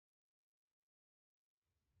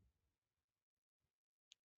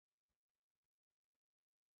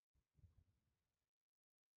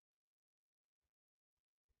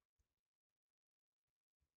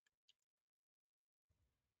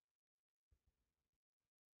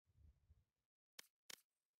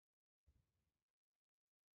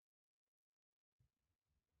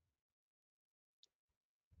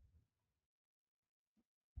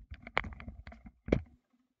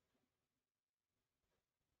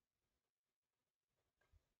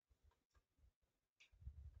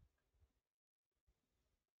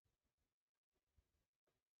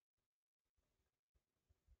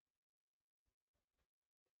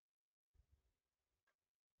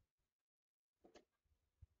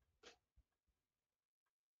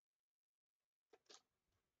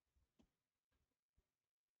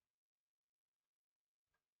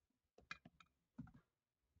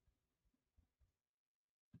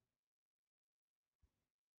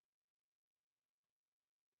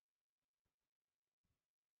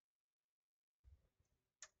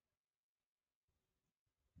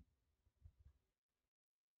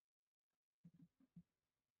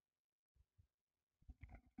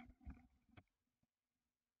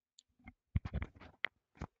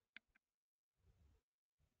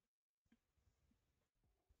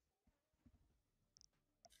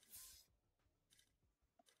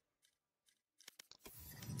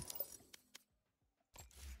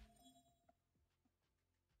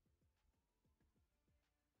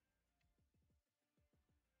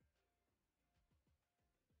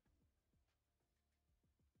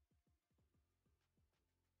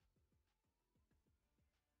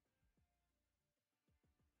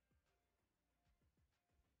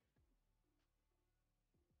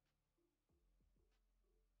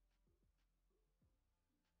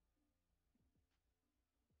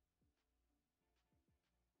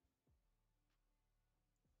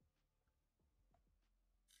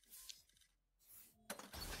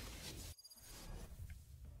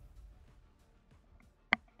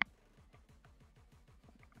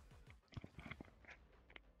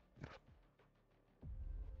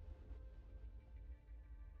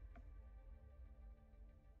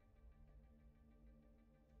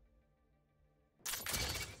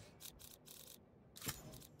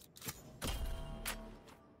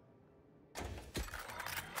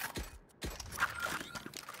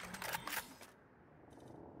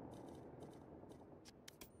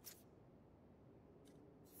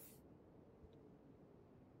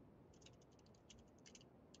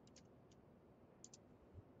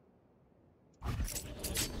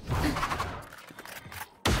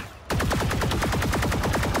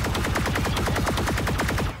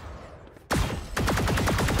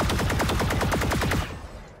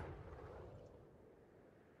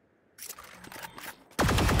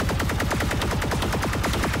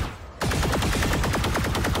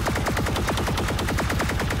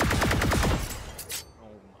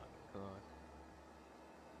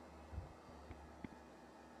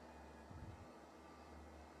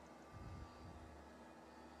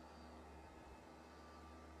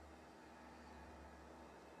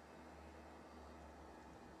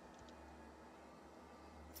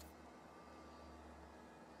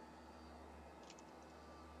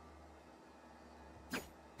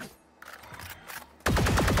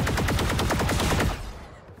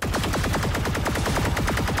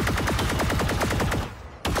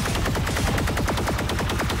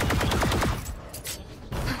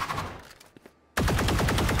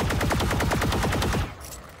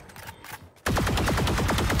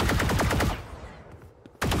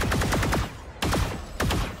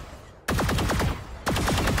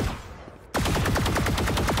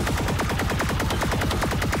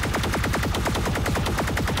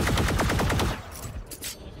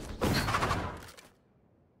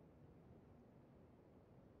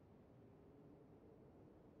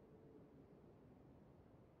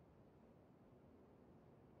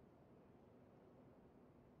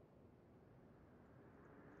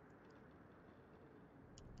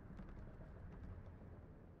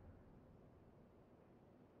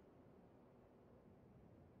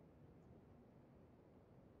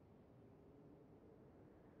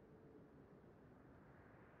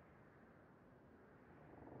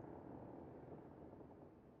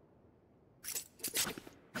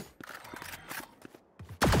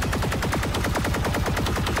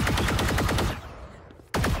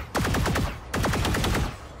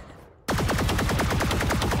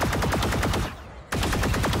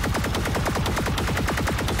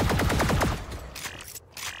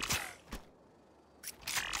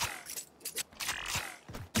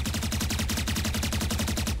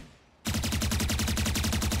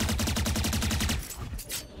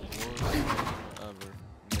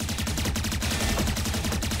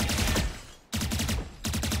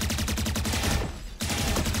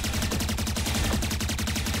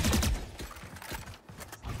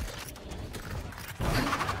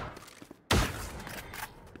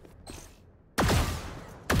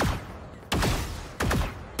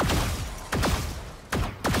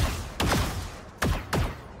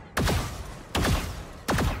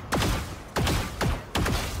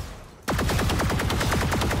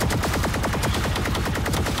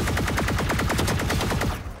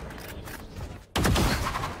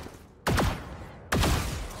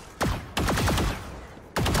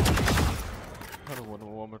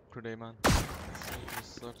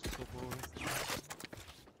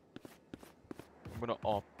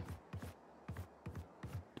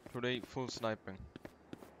today full sniping.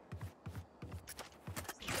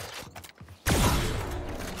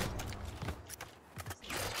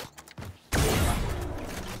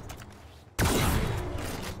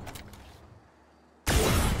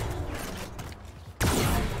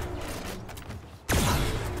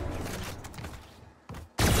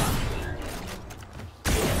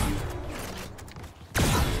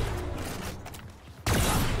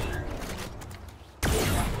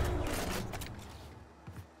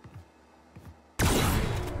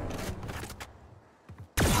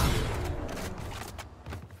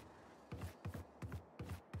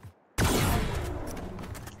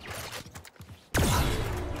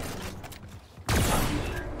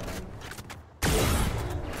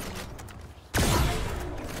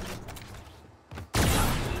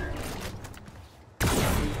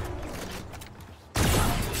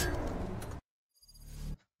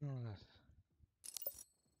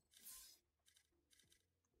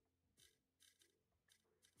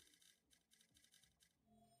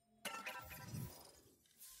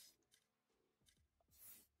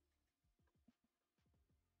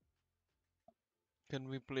 Can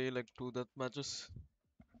we play like 2 death matches?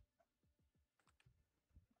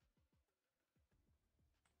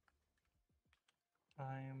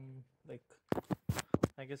 I'm like,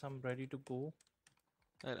 I guess I'm ready to go.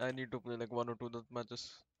 I need to play like 1 or 2 death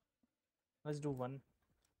matches. Let's do one.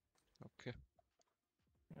 Okay.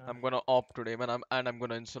 Yeah. I'm gonna opt today, man. I'm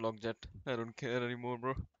gonna install Jet. I don't care anymore,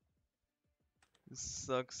 bro. This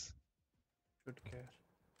sucks. Should care.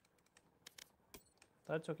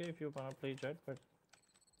 That's okay if you wanna play Jet, but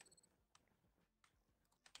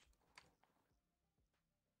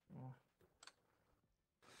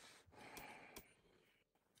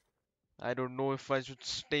I don't know if I should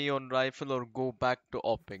stay on rifle or go back to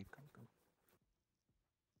opping.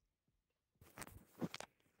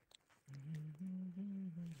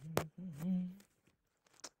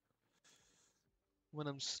 When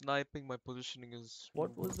I'm sniping, my positioning is.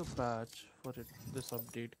 What was the patch for it? This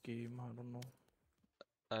update game? I don't know.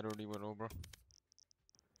 I don't even know, bro.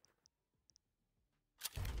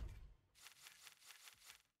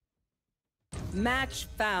 Match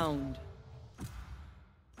found.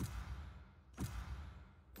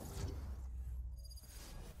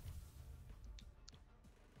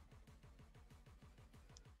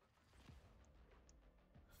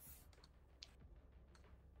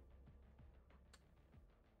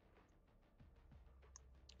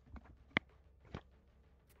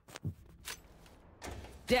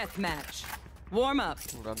 Deathmatch. Warm up.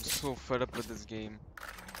 Dude, I'm so fed up with this game.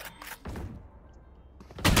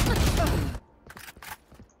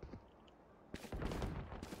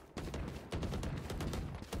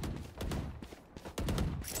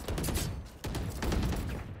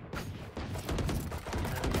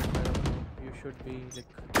 You should be like.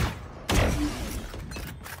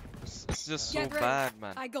 It's just so bad,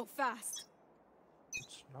 man. I go fast.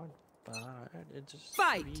 It's not bad. It's just.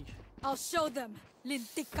 Fight. I'll show them.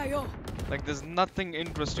 Lintik kayo. Like, there's nothing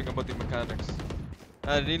interesting about the mechanics.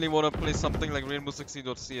 I really want to play something like Rainbow Six Siege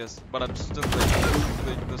or CS, but I'm still like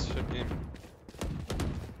playing this shit game.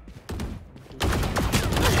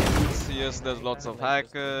 CS, there's lots of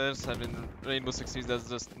hackers, and in Rainbow Six Siege, there's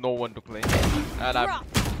just no one to play. And I'm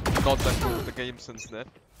not that good with the game since then.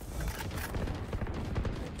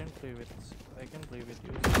 I can play with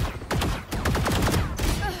you.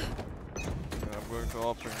 I'm going to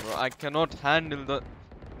open, bro. I cannot handle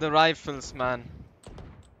the rifles, man.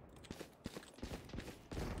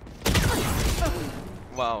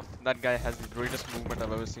 Wow, that guy has the greatest movement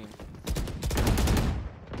I've ever seen.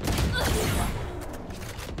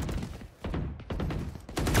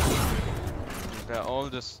 They're all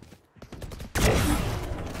just.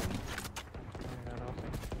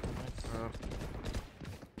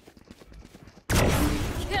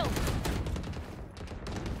 Kill.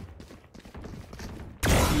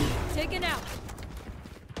 Taken out.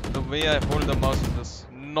 The way I hold the mouse is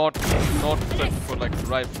just not fit for like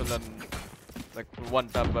rifle and like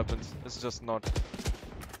one-tap weapons. It's just not.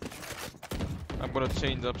 I'm gonna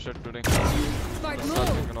change up shit today. Smart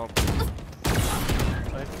move.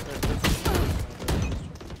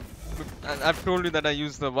 And I've told you that I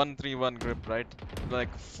use the 131 grip, right?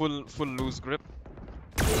 Like full loose grip.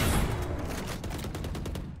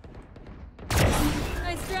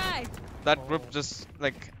 Nice try. That grip just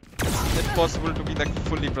like it's impossible to be like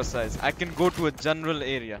fully precise. I can go to a general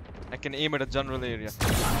area. I can aim at a general area,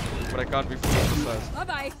 but I can't be fully precise. Bye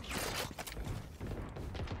bye.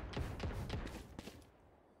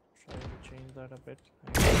 Try to change that a bit.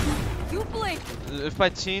 You blink. If I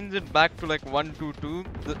change it back to like 122,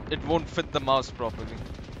 it won't fit the mouse properly.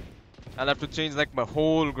 I'll have to change like my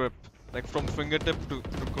whole grip, like from fingertip to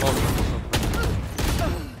claw grip or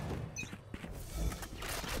something.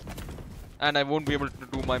 And I won't be able to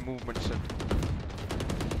do my movement shit.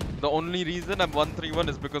 The only reason I'm 131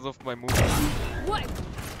 is because of my movement. What?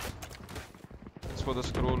 It's for the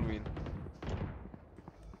scroll wheel.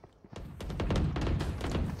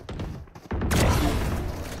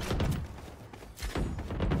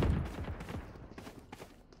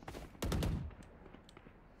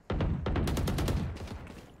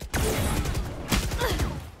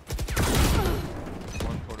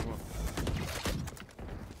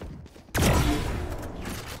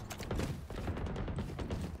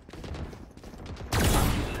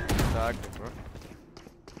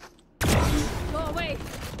 Go away.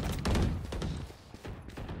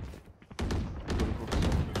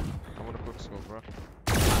 I want a quick scope, bro.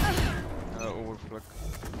 Overflick.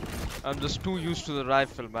 I'm just too used to the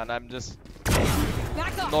rifle, man. I'm just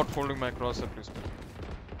Back off. not holding my crosshair placement.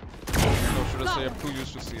 No, should I say I'm too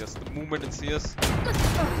used to CS. The movement in CS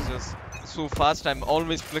is just so fast. I'm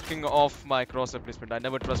always flicking off my crosshair placement. I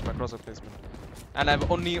never trust my crosshair placement. And I've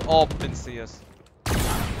only opted in CS.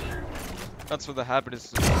 That's what the habit is.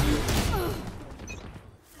 The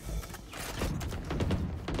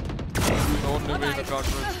only way to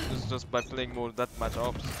counter it is just by playing more deathmatch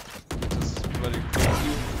ops. Which is very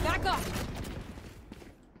good. Back off.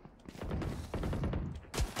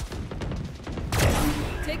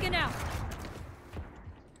 Taken out.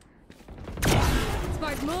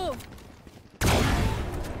 Smart move.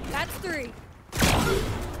 That's 3.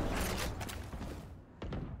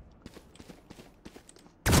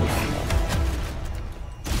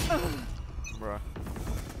 Bruh.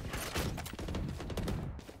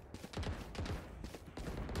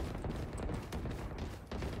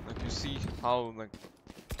 Like you see how like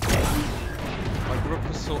my grip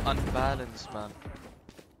is so unbalanced, man.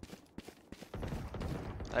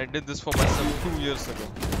 I did this for myself 2 years ago.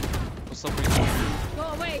 For some reason. Go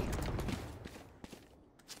away.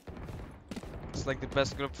 It's like the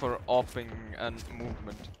best grip for opping and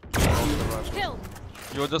movement. Kill.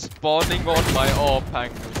 You're just spawning on my op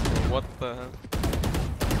angles, bro. What the hell?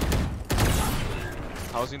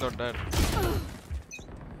 How's he not dead?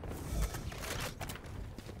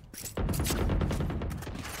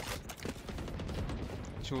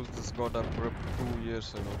 Chose this goddamn grip 2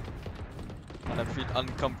 years ago. And I feel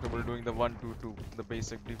uncomfortable doing the 1-2-2, the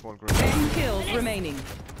basic default grip. 10 kills remaining.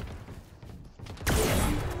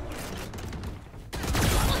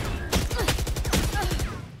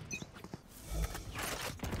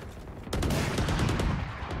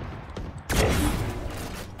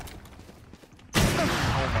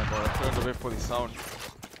 Oh my god, I turned away for the sound.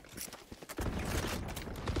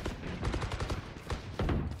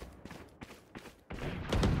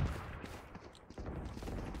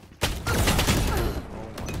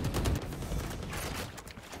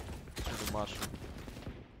 Marshall.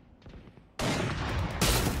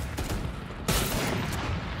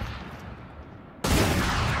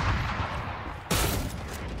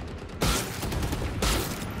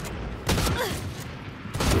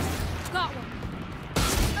 Got one.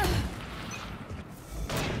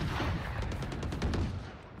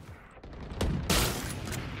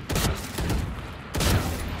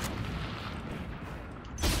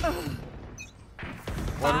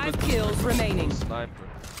 Five kills remaining. Sniper.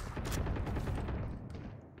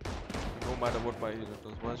 No matter what my agent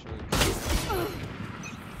does, why should I?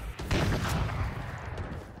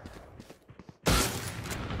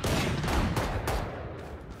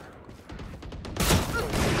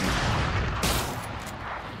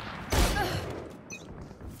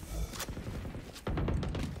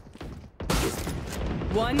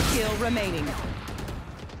 One kill remaining.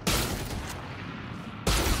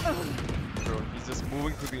 Bro, he's just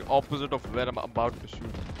moving to the opposite of where I'm about to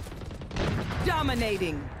shoot.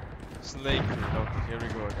 Dominating. Snake, okay, here we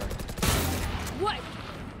go again. What?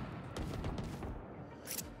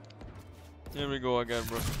 Here we go again,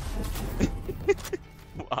 bro.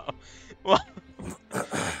 Wow. Wow.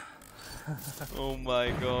 Oh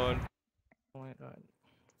my god. Oh my god.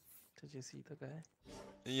 Did you see the guy?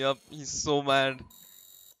 Yup, he's so mad.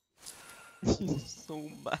 He's so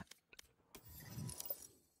mad.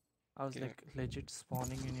 I was Okay. like legit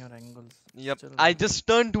spawning in your angles. Yep, Still I not. just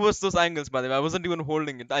turned towards those angles, by the way. I wasn't even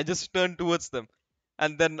holding it. I just turned towards them.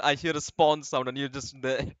 And then I hear a spawn sound and you're just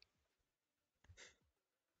there.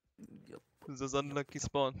 Yup, It's just unlucky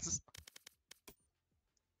spawns.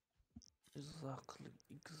 exactly,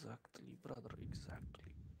 brother, exactly.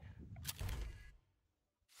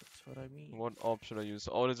 That's what I mean. What op should I use?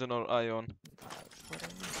 Origin or Ion? That's what I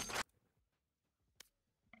mean.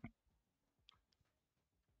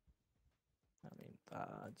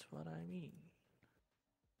 That's what I mean.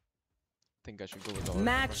 Think I should go with Origin.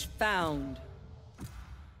 Match found.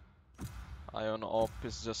 Ion op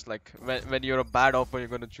is just like when you're a bad opper, you're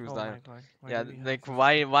gonna choose Oh the my Ion. god. Yeah, do we have like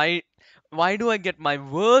this? why do I get my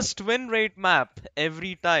worst win rate map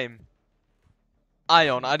every time?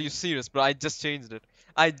 Ion, are you serious, bro? I just changed it.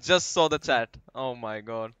 I just saw the chat. Oh my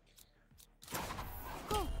god.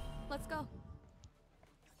 Go. Let's go.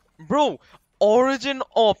 Bro, Origin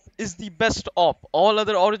op is the best op. All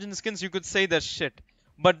other Origin skins you could say they're shit.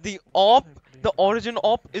 But the op, the Origin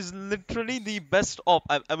op is literally the best op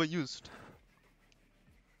I've ever used.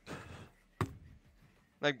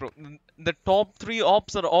 Like bro, the top 3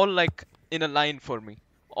 ops are all like in a line for me.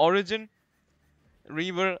 Origin,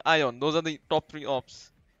 Reaver, Ion. Those are the top 3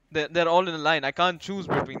 ops. They're all in a line. I can't choose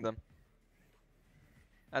between them.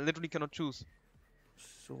 I literally cannot choose.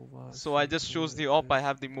 So I just chose the op I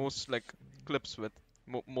have the most like clips with,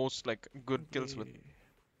 most like good kills with,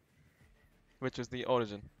 which is the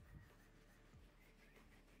Origin.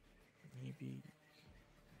 Maybe.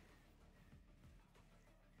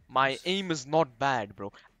 My aim is not bad,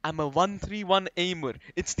 bro. I'm a 131 aimer.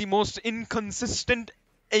 It's the most inconsistent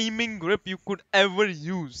aiming grip you could ever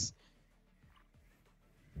use.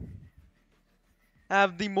 I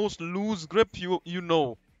have the most loose grip you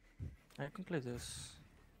know. I can play this.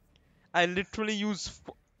 I literally use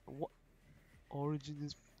what Origin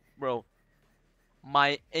is, bro.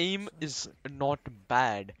 My aim is not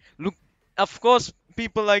bad. Look, of course,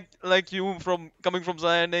 people like you from coming from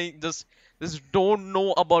Zion just don't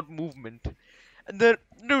know about movement. And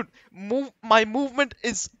dude, my movement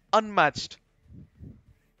is unmatched.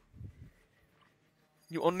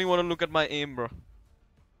 You only want to look at my aim, bro.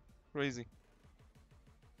 Crazy.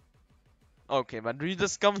 Okay, man, do you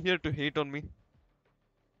just come here to hate on me?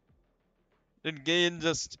 Did Gain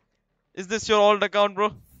just... Is this your alt account,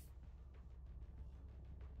 bro?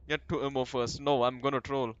 Get to Imo first. No, I'm gonna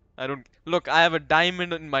troll. I don't... Look, I have a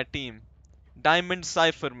diamond in my team. Diamond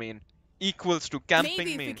Cypher main. Equals to camping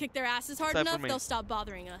Maybe if main. we kick their asses hard Cypher enough, main. they'll stop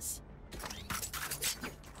bothering us.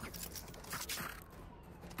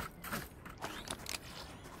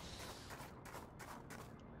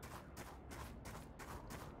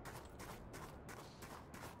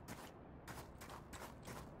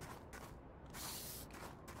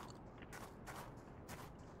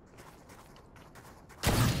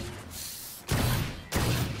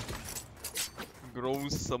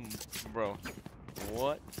 Gruesome, bro.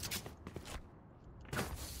 What?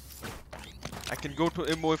 I can go to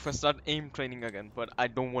Imo if I start aim training again, but I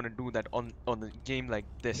don't want to do that on a game like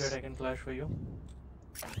this. Jet, I can flash for you.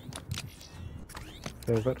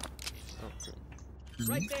 Favor. Okay.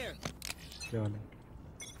 Right there. Yeah.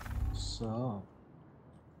 So,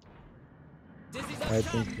 Dizzy's I up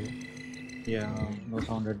top. think so. yeah, no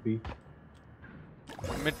sound at B.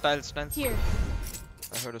 Mid tile stance. Here.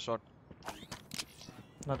 I heard a shot.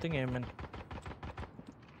 Nothing aim in.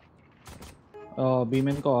 B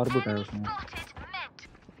main का और बुट है उसमें.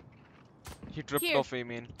 He tripped Here. off A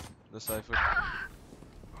main, the Cypher.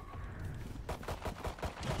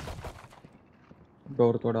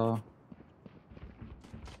 Door तोड़ा.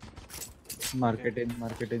 Market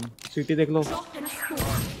in. City देख लो.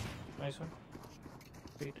 Nice one.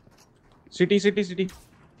 Wait. City.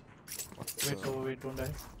 Wait, don't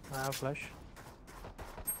die. I have flash.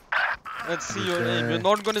 Let's see your aim. You're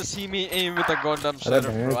not gonna see me aim with a goddamn sheriff,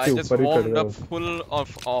 man, bro. I के just ऊपर ही warmed खड़े up हो. full of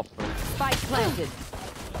op, bro. Spike planted.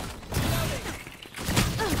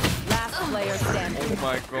 Last player standing. Oh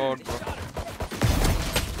my god, bro.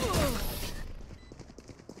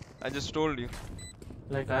 I just told you.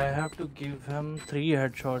 Like I have to give him 3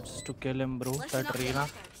 headshots to kill him, bro. That Reyna.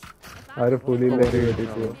 अरे fully ready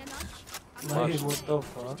थी. Bhai, what the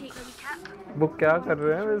fuck? वो क्या कर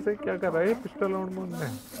रहे हैं वैसे क्या कर रहा है पिस्टल राउंड मोड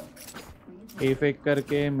में? A fake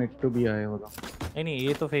करके mid to B आए होगा. नहीं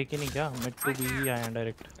ये तो फेक ही नहीं क्या? Mid to B ही आया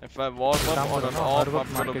direct. If I warm up काम on करो an ना, op, हर I'm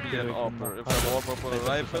वक्त gonna market be के an लिए opper. घूमना. If I warm up on a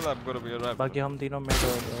rifle, I'm gonna be a rifle. बाकी हम तीनों मिड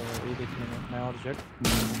और ये देखेंगे. मैं और जेट.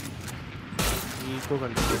 ये को कर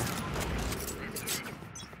लीजिए.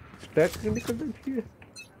 स्टैक निकल रही है.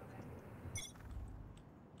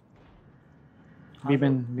 B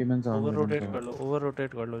main sound. Over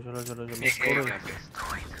rotate कर लो.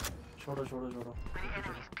 चलो. छोड़ो.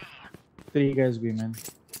 3 guys B main.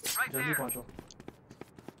 जल्दी पहुंचो.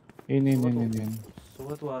 नहीं.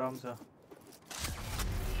 सुबह तू आराम से.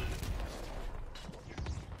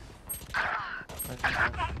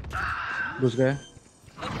 घुस गए.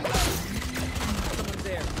 Someone's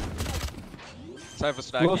there. Cypher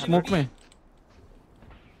stack. वो smoke में.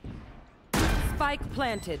 Spike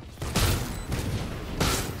planted.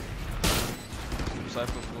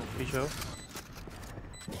 Cypher smoke. पीछे हो.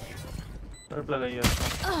 Trip लगाई है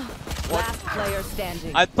Last player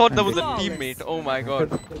standing. I thought that was a Flawless. teammate. Oh my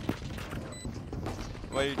god.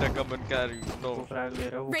 Why did I come and carry? No. Frag ले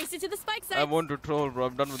रहा हूँ Race it to the spike I site. want to troll, bro.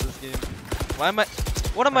 I'm done with this game. Why am I?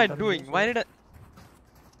 What am I doing? Why did I?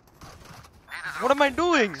 What am I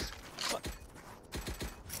doing?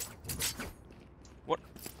 What?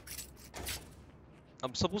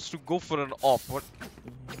 I'm supposed to go for an op. What?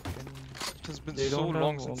 It has been they so don't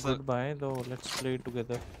long have since I. goodbye though let's play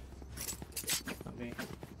together अभी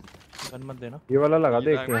gun मत देना ये वाला लगा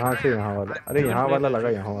दे यहाँ से यहाँ वाला अरे यहाँ वाला लगा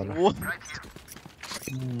यहाँ वाला What?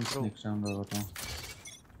 नेक्स्ट राउंड होता हूँ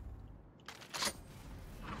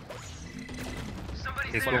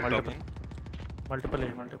मल्टीपल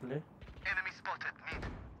है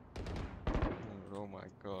Oh my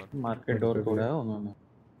god. Market door खोला है उन्होंने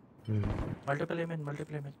मल्टीपल है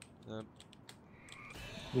Yep.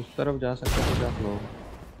 उस तरफ जा सकते हो जा लो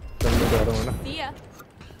चलने जा रहा हूँ ना See ya.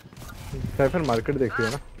 साइफर मार्केट देखिए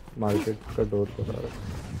ना मार्केट का डोर खोला है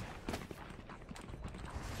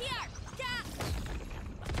Here. Gap.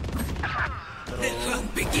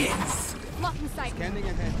 Locking sight.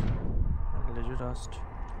 legit rust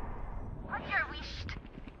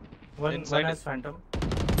one Inside has phantom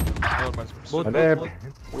Oh, my both अरे elbow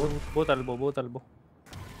bro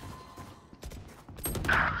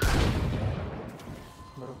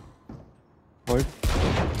hold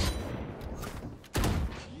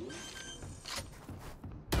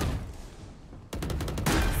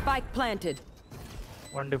Spike planted.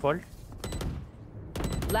 one default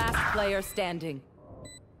Last player standing.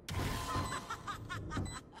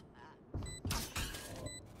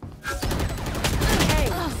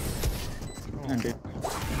 And it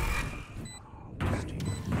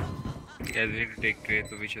Yeah, they need to take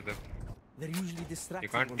traits of each other. You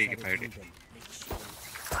can't take it hiding.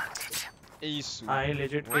 Ace. I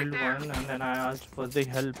legit killed one and then I asked for the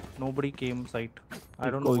help nobody came sight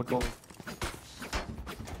I don't know what to do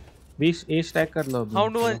 20 A stack कर लो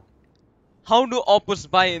अभी How do oppers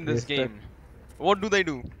buy in this Yes, game? What do they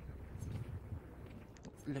do?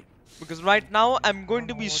 Because right now I'm going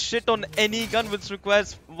to be shit on any gun which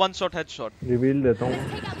requires one shot headshot. Reveal देता हूँ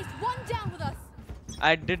Take at least one down with us.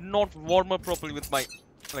 I did not warm up properly with my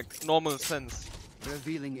like normal sense.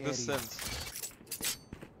 Revealing This area. sense.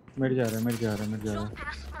 मिट जा रहा है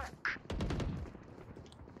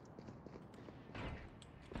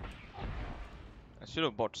I should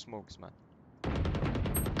have bought smokes, man.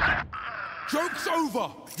 Joke's over.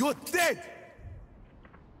 You're dead.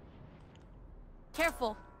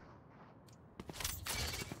 Careful.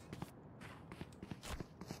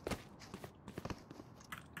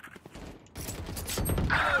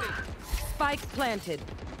 Spike planted.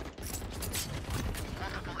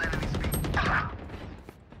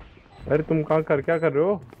 अरे तुम कहाँ क्या कर रहे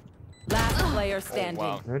हो Last player standing.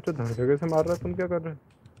 wow. मैं तो धड़ जगह से मार रहा तुम क्या कर रहे हो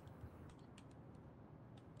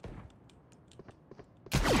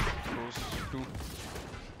Those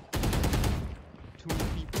two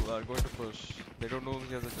people are going to push. They don't know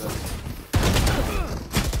he has a gun.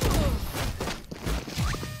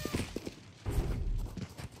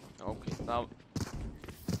 Okay, now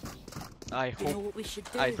I You know hope what we should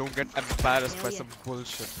do? I don't get embarrassed by Hell some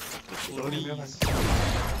bullshit. Please. Please.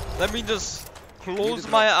 Let me just close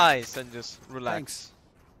my eyes and just relax.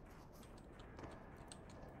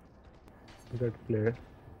 That player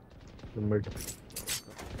mid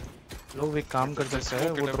लोग एक काम कर सकते हैं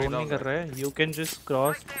वो drone नहीं कर रहा है you can just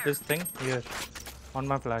cross this thing here on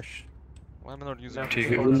my flash Why am I not using ठीक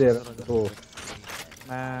है। रिवील दे रहा तो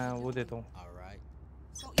मैं वो देता हूँ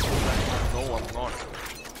No, I'm not.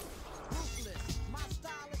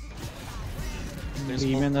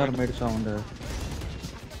 रीमेन और मिड साउंड है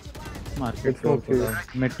मार्केट It's डोर okay.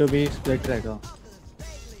 खोला मिड टू बी स्प्लिट रहेगा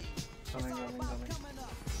coming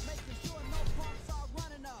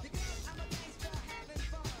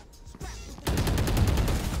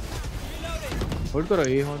होल्ड करो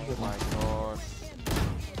ये होल्ड Oh करो my god.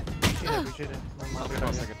 पीछे रहे मैं Of मार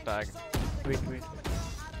course I get tagged. wait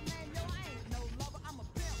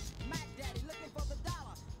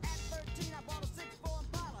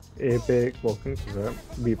ए पे एक वॉकिंग कर रहा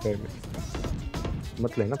है बी पे में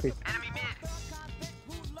मत लेना पीछे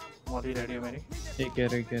मॉडी रेडी है मेरी ये कह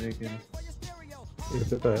रहे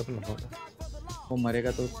इसे तो है अपना वो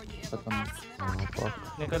मरेगा तो खत्म है हाँ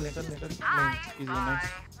पास निकल नहीं इजी नाइस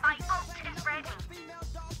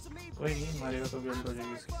कोई नहीं मारेगा तो बिल्ड हो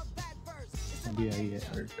जाएगी इसकी अभी आई है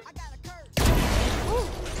अल्ट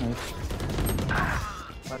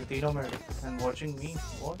हमारे तीनों में and watching me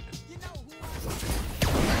what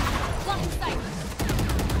Locking sight.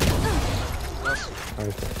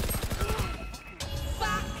 Nice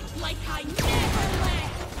Back like I never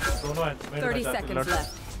left. दोनों है 30 seconds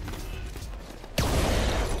left.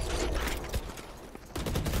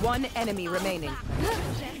 One enemy remaining.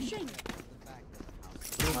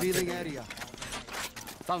 Revealing area.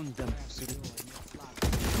 Found them.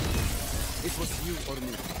 It was you or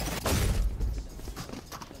me.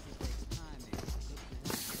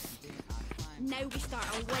 Now we start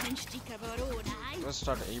a winning streak of our own, eh? Let's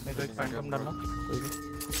start aiming. मेरे को एक Phantom डालना कोई भी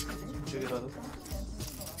मुझे गिरा दो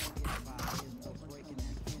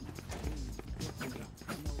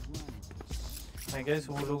I guess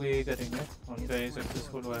वो लोग यही करेंगे उनका ये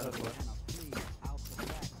सक्सेसफुल हुआ है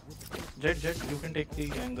Jet you can take the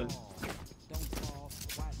angle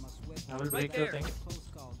I will break your thing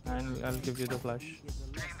and I'll give you the flash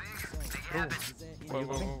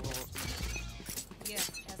Whoa.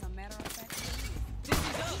 Yes, as a matter of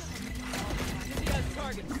fact.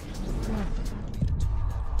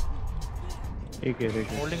 एक है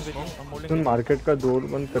holding with you I'm holding तुम मार्केट का door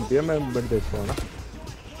बंद कर दिया मैं बंद देखता हूँ ना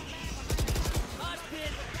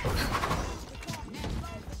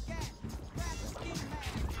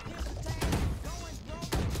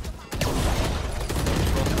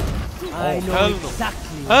I know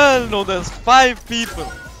exactly. Hell no, there's 5 people.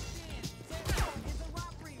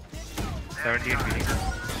 78 minutes.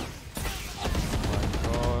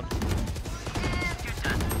 God.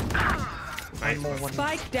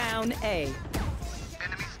 Spike down A.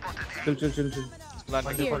 chill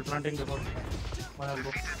Planting. planting default one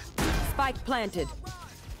elbow Spike planted.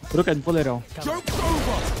 रुक इन्फो ले रहा हूँ Joke's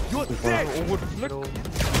over! You're dead! Overflick?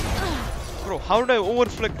 Bro, how did I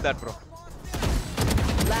overflick that, bro?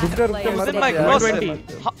 Last player It was in my standing.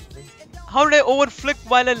 crosshair. How did I overflick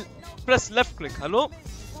while I press left click? Hello?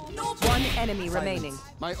 One enemy remaining.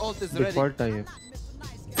 My ult is ready. Default है ये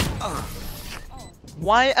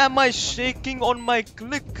Why am I shaking on my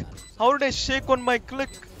click? How did I shake on my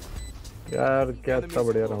click? यार क्या इतना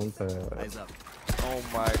बढ़िया round था यार Oh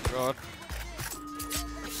my god.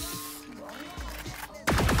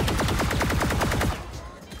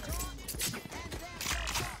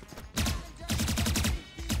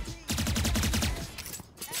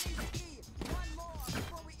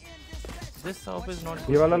 this top is not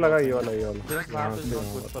ये वाला लगा ये वाला this map is not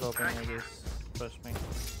good for opening I guess trust me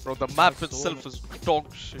Bro, the map itself is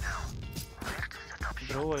dog shit.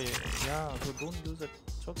 bro yeah so don't use it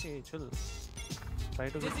it's okay chill try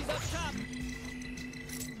to get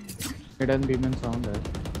hidden beam and sound है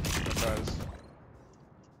Guys.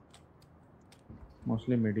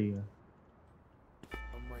 Mostly mid ही है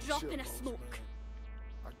Drop in a smoke.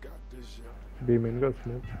 बीमिन का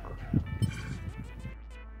smoke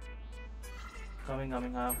coming I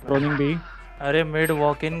have trolling B अरे mid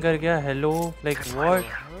walk in कर गया hello like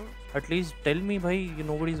what at least tell me bhai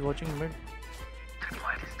nobody is watching mid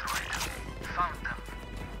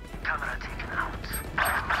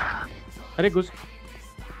अरे घुस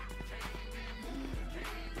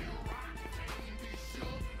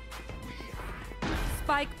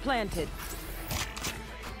Spike planted.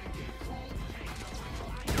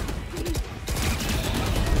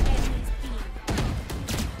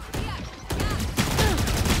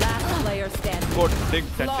 Last player standing. God, dig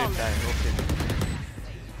that in Long. time. Okay.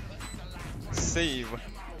 Save.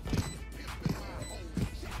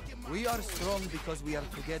 We are strong because we are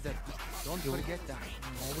together. Don't forget that.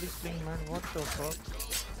 nobody's playing mid what the fuck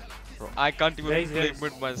Bro, I can't even Guys, play guys.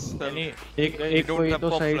 mid myself. any एक We don't कोई have तो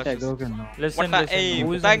pop side flashes. Agro करना listen What a listen aim.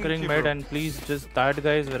 who is Thank anchoring you, mid bro. and please just that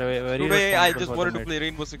guy is very Today I responsible just for wanted the to mid. play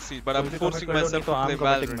Rainbow Six Siege, but I'm So forcing if I'm myself to committing,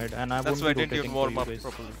 play I'm committing mid, Valorant. and I That's won't why I be didn't even rotating for warm you up guys.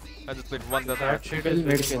 properly. I just played one that that shit is mid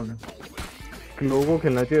very खेलना लोगों को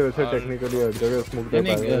खेलना चाहिए वैसे technically हर जगह smoke नहीं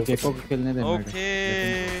देता है नहीं केको को खेलने दे मिड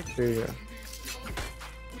Okay. ठीक है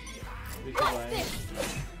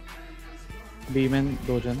बीम एंड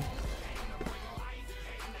दो जन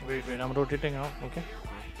wait I'm rotating now okay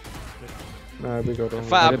मैं अभी कर रहा If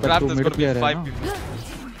हूँ I अरे but grab तू this, mid gonna be player है 5 ना? people.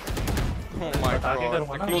 Oh my आगे god.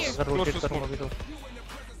 करूंगा ना Close, अगर close rotate to करूंगा smoke. भी तो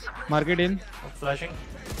market in flashing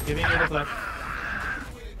giving you the flash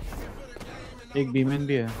एक बीम एंड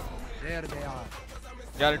भी है There they are.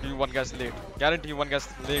 Guarantee you one guy's late. Guarantee you one guy's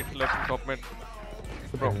late left in top mid.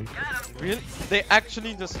 Bro, really? They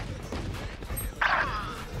actually just...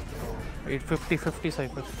 850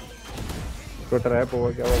 cypher तो trap होगा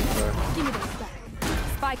क्या बोल रहा है Give me those back.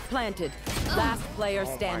 Spike planted. Last player Oh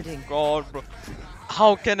my standing. god, bro. How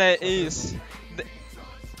can I ace?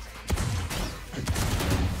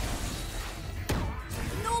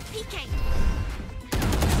 No peeking.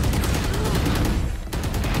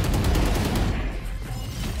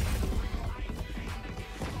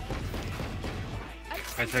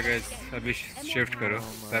 अच्छा guys, अभी shift करो.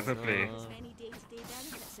 Cypher play. Any day-to-day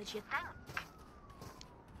benefits that you think.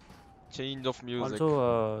 Change of music.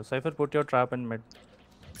 Also, Cypher, put your trap in mid.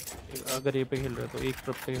 अगर ये पे खेल रहे हो तो एक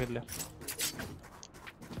ट्रप पे खेल ले.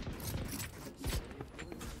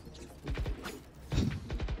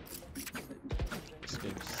 This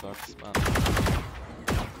game sucks, man.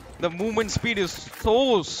 The movement speed is so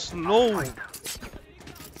slow.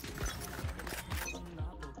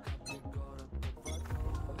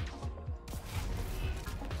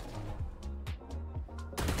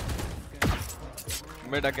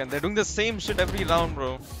 Mid again. They're doing the same shit every round,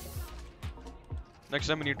 bro. Next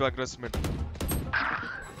time we need to aggress mid.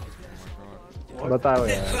 बताओ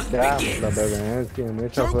यार क्या मतलब है भैंस की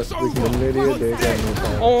हमेशा फर्स्ट पिक मिल रही है देख यार नहीं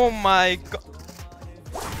पाया. Oh my god.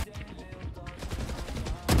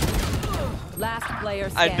 Last player I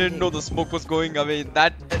standing. didn't know the smoke was going away.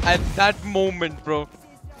 At that moment, bro.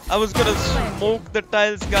 I was gonna smoke the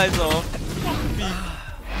tiles guys off.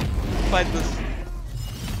 Fight this.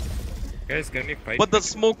 Guys, can we fight? But the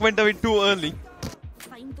smoke went away too early.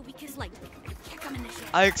 Find the weakest link. Kick him in the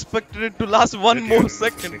shit. I expected it to last one more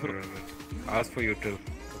second, bro. Ask for you too.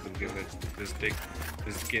 Give it. Just take.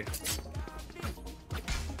 Just get.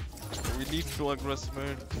 We need to aggress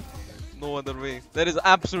mid. No other way. There is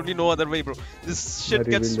absolutely no other way, bro. This shit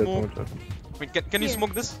gets smoked. Wait, can you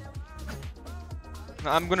smoke this?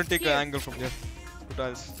 No, I'm gonna take an angle from here. Two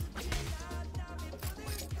tiles.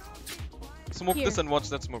 Smoke this and watch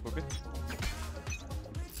that smoke, okay?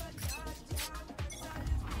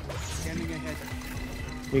 Scanning ahead.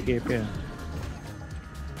 एक ए पे है.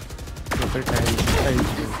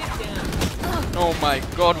 Oh my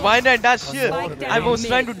god, why did I dash here? I was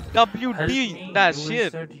trying to WD dash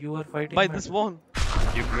here by this wall.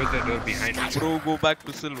 You close the door behind me. Bro, go back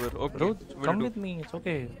to silver. Okay, Bro, will come do. with me. It's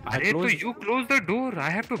okay. Arey, so you close the door. I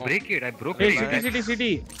have to break it. I broke Hey, it.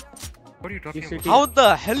 city. What are you talking about? How the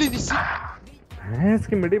hell is this? भैंस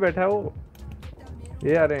की मिडी बैठा है वो.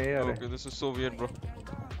 ये आ रहे हैं ये आ रहे हैं. Okay, this is so weird, bro.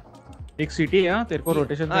 एक सिटी है तेरे को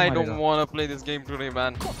रोटेशन पे I मारेगा. don't wanna play this game today,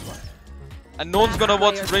 man. And no one's gonna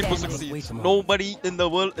watch Rainbow Six Siege. Nobody in the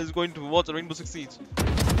world is going to watch Rainbow Six Siege.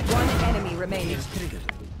 One enemy remaining.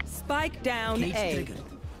 Spike down A.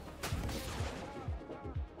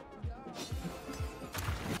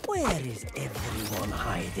 Where is everyone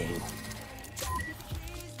hiding?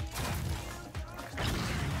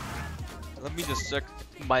 Let me just check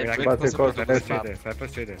my Wait, break Cypher, possibility. Cypher, Stay there. Cypher,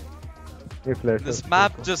 stay there. ये flash. This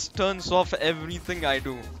map just turns off everything I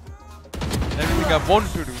do. Everything I want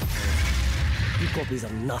to do. Copies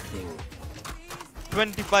are nothing.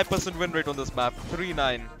 25% win rate on this map.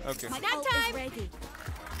 3-9. Okay. My That ult time. is ready.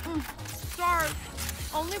 Sorry.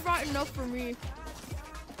 Only brought enough for me.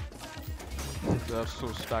 They're so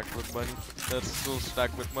stacked with money. They're so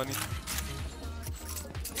stacked with money.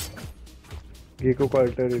 Gecko को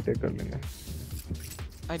alter retake कर लेंगे.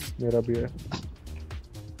 मेरा भी है.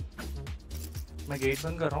 मैं gate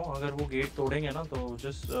बंद कर रहा हूँ. अगर वो गेट तोड़ेंगे ना तो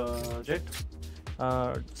just jet.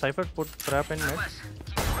 Cypher, put trap in mid.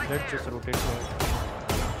 Let's just rotate forward.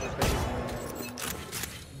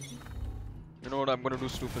 You know what? I'm gonna do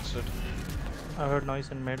stupid shit. I heard noise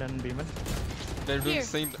in mid and B mid. They're doing Here. the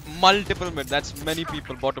same. Multiple mid. That's many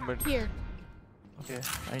people. Bottom mid. Here. Okay,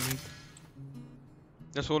 I need.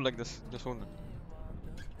 Just hold like this. Just hold it.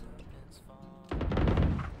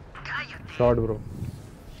 Shot bro.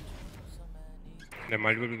 There are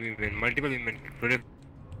multiple women. Multiple women. Okay.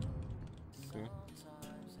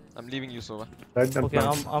 I'm leaving you, Sova. Let them Okay,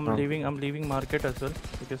 plant. I'm leaving. I'm leaving market as well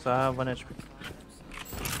because I have 1 HP.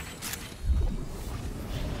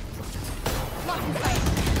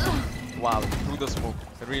 Wow, through the smoke.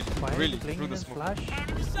 Really, Why are you really, playing through the against smoke. flash?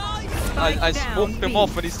 I smoked him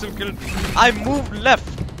off and he still killed me. I moved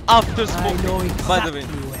left after smoking, by the way.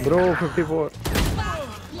 Bro, 54.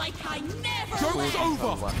 Like I never Joke's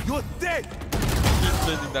over. You're dead. Keep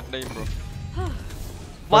changing that name, bro.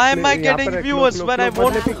 Why am I यहाँ पर getting है, viewers close, when I close,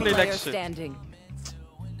 want close. to play like Player shit? standing.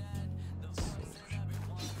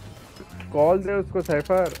 Call दे उसको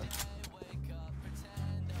Cypher.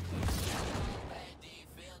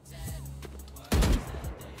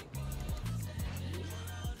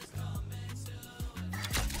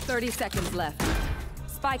 Thirty seconds left.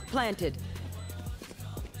 Spike planted.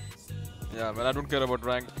 Yeah, but I don't care about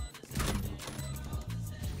rank.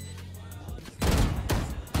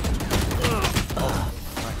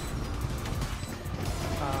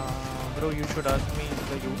 Bro, you should ask me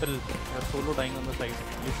the util. You're solo dying on the side.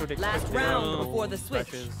 You should expect Last zero round throw before the switch.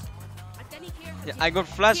 flashes. Yeah, I got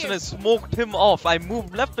flashed and I smoked him off. I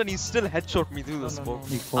moved left and he still headshot me through the smoke.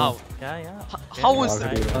 How? Yeah. How is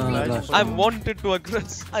Flash, it? flash, I wanted to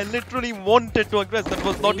aggress. I literally wanted to aggress. That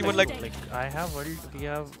was not even like. I have ult, we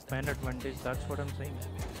have man advantage. That's what I'm saying.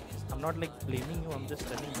 I'm not like blaming you. I'm just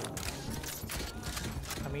telling you.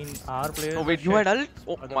 I mean, our players. Oh wait, you had ult?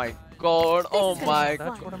 Oh my god! Oh my!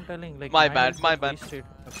 That's what I'm telling. Like, My bad, my bad.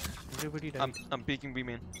 Everybody died. I'm peeking B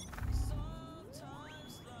main.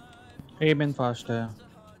 A main fast है.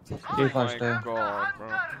 A fast है. Oh my god, bro.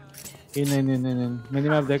 In.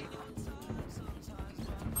 Minimap देख.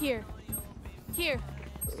 Here. Here.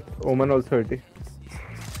 Omen also 80.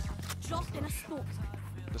 Dropped in a smoke.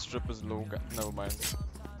 The strip is low. Never mind.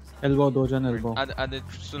 Elbow, dojan elbow. And they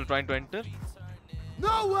still trying to enter?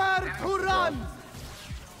 Nowhere to run.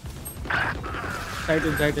 Sight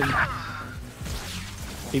in.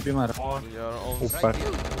 TP मारा. We are all ऊपर.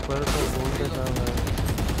 ऊपर तो बोल देता है.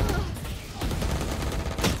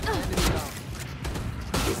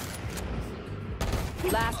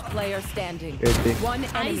 Last player standing. 80. One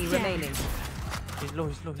enemy remaining. He's low.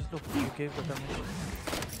 You gave the damage.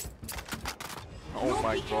 Oh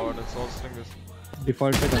my god, it's all slingers.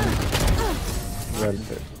 Defaulted है. Well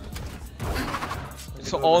said.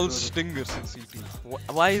 So all stingers in CT.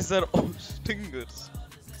 Why is there all stingers?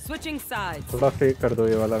 Switching sides. थोड़ा fake कर दो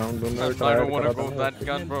ये वाला round दोनों. I don't want to go that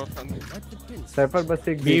gun, bro. Cipher बस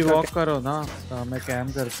एक B walk करो ना. मैं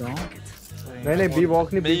कैम करता हूँ. नहीं बी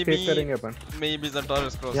वॉक नहीं बी फेक करेंगे अपन. Maybe the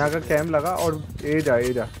Taurus cross. यहाँ का कैम लगा और ए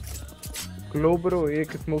जा. क्लो ब्रो एक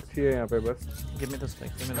स्मोक चाहिए यहाँ पे बस. Give me the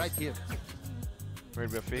spike. Right here. Wait,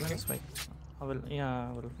 we are faking. Spike. I will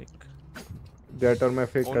fake. Jet और मैं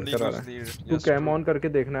फेक Only करते रहा. use the- तू yes, कैम true. ऑन करके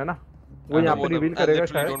देखना है ना. वो I यहाँ don't पे wanna- रिवील I करेगा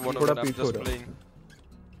literally don't शायद. wanna थोड़ा win, I'm पीछे हो just रहा. playing.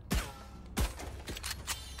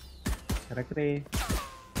 रख रे.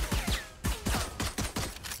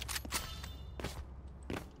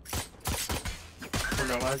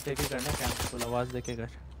 फुल आवाज देके करना कैंप. फुल आवाज देके कर.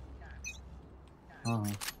 हाँ.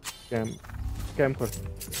 कैम कर.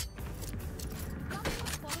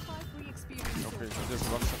 Okay, just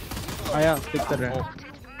one second. आया पिक कर रहा है.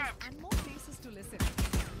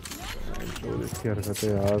 तो इसकी हरकतें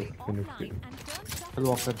यार फिनिश की. चल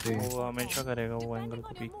वॉक करते हैं. वो हमेशा करेगा वो एंगल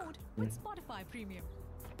को पीक.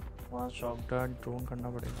 वहाँ शॉक डार्ट ड्रोन करना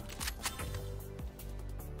पड़ेगा.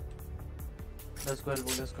 Let's go.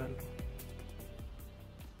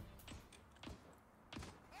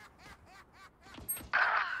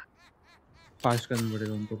 फास्ट करना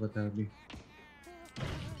पड़ेगा उनको पता है अभी.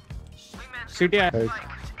 सिटी आया.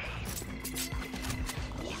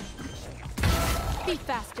 Be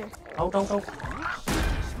faster. Out.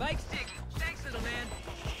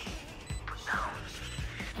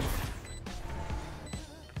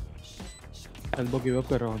 Elbow give up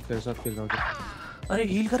कर रहा हूँ तेरे साथ खेल रहा हूँ. अरे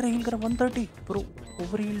हील कर 130. ब्रो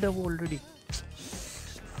ओवर हील्ड है वो ऑलरेडी.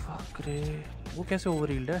 फक रे. वो कैसे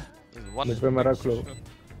ओवर हील्ड है? मुझ पे मेरा क्लो.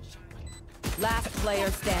 Last player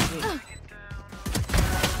standing.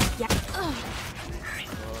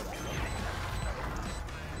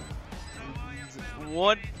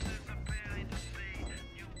 What?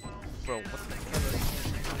 Bro, what?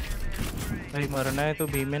 भाई मरना है तो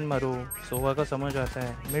बीमेन मरो. सोवा का समझ आता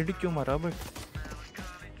है. मिड क्यों मरा but?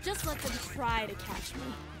 Just let them try to catch me.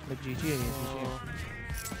 But जीजी है ये.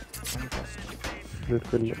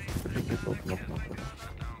 बिल्कुल.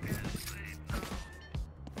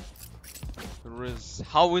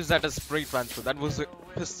 How is that a spray transfer? That was a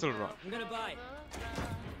pistol round. I'm gonna buy.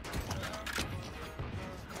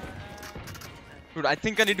 Dude, I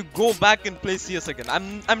think I need to go back and play CS again.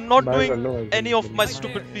 I'm not Bye, doing hello, any of my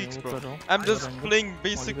stupid peaks, bro. I'm just playing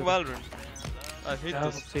basic Valorant. I hate यार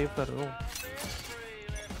this. Save कर रहा हूँ.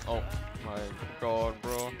 Oh my god,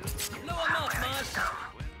 bro. No, I'm not, Mosh.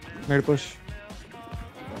 Mid push.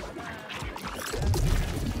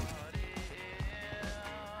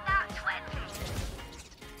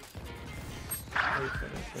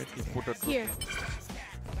 Put it. Here.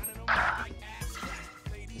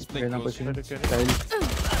 He's playing लेना close. Pushing. Style.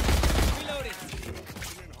 Reloading.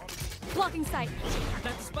 Blocking sight.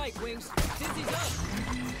 Got the spike, Wings. Dizzy's up.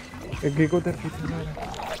 एक गिको तेरे पीछे मारा.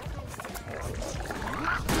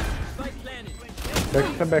 Spike planted.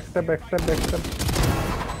 Backstep.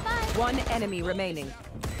 One enemy remaining.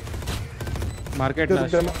 Market मैं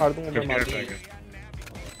last. मार दूंगा.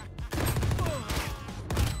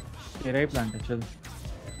 तेरा ही plant है. चल.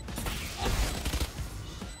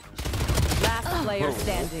 Last player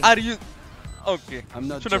standing. Are you okay? I'm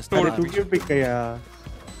not Should have just told an me. तू क्यों पिक किया?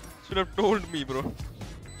 Should have told me, bro.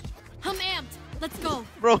 I'm amped. Let's go.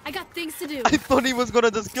 Bro, I got things to do. I thought he was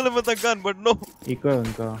gonna just kill him with a gun, but no. Eco है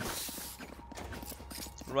उनका.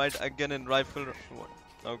 Right again in rifle. What?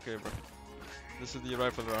 Okay, bro. This is the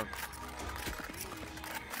rifle round.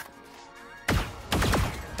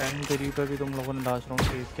 Time तेरी पे भी तुम लोगों ने last round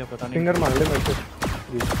face किया पता नहीं. फिंगर मार ले मेरे को.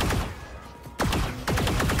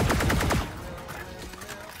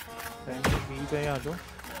 टाइम बी पे आ जाओ.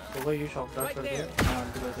 होगा ये शॉट डाउन कर दे। हां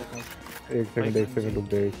कर देता हूं। एक सेकंड रुक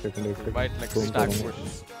जा, एक second Might like stack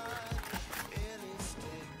push.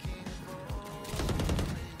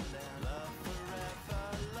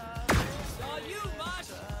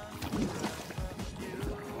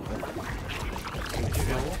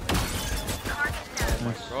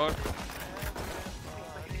 God.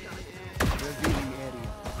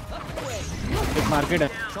 एक मार्केट है।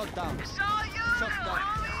 Shot down. Shot down.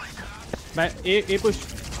 मैं ए push.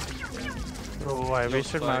 Bro, I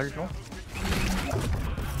wasted my ult, no?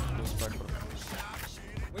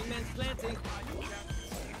 Wingman's planting.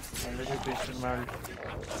 I legit wasted my ult.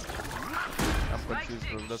 I'm confused,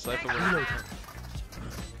 bro. The cypher was...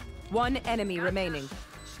 One enemy remaining.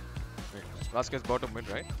 Wait, last guy's bottom mid,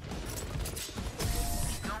 right?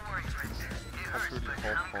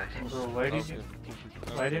 Bro,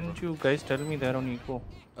 why didn't you guys tell me they're on eco?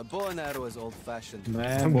 A bow and arrow is old-fashioned.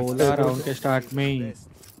 मैं बोला round के start में ही।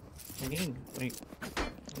 नहीं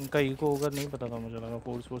इनका eco होगा नहीं पता था मुझे लगा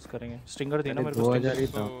फोर्स करेंगे। स्टिंगर थी ना मेरे 2000 ही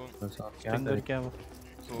था। स्टिंगर क्या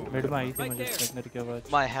मिड में आई थी मुझे स्टिंगर की आवाज।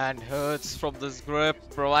 My hand hurts from this grip,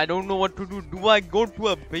 bro. I don't know what to do. Do I go to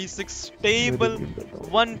a basic stable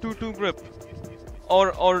 1-2 grip,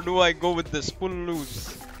 or do I go with this pull loose?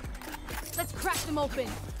 Let's crack them open.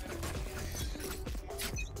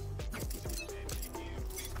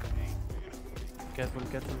 Careful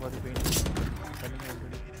for the pain. Telling you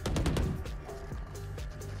already.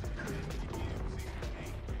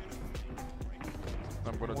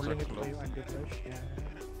 I'm gonna Holding check it for low. you anti-flash. Yeah.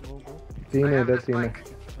 Go. तीन है इधर, तीन है।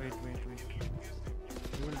 Wait.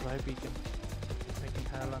 You will try peeking. Making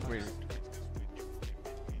hell on us. Wait.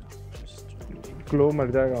 क्लो मर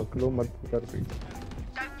जाएगा, क्लो मत कर पीछे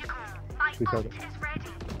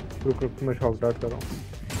रुक मैं शॉक डाउट कर रहा हूँ।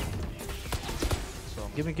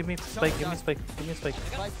 Give me spike.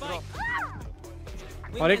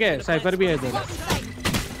 और एक है साइफर भी है इधर।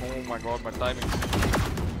 Oh my god, my timing.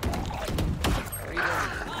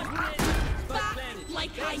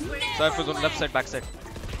 Cypher's on left side, back side.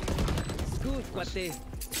 Good, cuate.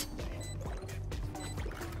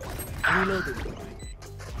 Reloaded.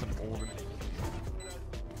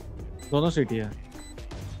 दोनों सिटी है।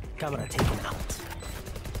 Camera taken out.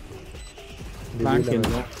 प्लांट खेल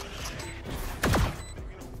लो।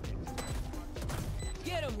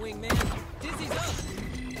 Get him, wingman. Dizzy's up.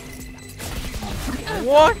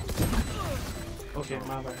 What? Okay,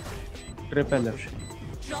 my bad. Triple है।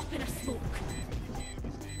 Drop in a smoke.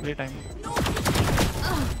 Play time.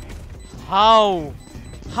 How?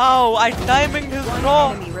 I timing his One draw.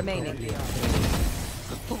 enemy remaining.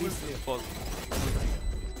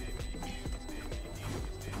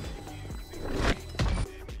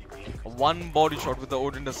 One body shot with the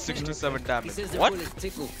Odin does 67 damage. What?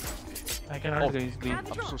 I cannot guys be. I'm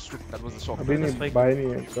so stupid. That was the shock. अभी नहीं bye नहीं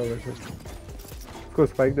है इसका वैसे। इसको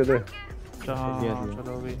spike दे दे।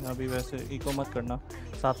 चलो अभी वैसे इको मत करना।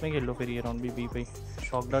 साथ में खेल लो फिर ये राउंड भी बी पे।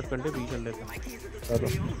 शॉक डाउट कर ले, बी चल लेते हैं। चलो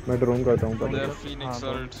मैं ड्रोन करता हूँ पहले। Their Phoenix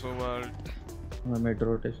ult so ult. मैं मिड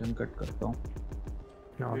रोटेशन कट करता हूँ।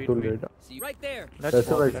 हाँ तू लेट। Right there.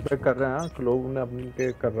 वैसे वो एक्सपेक्ट कर रहे हैं, क्लोव ने अपने के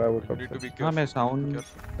कर रहा है वो सब। हाँ मैं साउंड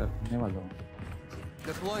करने वाला हूँ।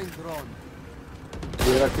 Deploying drone.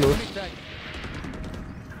 मेरा clove.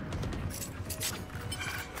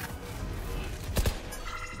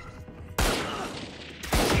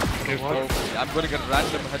 I'm gonna get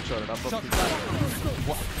random headshot. I'm not.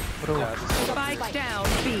 Bro. Yeah, Spike down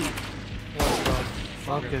B.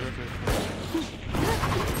 Okay.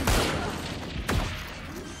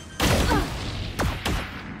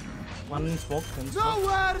 One smoke.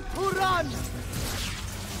 Nowhere to run.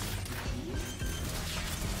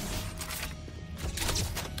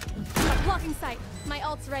 Blocking sight. My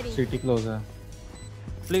ult's ready. City close है।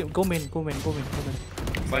 Play. Go main.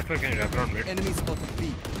 Viper can wrap around mid. Enemy spotted B.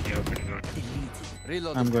 Yeah, open drone.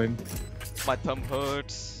 Reload. I'm going. My thumb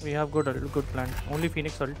hurts. We have good plan. Only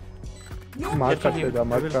Phoenix ult. मार करते जा।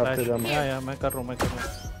 Yeah, मैं कर रहा हूँ। One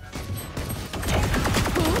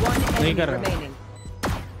नहीं enemy कर रहा। remaining.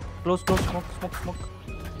 Close. Smoke.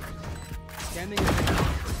 Scanning it.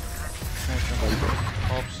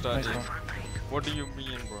 Off starting. What do you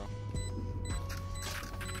mean, bro?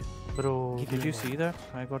 Bro, did you see that?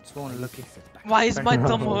 I got so unlucky. Why is my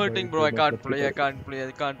thumb hurting, bro? I can't play.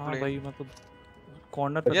 हाँ भाई मैं तो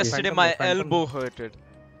corner पे Yesterday my elbow hurted.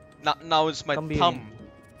 Now it's my thumb.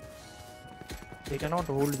 They cannot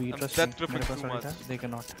hold B. Trust me. मेरे पास too much. है. They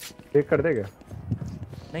cannot. एक कर देगा?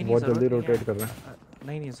 नहीं बहुत जल्दी जरूरत रोटेट कर रहे हैं।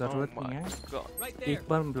 नहीं जरूरत Oh नहीं है। God. Right there. एक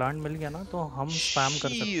बार ब्लांड मिल गया ना तो हम स्पैम कर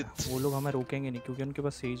सकते हैं। Shit. वो लोग हमें रोकेंगे नहीं क्योंकि उनके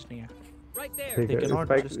पास सेज नहीं है। Right there. ठीक They है cannot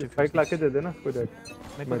just स्पाइक defuse लाके दे देना उसको जाके।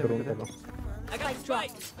 मैं मैं को ड्रोन दे कर रहा हूँ।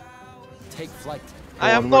 Take flight.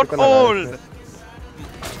 I am not old.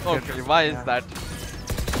 Okay, why is that?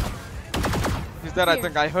 Is there? I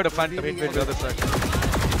think I heard a phantom on the other side.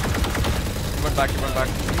 He went back.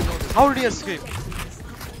 How did he escape?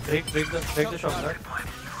 Break the shot, right?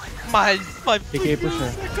 My TK push है.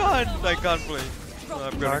 I can't play.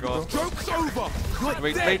 I'm gonna go. Joke's over.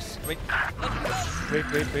 Wait. Wait.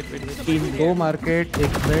 2 market,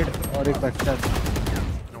 1 mid और 1 backstab.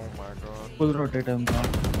 Oh my god. Full rotate है उनका.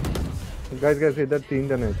 Guys इधर 3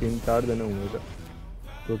 जने हैं, 3-4 जने होंगे इधर.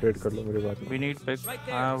 रोटेट कर लो मेरे बात में. We need pick.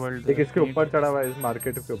 हाँ world. एक इसके ऊपर चढ़ा हुआ है, इस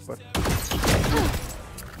मार्केट के ऊपर.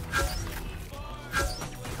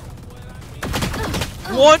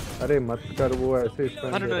 What? अरे मत कर वो ऐसे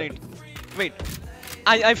spam. 108. Wait.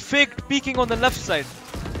 I faked peeking on the left side.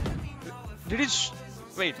 Did he?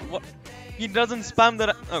 Wait. What? He doesn't spam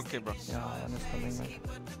the. Okay, bro. Yeah, one is coming.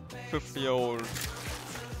 50-year-old.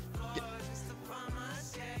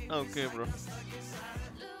 Okay, bro.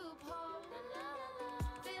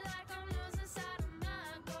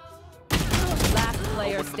 Last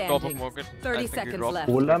player Open the top of standing. market. 30 I think he seconds dropped. left.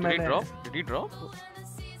 बोला Did he मैंने. drop? Did he drop?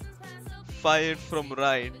 Fired from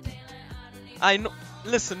right. I know.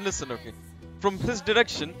 Listen. Okay. From his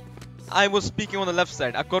direction, I was speaking on the left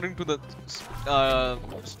side. According to the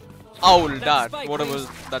owl dart, whatever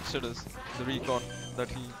that shit is, the recon that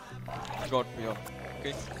he got me on.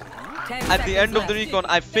 Okay. 10 At the end of the seconds recon,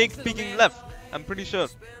 I faked peeking left. I'm pretty sure.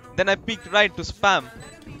 Then I peeked right to spam.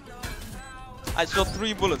 I shot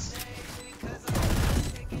 3 bullets.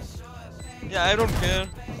 Yeah, I don't care.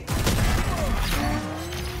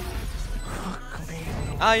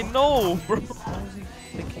 I know, bro.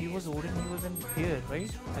 Like he was holding, he was in here,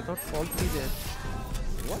 right? I thought all 3 there.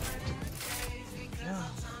 What? Yeah.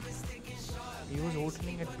 He was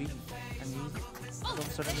holding at B, and he all of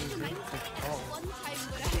a sudden he was like, oh.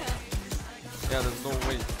 Yeah, there's no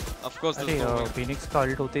way. Of course, there's अरे no way. Phoenix का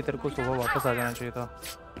ult होते ही तेरे को सुबह वापस आ जाना चाहिए था.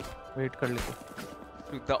 Wait कर लेते.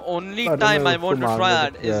 The only I don't time know I if want to to try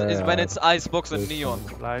mark it it. is Yeah, when yeah. it's icebox and neon.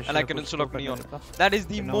 Flash And I या can कुछ install तो neon. करने का. That is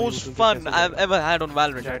the Now most YouTube fun कैसे I've चलता ever had on Chat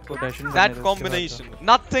Valorant. को dash in That करने दो, उसके बाद combination.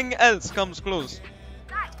 Nothing else comes close.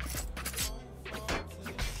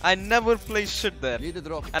 I never play shit there. Need a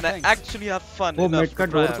drop. And I Thanks. actually have fun वो enough mid का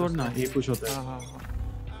to door try out. तोड़ना, ये push होता है. हाँ, हाँ, हाँ.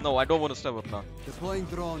 No, I don't want to step up now. Deploying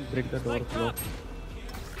drone. Break the door flow.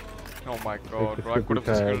 Oh my god, bro. I इसके could have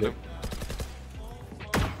पीछे just आया killed है. him.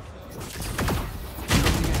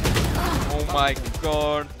 Oh my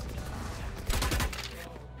god.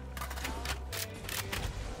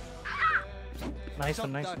 Nice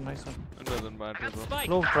one. It doesn't matter, bro.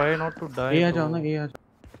 No, try not to die. ये आ bro. जाओ ना, ये आ जाओ.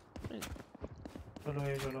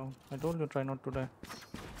 चलो. I told you try not to die.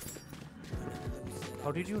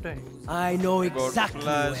 How did you die? I know Got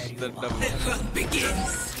flash, the double.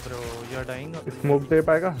 Bro, you're dying. Smoke दे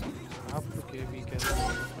पाएगा? Up to KB, careful.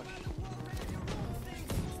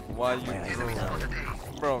 Why you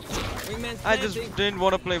bro? I just didn't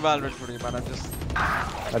want to play Valorant today, man. I just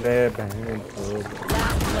अरे बहन तो.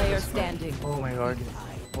 Last player standing. Oh my god.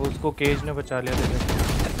 वो उसको cage ने बचा लिया तेरे.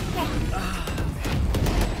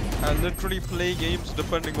 I literally play games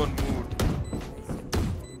depending on mood.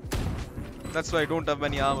 That's why I don't have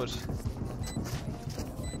many hours.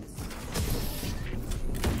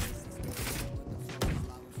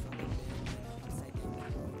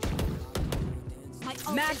 My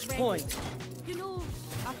ult Match is ready. point. You know,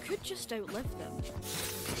 I could just outlive them.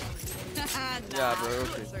 Yeah, bro.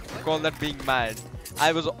 Okay. Call that being mad.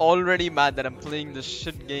 I was already mad that I'm playing this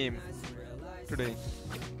shit game today.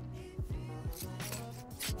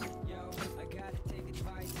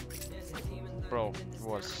 Bro, it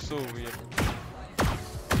was so weird.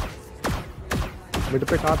 Mid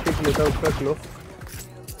पे कहाँ pick लेता है उसका slow.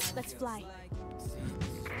 Let's fly.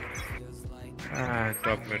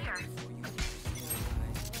 Top mid.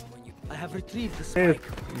 I have retrieved the A, spike.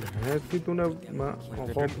 भैंस की तूने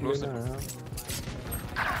Get closer. लेना है.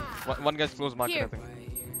 One guy's close market, I think.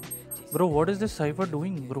 Bro, what is this Cypher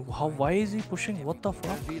doing, bro? Why is he pushing? What the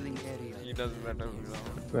fuck? Revealing area. He doesn't matter.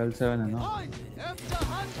 12-7 है ना.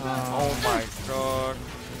 Oh my god.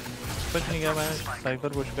 कुछ नहीं किया मैंने.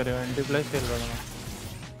 Cypher push करेगा. Anti flash खेल रहा था मैं.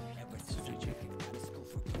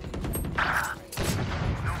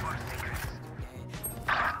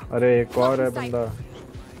 अरे एक और है बंदा.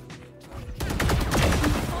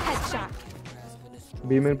 Headshot.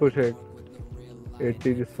 बी में पुश है.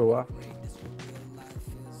 80 जिस हुआ.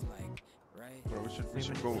 Bro, we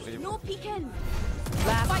should go. No peeking.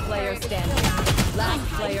 Last player standing. Last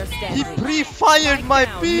player He standing. pre-fired my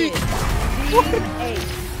peak. Team A.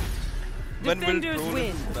 When will Defenders Troll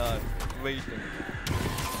win. start? Waiting.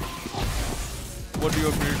 What do you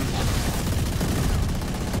agree to?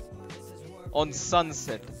 on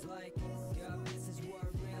Sunset.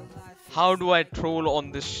 How do I troll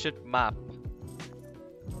on this shit map?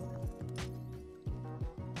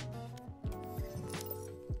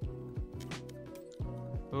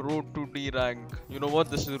 Road to D rank. You know what?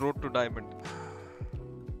 This is road to diamond.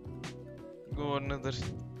 Go another.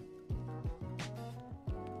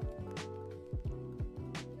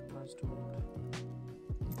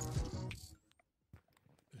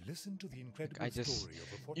 Listen to the incredible story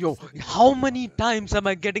of a Yo, how many times am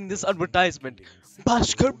I getting this advertisement?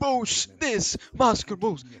 Bhaskar Bose this, Bhaskar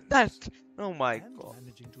Bose that. Oh my god.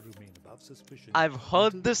 I've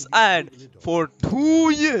heard this ad for 2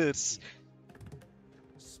 years.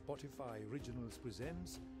 Spotify Originals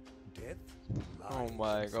presents Death Oh Lives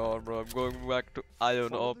my Inside. god, bro. I'm going back to Iron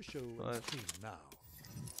Follow Up. the show on stream now.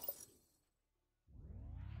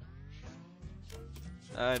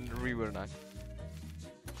 And Revernac.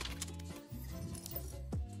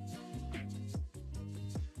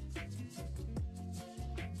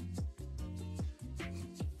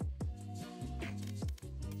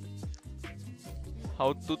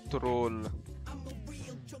 How to troll.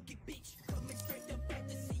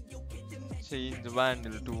 Change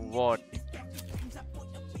vandal to what?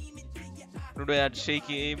 Today I had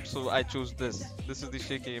shaky aim, so I chose this. This is the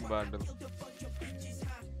shaky aim vandal.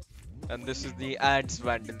 And this is the ads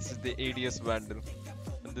vandal. This is the ADS vandal.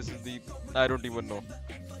 And this is the... I don't even know.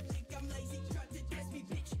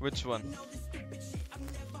 Which one?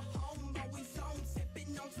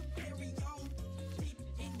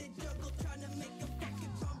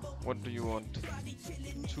 What do you want?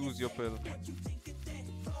 Choose your pill.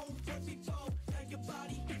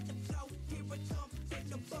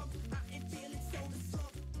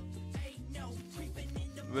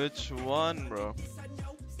 Which one, bro?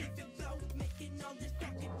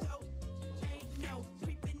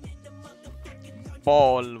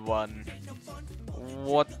 Ball one.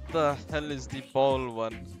 What the hell is the ball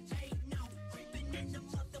one?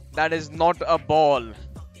 That is not a ball.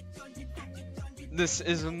 This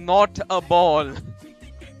is not a ball.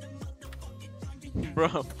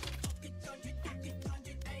 Bro.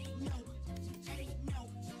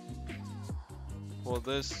 For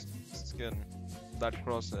this skin, that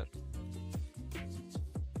crosshair.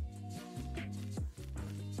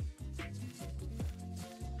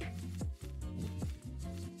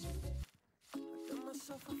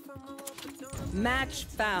 Match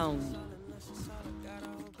found.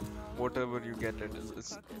 Whatever you get it,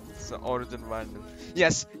 it's the origin vandal.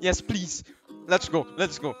 Yes, yes, please. Let's go,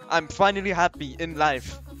 let's go. I'm finally happy in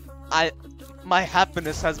life. My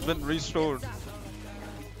happiness has been restored.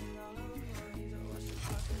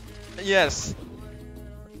 Yes.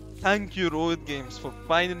 Thank you, Rohit Games, for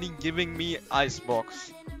finally giving me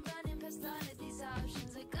Icebox.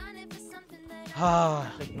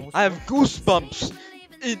 Ah, I have goosebumps.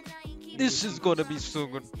 This is gonna be so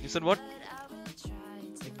good. You said what?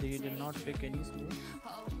 If they did not pick any smoke.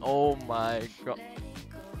 Oh my god.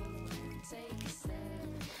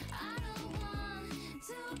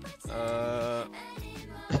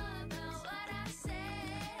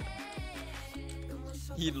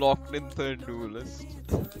 He locked in third duelist.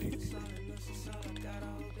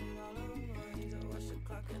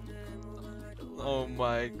 Oh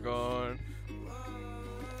my god.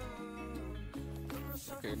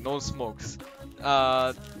 Okay, no smokes.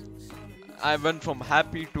 I went from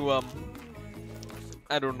happy to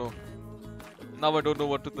I don't know. Now I don't know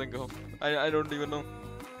what to think of. I don't even know.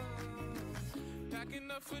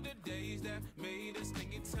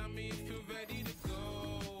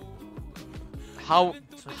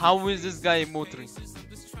 How is this guy Mo3?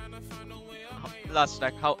 Last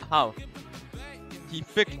stack, how? He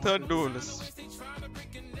picked third duelist.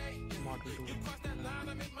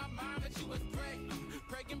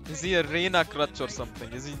 Is he a Reina crutch or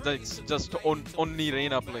something? Is he like just only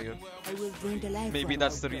Reina player? I will bring the life. Maybe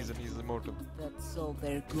that's the reason he's immortal. That's so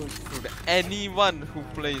very good. Dude, anyone who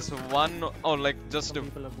plays one or like just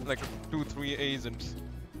like 2-3 agents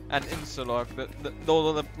and Insulog, those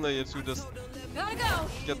are the players who just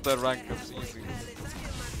get their rank ups easy.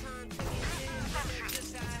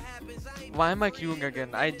 Why am I queuing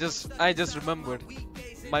again? I just remembered.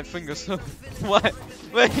 My fingers. Why?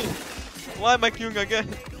 Wait. Why am I queuing again?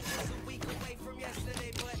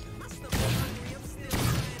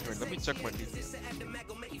 Wait, let me check my DP.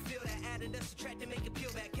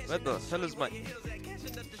 Where the hell is my...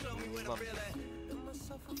 None.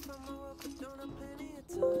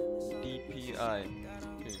 DPI.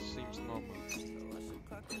 Okay, seems normal.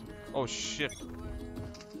 Oh shit.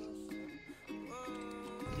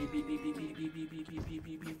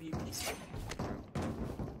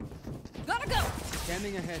 Gotta go!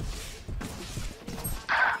 Scanning ahead.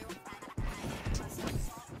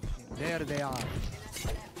 There they are.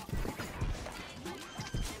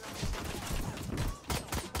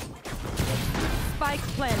 Spike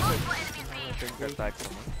planted. I think I tagged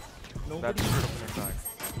someone. That Nobody. should have been a tag.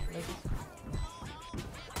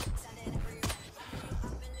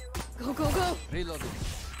 Go, go, go. Reloading.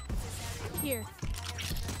 Here.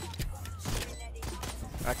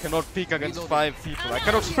 I cannot peek against Reloading. 5 people. I'm I out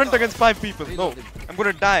cannot here. sprint against 5 people. No, Reloading. I'm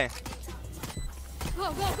gonna die.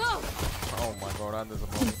 Go, go, go. Oh my god, and there's a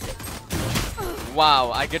moment.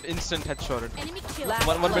 Wow, I get instant headshotted. Enemy kill. Last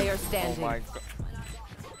One player bit. standing. Oh my god.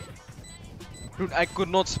 Dude, I could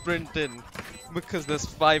not sprint in because there's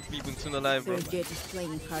 5 people still alive, bro. Third jet is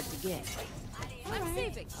playing hard to get. I'm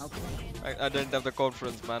saving. Okay. I didn't have the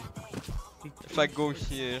conference, man. If I go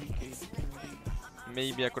here,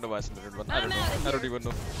 maybe I could have isolated, but I don't know. I don't even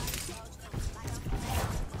know.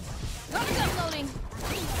 Gotta go, loading.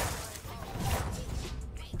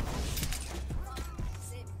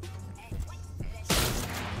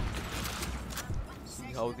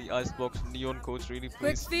 See how the icebox neon coach really Quick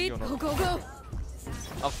plays speed. neon. Go, go, go.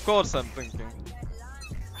 Of course I'm thinking.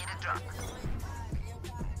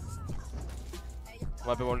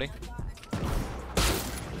 Wipe only.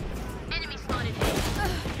 Enemy spotted.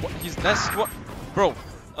 What? He's nest? What? Bro.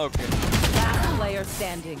 Okay. Last player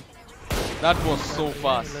standing. That was so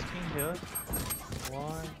fast. Let me hear.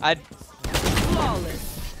 One. I Flawless.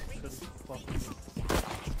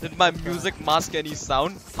 did my music mask any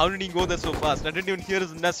sound? How did he go there so fast? I didn't even hear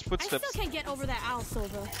his nest I footsteps. still can't get over that owl,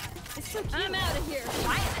 Silva. It's so cute. I'm out of here.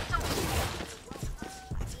 Why is it so cute?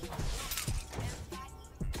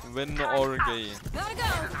 Win or gay. Gotta go.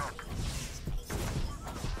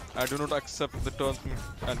 I do not accept the terms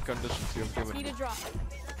and conditions you have given Need me. a drop.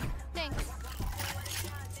 Thanks.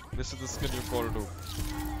 This is the skin you call to.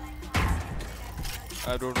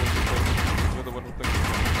 I don't know if you're the one who thinks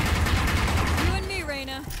You and me,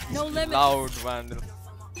 Reina. No limits. loud, Vandal.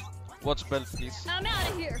 Watch belt, please. I'm out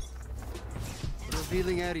of here.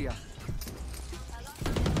 Revealing area.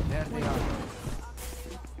 There they are.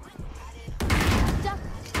 Duck.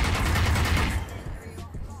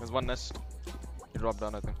 There's one nest. He dropped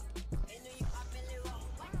down, I think.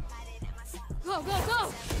 Go, go,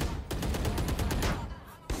 go.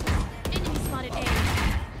 Enemy spotted A.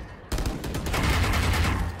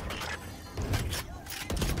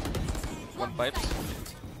 One bites.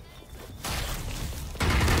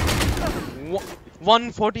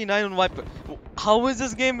 149 on Viper. How is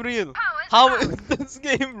this game real? How is this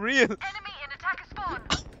game real? Enemy in attack spawn.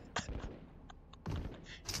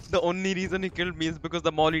 The only reason he killed me is because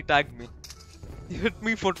the molly tagged me. He hit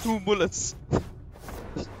me for 2 bullets.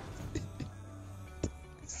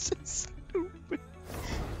 It's just stupid.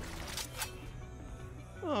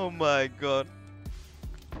 Oh my god.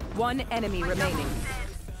 One enemy remaining.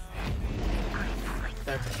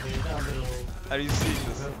 Are you seeing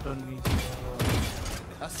this?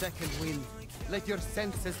 A second win. Let your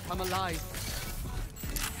senses come alive.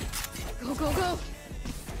 Go, go, go.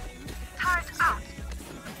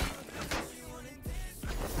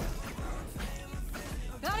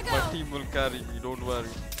 Gotta My go. team will carry me, don't worry.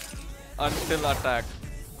 Until attack.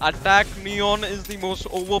 Attack Neon is the most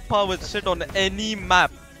overpowered shit on any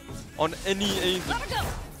map. On any agent. Gotta go.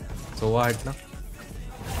 So what, na?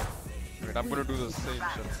 Wait, I'm gonna do the same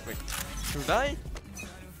shit. Wait. Should I?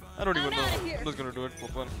 I don't even I'm know. outta here. I'm just gonna do it for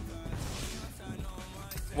fun.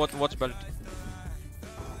 Watch belt.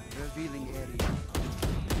 Revealing area.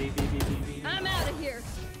 I'm out of here.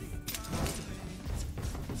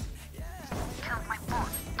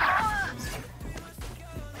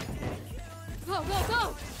 Go, go,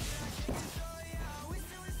 go.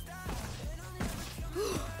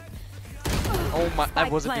 Oh my, I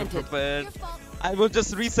Spike wasn't even planted. prepared. Your fault. I was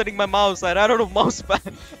just resetting my mouse. I ran out of mouse pad.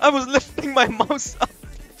 I was lifting my mouse up.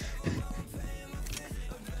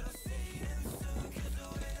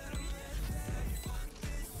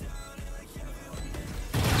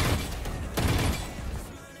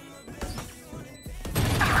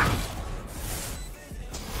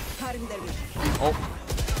 Oh,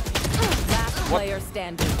 Last player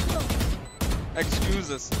standing.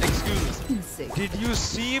 excuses. Insane. Did you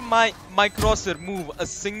see my crosshair move a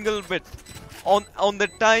single bit on the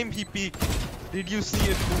time he peeked? Did you see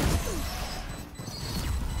it move?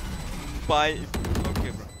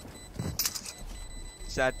 Okay, bro.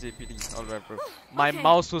 Chat GPT. Alright, bro. My Okay,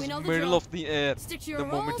 mouse was we know the middle drill. of the air Stick to the your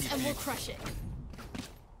moment roles he and we'll peeked. crush it.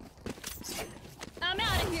 I'm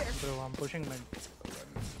out of here. Bro, I'm pushing mid.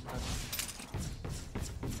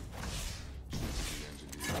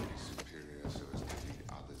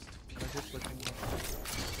 Just pushing mid.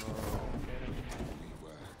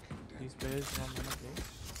 These players don't wanna play.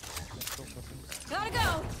 Let's go for them. Gotta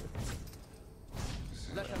go.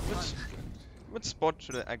 What spot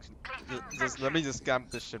should I actually... Just let me just camp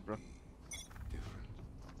this shit, bro.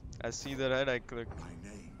 I see the red, I click.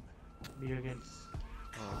 B again.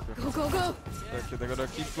 Oh, okay. Go, go, go! Okay, they're gonna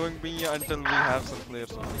keep going B until we have some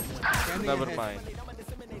players on B. Never mind.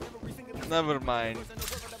 Never mind.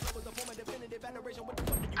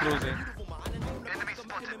 Closing.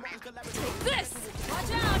 This!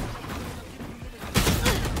 Watch out!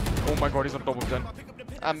 Oh my god, he's on top of Gen.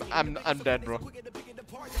 I'm dead, bro.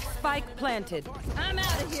 Spike planted. I'm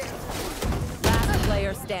out of here! Last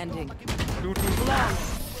player standing.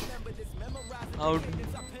 How?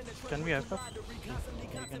 Can we FF?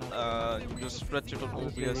 You just stretch it on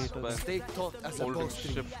OBS by Stay taut as a holding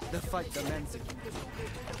bowstring. shift. The fight demands it.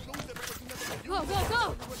 Go, go,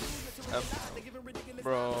 go!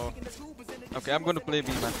 Bro. Okay, I'm gonna play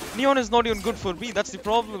B, man. Neon is not even good for B, that's the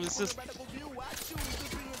problem. It's just...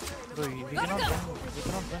 Bro, we cannot win. We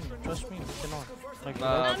cannot win. Trust me, we cannot. Like,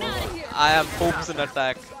 Nah, bro. I have hopes in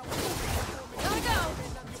attack. Gotta go!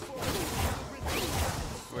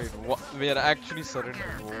 Wait, what? We are actually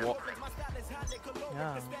surrendering. What?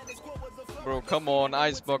 yeah. Bro, come on,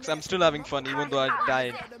 Icebox. I'm still having fun even though I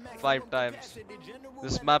died 5 times.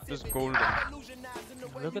 This map is golden.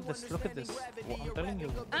 Look at this. Look at this. I'm telling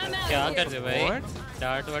you. I'm out क्या of कर here! रहे भाई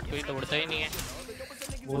dart वाट कोई तोड़ता ही नहीं है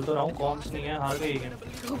बोल तो रहा हूँ कॉम्स नहीं है हार गए game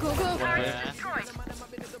Go, go, go!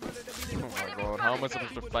 Oh my god, how am I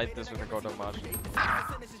supposed to fight this with a god of Martian?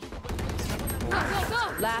 Go, go, go!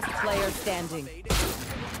 Last player standing.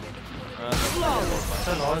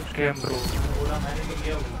 अच्छा लॉस्ट गेम ब्रो बोला मैंने नहीं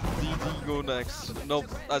किया DD go next.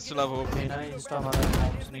 Nope, I still have hope. मेरा Insta मारा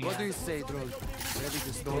corms नहीं What do है you say, Droll? Ready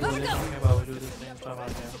to दो start? बोले के बावजूद उसने इंस्टा मार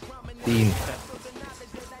दिया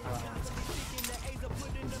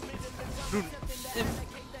 3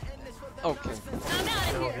 Okay. I'm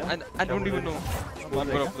out of here! And I don't even know. I'm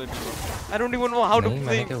gonna play B. I don't even know how to नहीं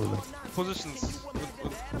play मैंने क्या बोला positions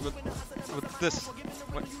with this.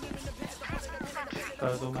 What?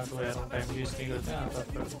 कर दो मैं तो यार टाइम वेस्ट नहीं करते हैं आप कर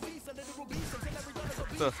दो What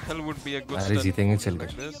the hell would be a good अरे start जीतेंगे चल like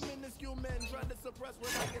कर this?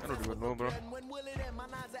 I don't even know, bro.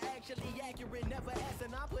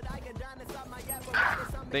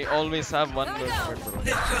 They always have one best friend, bro.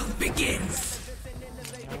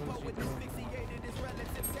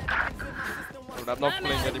 Dude, I'm not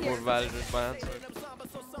playing any more Val with my hands.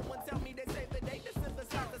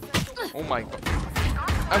 Oh my god.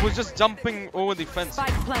 I was just jumping over the fence.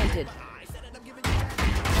 Spike planted.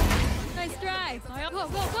 Nice drive! Go,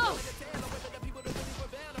 go, go!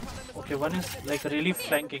 Okay, one is like really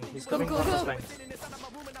flanking. He's coming Go, from go, the go. flank.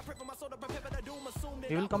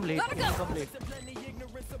 He will come late. He will come late.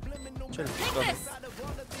 Chill. Take this!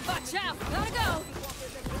 Watch out! Gotta go!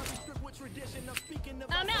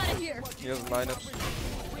 I'm out of here! He has lineups.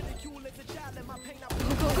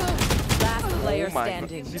 Go, go, go! Last player Oh my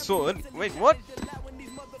standing. god. He's so early. Wait, what?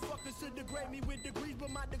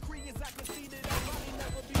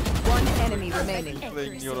 One enemy remaining.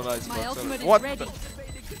 Playing Neon Ice My ultimate is What ready. the?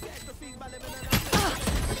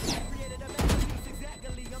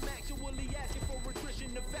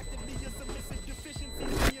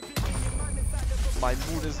 My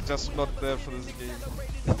mood is just not there for this game.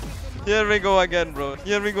 Here we go again, bro.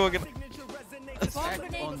 Here we go again. Act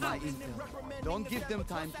on my intel. Don't give them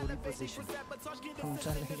time to reposition. I'm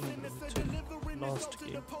telling you, bro. Chill. Lost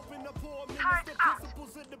game.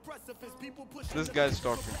 This guy's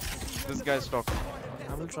talking. This guy's talking.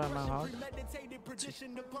 I will try my hard.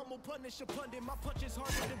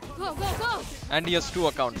 Go, go, go! And he has 2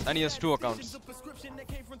 accounts. And he has 2 accounts.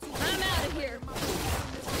 I'm out of here!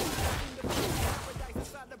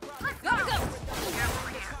 Gotta go!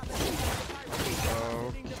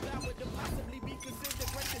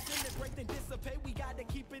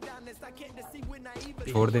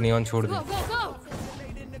 छोड़ दे neon छोड़ दे Go, go, go!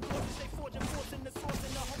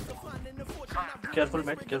 Careful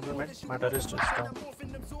mid, careful mid. My turret is just down.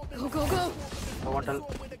 Go, go, go! I want help.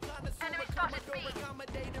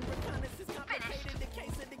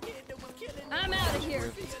 I'm out of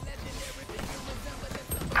here!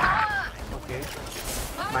 Okay.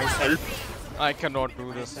 Nice help. I cannot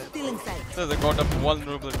do this. Still inside. There's a god of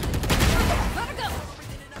vulnerability. Gotta go!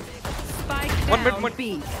 Spike One mid, down one.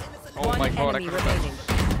 B. Oh One my god, I enemy couldn't remaining.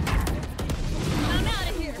 I'm out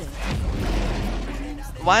of here!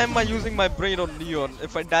 Why am I using my brain on Neon?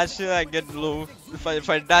 If I dash here, I get low. If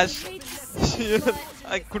I dash here,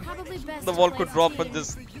 I could. The wall could drop and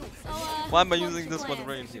just. Why am I using this much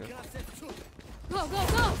brain here? Go, go,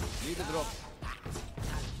 go! Need a drop.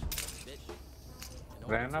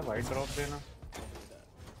 रहना wide drop देना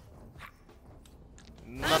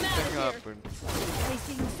Nothing happened.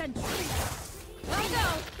 Placing sentry.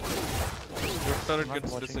 Your turret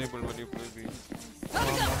gets disabled when you play B. I'm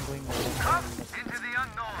going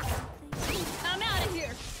I'm out of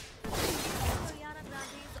here.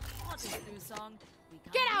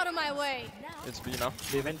 Get out of my way. It's B now.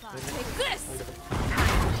 They win. Take this.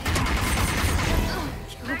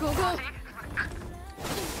 Go, go, go.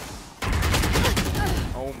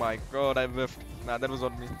 Oh my god, I whiffed. Nah, that was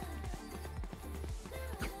on me.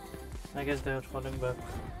 I guess they are falling back.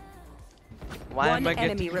 Why am I One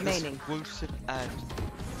enemy getting remaining. this bullshit ad?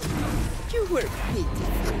 You were picked.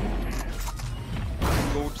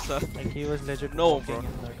 Goat, sir. Like he was legit No, walking bro.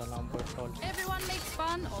 in that alarm bot also. Everyone makes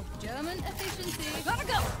fun of German efficiency. Gotta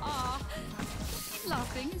go. Aw. Keep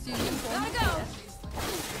laughing is usually important. Gotta go.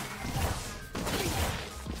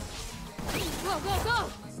 Go, go, go.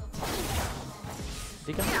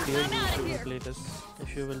 They cannot hear I'm you outta if you here. will play this.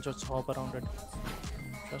 If you will just hop around it.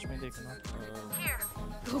 Trust me, they cannot.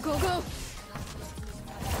 Go, go, go.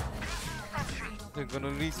 They're gonna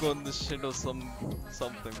recon this shit or something,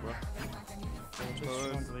 bro. Just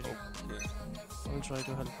don't worry. Okay. I'll try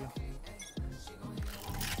to help you.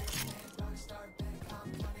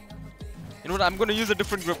 You know what? I'm gonna use a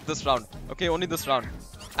different grip this round. Okay, only this round.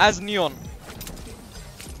 As Neon.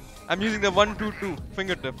 I'm using the 1-2-2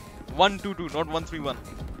 fingertip. 1-2-2, not 1-3-1.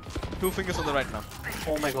 2 fingers on the right now.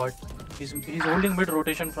 Oh my god. He's holding mid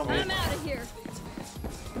rotation from here. I'm out of here.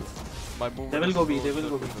 My movement They will is go B, slow, they will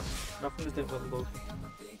go B. this. Definitely they will go B.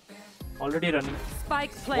 Already running.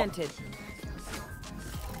 Spike planted.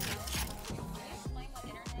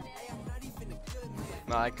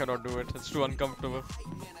 Nah, I cannot do it. It's too uncomfortable.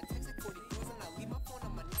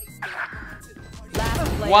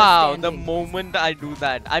 Last player Wow, the standing. moment I do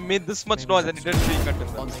that, I made this much noise and it didn't recut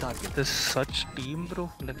in that. This such team,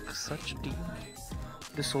 bro. Like such team.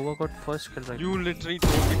 This Sova got first kill right. You literally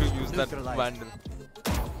told me to use that vandal.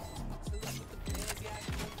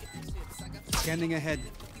 Scanning ahead.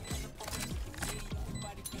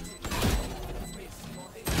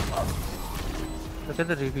 Look at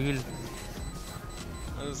the reveal.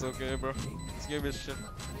 It's okay, bro. This game is shit.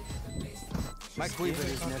 My quiver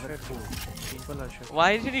is never full. People are shit.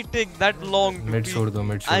 Why did he take that long to Mid peek? छोड़ दो,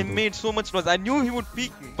 mid छोड़ I दो. made so much noise. I knew he would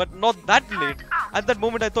peek me, but not that late. At that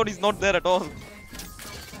moment, I thought he's not there at all.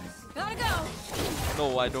 Gotta go.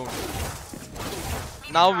 No, I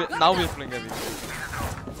don't. Now we're playing heavy.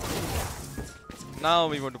 Now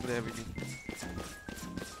we want to play heavy.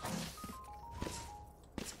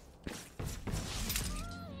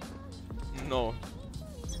 No.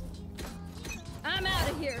 I'm out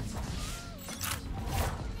of here.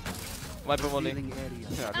 Viper volley. Healing area.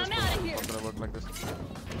 Yeah, I'm this outta is here. not gonna work like this.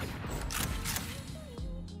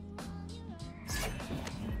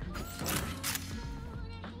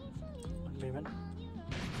 Leaving.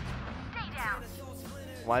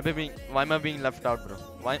 Why am I being left out, bro?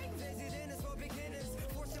 Why?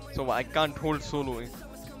 So I can't hold soloing.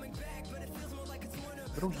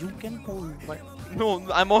 Bro, you can hold. Why? No,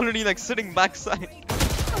 I'm already like sitting backside.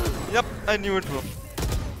 Yep, I knew it, bro.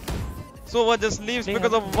 So what just leaves They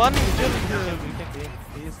because have- of one kill? We can game.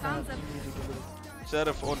 He is not unbeatable.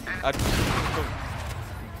 Sheriff on at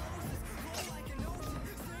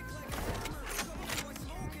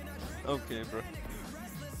Okay, bro.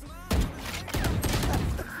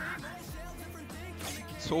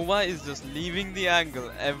 Sova is just leaving the angle.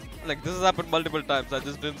 Like this has happened multiple times. I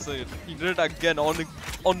just didn't say it. He did it again on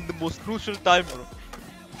the most crucial time, bro.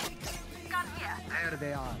 There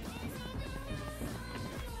they are.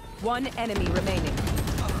 One enemy remaining.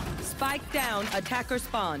 Spike down. Attacker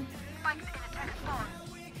spawn.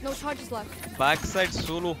 No charges left. Backside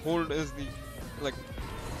solo hold is the like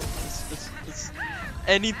it's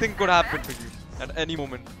anything could happen to you at any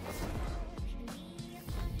moment.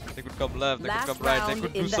 They could come left, they Last could come right, they round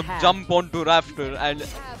could in do the some half. jump onto rafter and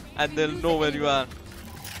they'll know where you are.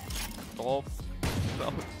 Top.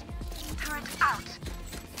 Down.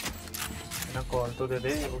 ना call तो दे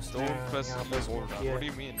दे उसने Don't press यहाँ E पे hold. smoke किया What do है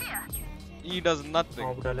you mean? E does nothing.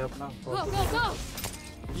 Of डाले अपना Go, go, go.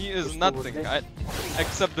 E is Push to nothing. wood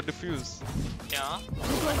Except the diffuse. क्या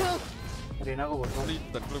Go, go, go. रीना को बोल रहा हूँ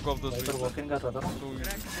Read the click of the इधर stream. वॉकिंग कर रहा था ना So easy.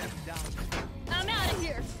 I'm out of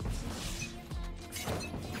here.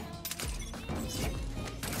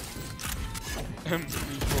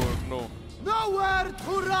 MP4, no. Nowhere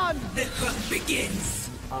to run!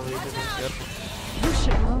 हाँ वही तो Careful.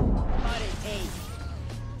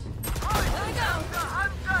 Gotta go.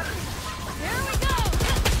 Here we go.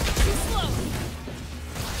 Too slow.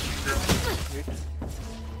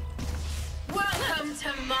 Welcome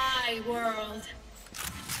to my world.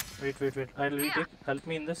 wait I'll retake help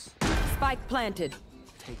me in this Spike planted.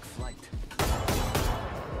 Take flight.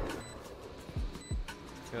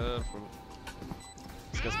 Careful.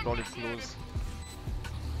 This guy's probably close.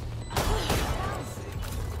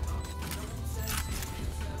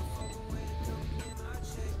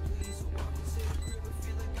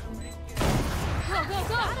 Go, go,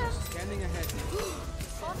 go! Scanning ahead.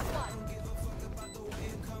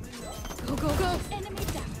 Go, go, go! Enemy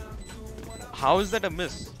down. How is that a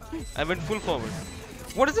miss? I went full forward.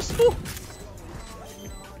 What is this do?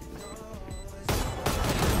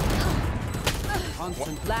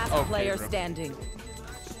 Last Okay, player bro. standing.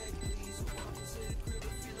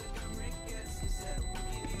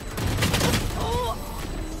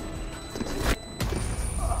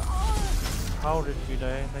 How did we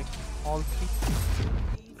die? Like all three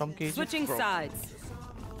from KG. Switching sides.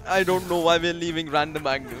 I don't know why we're leaving random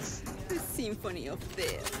angles. The symphony of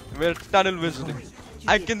death. We're tunnel visioning.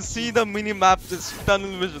 I can see the mini map. This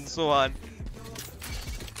tunnel vision so hard.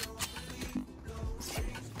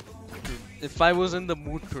 Dude, if I was in the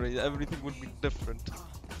mood today, everything would be different.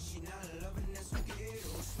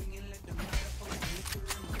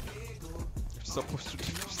 You're supposed to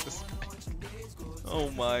use this. Oh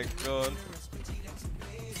my god.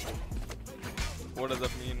 What does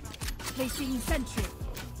that mean? Placing sentry.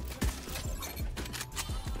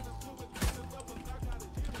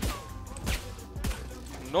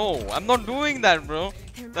 No, I'm not doing that, bro.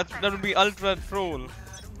 That would be ultra troll.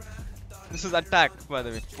 This is attack, by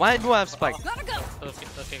the way. Why do I have spike? Gotta go! Okay,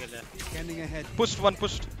 okay, Galia. Scanning ahead. Pushed one,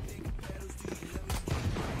 pushed.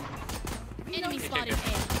 Enemy spotted A.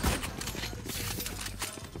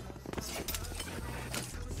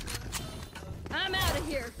 I'm out of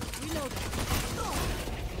here. Reloading.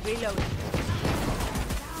 Reloading.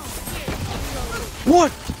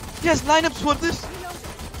 What? Yes, lineups for this.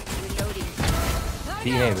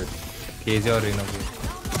 He has it. KJ or Reno.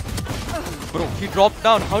 Bro, he dropped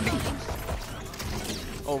down. How did he?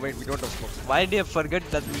 Oh wait, we don't have smoke. Why did I forget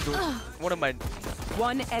that we don't? What am I?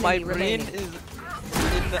 One enemy My brain remaining. is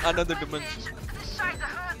in another dimension.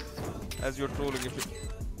 As you're trolling, if it.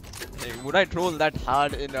 Hey, would I troll that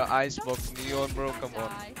hard in an icebox neon, bro? Come on.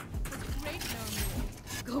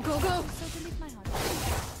 Go, go, go! So to leave my heart.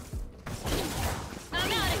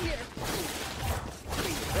 I'm out of here.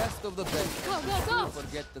 Best of the best. Go, go, go! Don't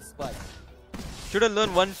forget the spike. Should I learn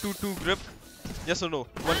 1-2-2 grip? Yes or no?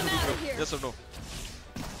 1-2-2 grip. here. Yes or no?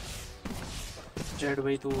 Z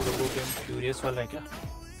भाई तू robo game curious वाला है क्या?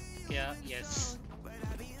 Yeah, yes.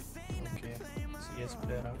 Okay. CS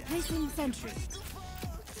player out. Placing sentry.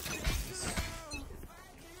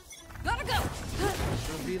 Gotta go!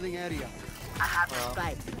 Revealing area.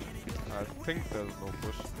 Spike. I think there's no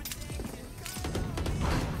push.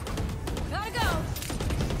 Gotta go!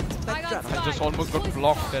 I got I spike. just almost got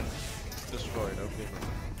blocked and destroyed. Okay.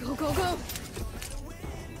 Go, go, go!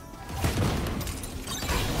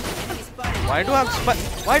 Why do I have spike?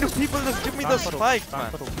 Why do people just give me the spike,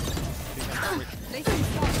 man? Placing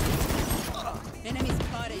spike. Enemy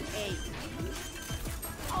spotted A.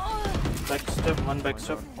 Backstep, one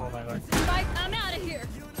backstep. Oh my god. Spike, I'm out of here.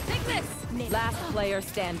 Take this. Last player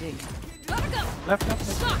standing. Gotta go! Left,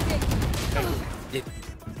 left. Shocking!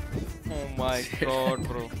 Oh my god,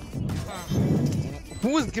 bro.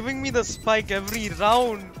 Who is giving me the spike every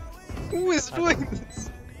round? Who is doing this?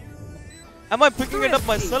 Am I picking it up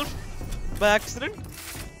myself by accident?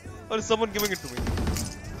 Or is someone giving it to me?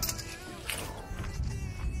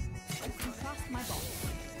 Cross my ball.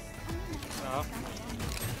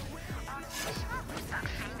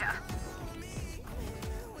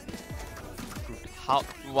 How?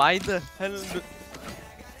 Why the hell?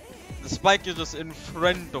 The spike is just in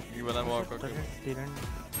front of me when I'm walking.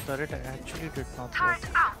 Turret actually did not work.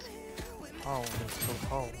 How? So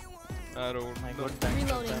how? I don't I know. got back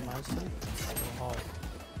Reloading. by myself. So how?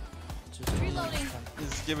 Just Reloading.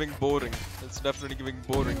 It's giving boring. It's definitely giving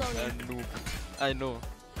boring Reloading. and noob. I know.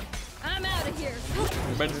 I'm out of here.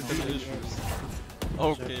 Mental issues.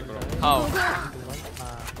 Okay, bro. How?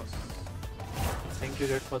 Thank you,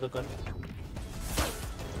 Red, for the gun.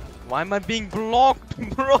 Why am I being blocked,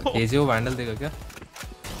 bro? KJ वो vandal देगा क्या?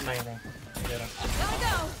 नहीं नहीं. Gotta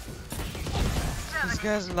go! This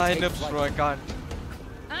guy's lineups, bro. I can't.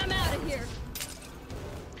 I'm out of here.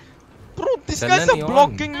 Bro, these Send guys an are neon.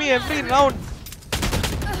 blocking me every round.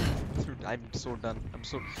 Dude, I'm so done.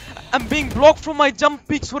 I'm being blocked from my jump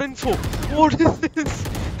peaks for info. What is this?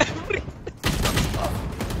 Every.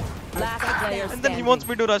 Last player And then he wants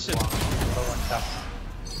me to rush it.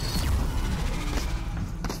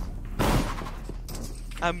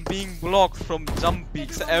 I'm being blocked from jump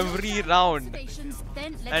peaks every round.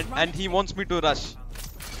 Then let's run And he wants me to rush.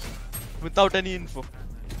 Without any info.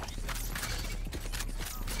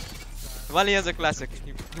 Val has a classic.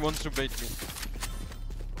 He wants to bait me.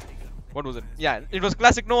 What was it? Yeah, it was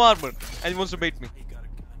classic no armor, and he wants to bait me.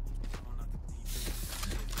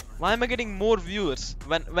 Why am I getting more viewers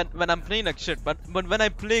when I'm playing like shit? But when I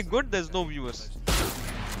play good, there's no viewers.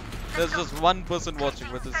 There's just one person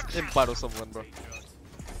watching, which is Impar or someone, bro.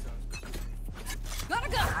 Gotta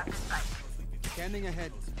go. Scanning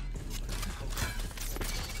ahead.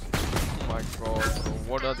 Oh my god, bro.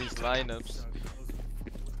 What are these lineups?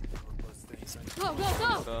 Go,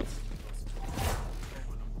 go, go.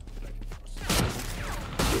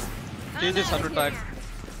 Cages 100 tag.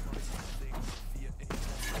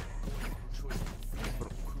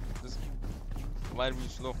 Why are we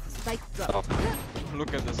slow? Spike drop.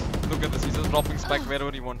 Look at this. Look at this. He's just dropping spike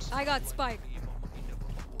wherever he wants. I got spike.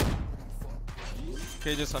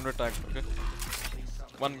 Cages 100 tag. Okay.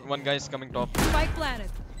 One guy is coming top. Spike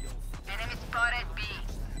planted. Enemy spotted B.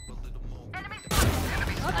 Enemy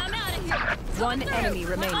spotted. I'm out of here. One enemy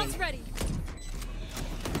remaining. My ult's ready.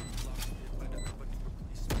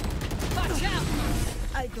 Watch out.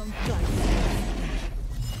 I don't like.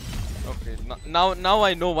 Okay, now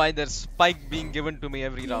I know why there's spike being given to me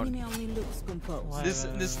every round.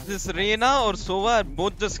 This Reyna or Sova are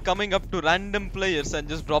both just coming up to random players and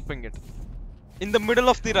just dropping it. In the middle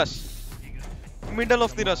of the rush. Middle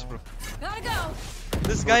of the rush, bro. Gotta go.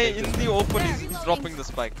 This guy in the open is dropping the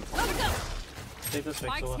spike. Gotta go. Take the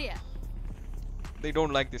spike, Sova. Here. They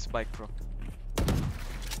don't like this spike, bro.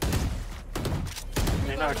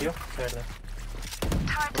 Bro,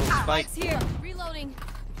 spike. Here. Reloading.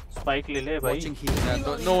 Spike ले ले भाई.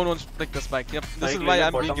 Yeah, no one wants to take the spike. Yep, this is why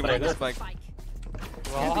I'm being given the spike.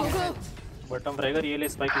 Wow. Bottom fragger ये ले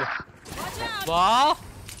spike ले. Wow.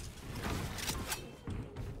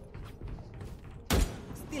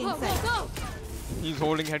 Go, go, go. He's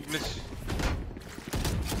holding head glitch.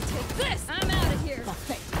 Take this. I'm out of here.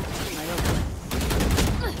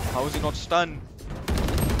 How is he not stunned?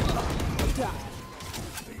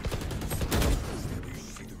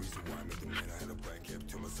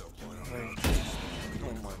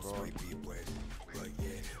 Oh my god.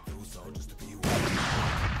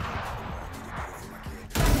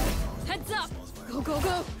 Heads up. Go, go,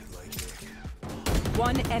 go.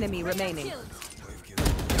 One enemy remaining.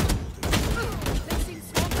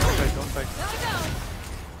 Don't fight.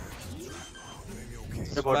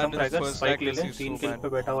 The bottom fragger spike ले ले. 3 kill पे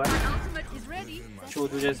बैठा हुआ है.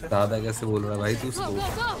 चोदू जैसे. दादा कैसे बोल रहा है भाई तू स्लो.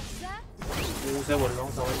 मुंह से बोल रहा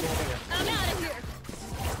हूँ समझ नहीं.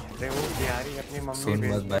 अरे वो बिहारी अपनी मम्मी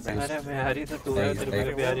अरे बिहारी तो तू है तेरे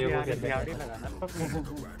को बिहारी हो बिहारी लगाना.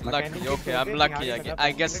 Lucky, okay, I'm lucky.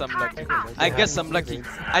 I guess I'm lucky. I guess I'm lucky.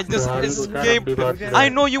 I just escaped. I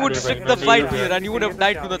know you would stick the fight here and you would have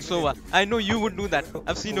died to that Sova. I know you would do that.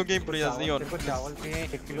 I've seen your gameplay as Neon.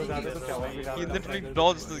 He literally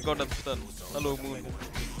dodged this goddamn stun. Hello, Moon.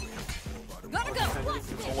 Gotta go.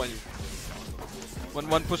 How are you?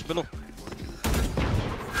 One push below.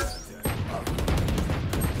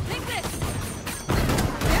 Take this.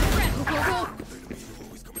 Get ready. Go, go, go.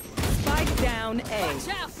 Spike down A. Watch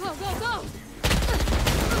out. Go, go, go.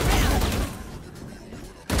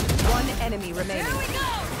 One enemy remaining. Here we go.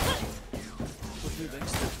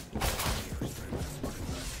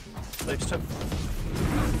 Next up.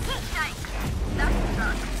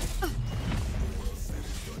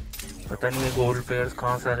 पता नहीं ये gold players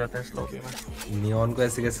कहाँ से आ जाते हैं इस lobby में. Neon को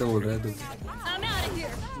ऐसे कैसे बोल रहा है तू? I'm out of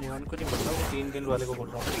here. Neon को नहीं बोल रहा हूँ 3 किल वाले को बोल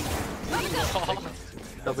रहा हूँ.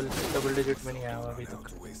 डबल डिजिट में नहीं आया अभी तक.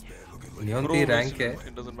 नियॉन की रैंक है.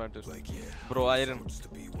 It doesn't matter. Bro, Iron.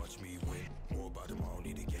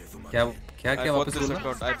 क्या वापस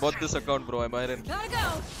बोलना? I bought this account, bro. I'm Iron. Gotta go.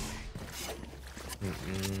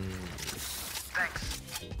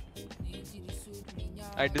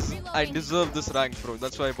 I deserve this rank, bro.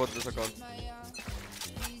 That's why I bought this account.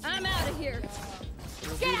 I'm out of here.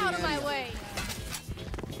 Get out of my way.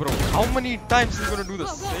 Bro, how many times is he gonna do the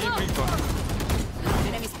same recon?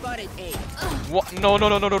 Enemy spotted A. What? No.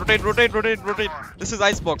 Rotate. This is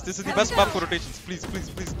icebox. This is the best map for rotations. Please.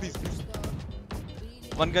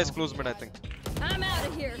 One guy's close mid, I think. I'm out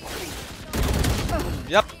of here.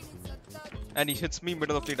 Yep. And he hits me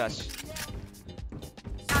middle of the dash.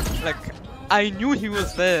 Like, I knew he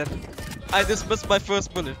was there. I just missed my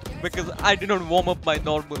first bullet because I did not warm up my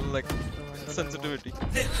normal like sensitivity.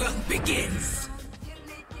 The hunt begins.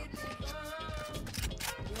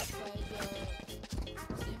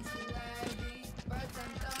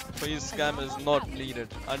 Face scam is not needed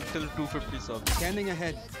until 250 subs. Scanning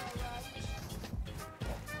ahead.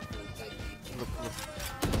 Look.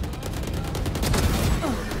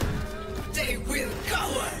 They will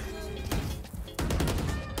cover.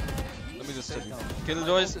 Let me just tell you.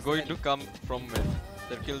 Killjoy is going to come from mid.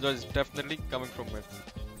 Their Killjoy is definitely coming from mid.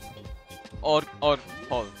 or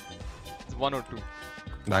Hall. It's 1 or 2.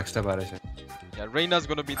 Backstab आ रहा है. Yeah, Reyna's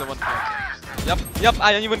gonna be the one. Yep.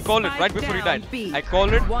 I even called it right before he died. I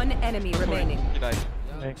called it. One enemy remaining. He died.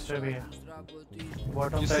 Extra भी है.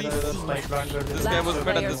 Bottom You side see, है, spike plant कर this दिया. guy was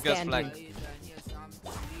better. This guy's flanked.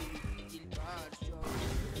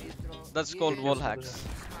 That's called wall hacks.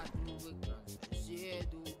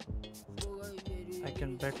 I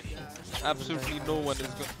can bet. Absolutely no one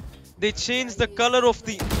is good. They changed the color of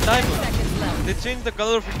the timer. They changed the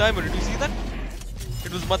color of the timer. Did you see that?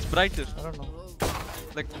 It was much brighter. I don't know.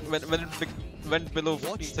 Like when it went below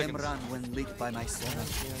 15 seconds. Run when lit by my son.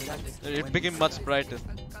 It became much brighter.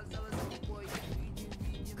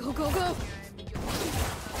 Go, go, go.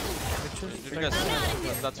 Because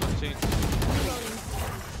that's what changed.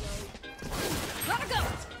 Gotta go.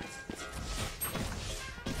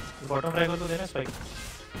 Bottom frag तो देना spike.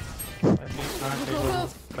 At least plant take हो.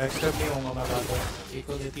 Backstab नहीं होगा मैं बात है. एक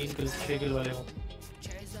और 3 kill 6 kill वाले हो.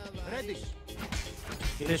 Ready.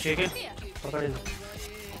 इधर 6 kill. पकड़ ले.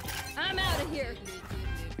 I'm out of here.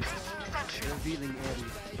 Revealing area.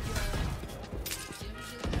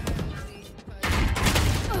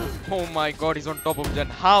 Oh my god, he's on top of Gen.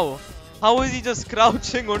 How? How is he just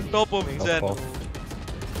crouching on top of Gen?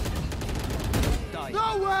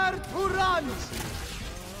 Nowhere to run!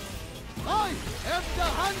 I am the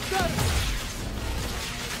hunter!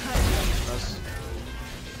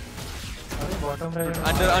 Bottom frag.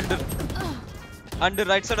 Under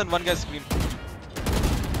right side and one guy screen.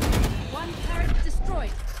 One turret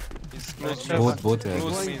destroyed. Both है.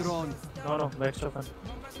 No, backstab fan.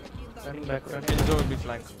 Running back. Enjoy will be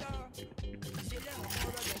flank.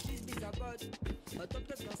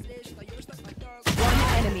 One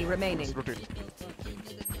enemy remaining. Rotate.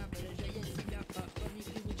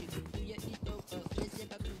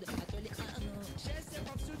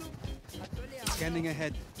 Scanning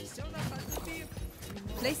ahead.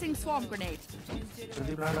 Placing swarm grenade.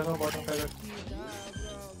 जल्दी plant लगाओ bottom frag.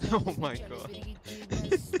 Oh my god.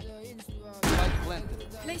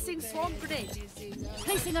 Placing swarm grenade.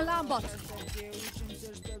 Placing alarm bot.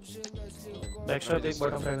 Backstab take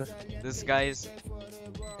bottom frag. This guy is.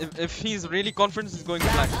 If he's really confident, he's going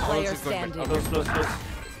flank. Or else he's going mid. Close.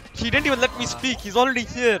 He didn't even let me speak. He's already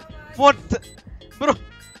here. What? Bro.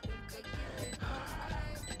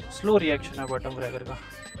 Slow reaction है bottom fragger का.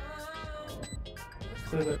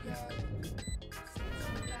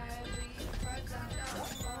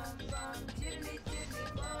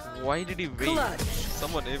 Why did he wait?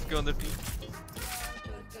 Someone AFK on the team.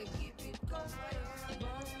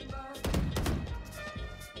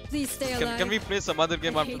 Please stay alive. Can we play some other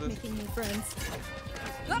game after this? Making new friends.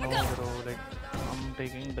 No bro, like I'm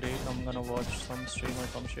taking break. I'm gonna watch some stream or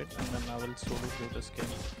some shit, and then I will solo play this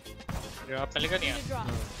game. Yeah, पहले का नहीं है.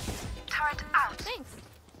 Turret out. Thanks.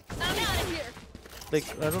 I'm out of here. Like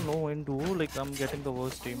I don't know, in duo, like I'm getting the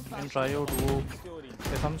worst team. In trio duo,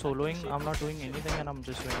 if I'm soloing, I'm not doing anything and I'm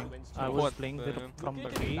just winning. I was playing from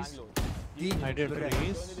the race. I did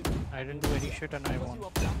race. I didn't do any shit and I won.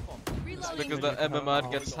 It's because the MMR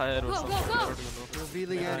gets higher or something. I don't even know.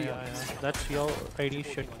 Revealing area. Yeah. That's your ID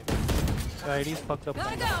shit. Your ID is fucked up.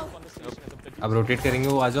 अब rotate करेंगे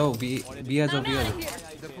वो आ जाओ B आ जाओ.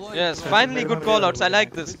 Yes, finally good callouts. I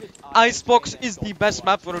like this. Icebox is the best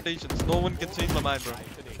map for rotations. No one can change my mind, bro.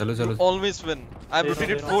 चलो. Always win. I've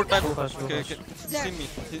rotated 4 times. Okay. See me.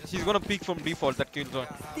 He's gonna peek from default. That killjoy.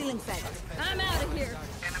 Feeling sight. I'm out of here.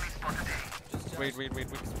 Wait.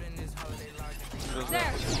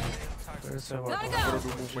 There. Gotta go. Do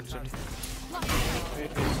movement shit.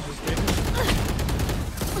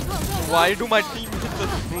 Why do my team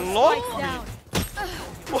just block me?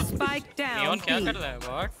 Spike down. Neon क्या कर रहा है?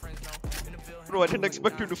 What? Bro, I didn't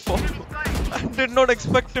expect you to follow. I did not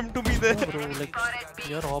expect him to be there. No, bro, like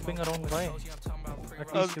you're hopping around. Why?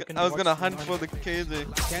 I was gonna hunt for the KJ.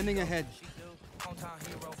 Scanning ahead.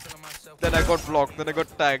 Then I got blocked. Then I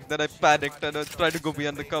got tagged. Then I panicked and I tried to go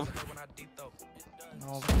behind the cover.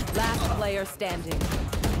 No. Last player standing.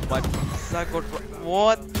 But I got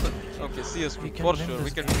what? Okay, CS2 for sure.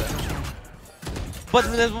 We can do that. But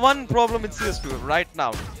there's one problem in CS2 right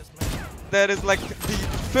now. There is like the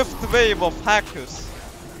 5th wave of hackers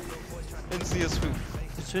in CS2.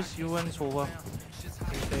 It's just you and Sova.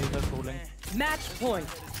 You guys are trolling. Match point.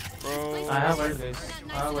 Bro. I have world base.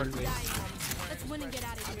 Let's win and get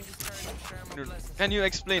out of here. Dude, can you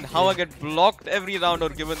explain how I get blocked every round or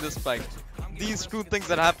given this spike? These two things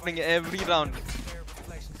are happening every round.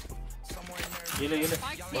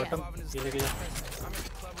 Bottom.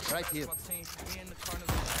 Right here.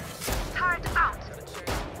 Turret out.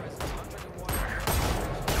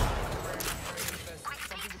 Quick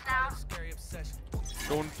peeks now.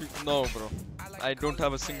 No, bro. I don't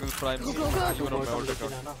have a single prime even on my old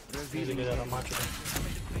account.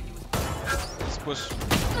 Let's push.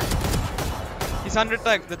 He's 100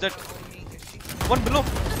 tags, the jet. One below.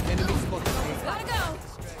 Enemy spotted. Gotta go.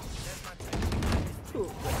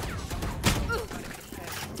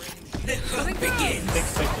 The hunt begins.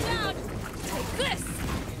 Down. Take this.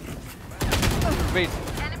 Wait.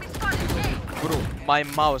 Bro, my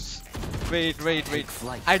mouse. Wait.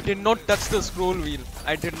 I did not touch the scroll wheel.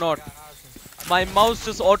 I did not. My mouse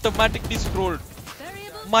just automatically scrolled.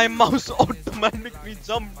 My mouse automatically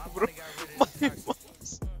jumped, bro. My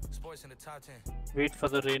mouse. Wait for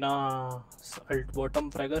the Reina alt bottom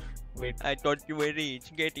fragger. Wait. I thought you were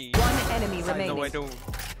rich. Get it. One enemy remaining. No, I don't.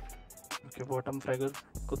 Okay, bottom fragger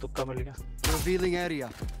को तुक्का मिल गया. Revealing area.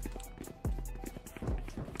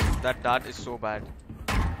 That dart is so bad.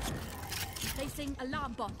 Placing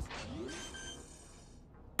alarm bot.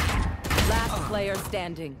 Last player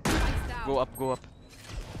standing. Go up.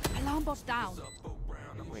 Alarm bot down.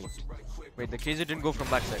 Wait, the KJ didn't go from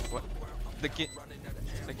backside. What? The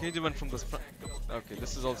KJ went from the front. Okay,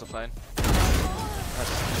 this is also fine.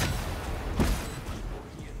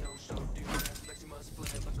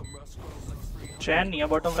 Chan नहीं है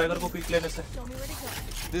bottom fragger को peek लेने से.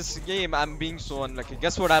 This game, I'm being so unlucky.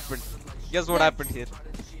 Guess what happened? Guess what happened here?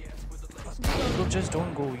 Bro, just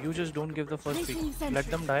don't go. You just don't give the first peek. Let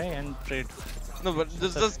them die and trade. No, but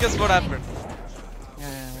just guess what happened.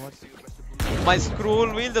 Yeah, what? My scroll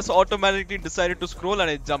wheel just automatically decided to scroll and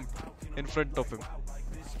I jumped in front of him.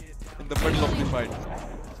 In the middle of the fight.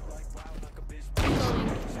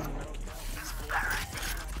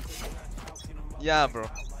 Yeah, bro.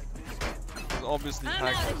 It's obviously I'm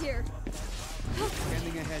hacked. out of here.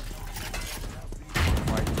 Scanning ahead. Oh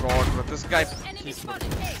my god, bro. This guy. Enemy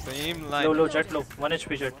spotted. Hey, Same line. Low, jet low. 1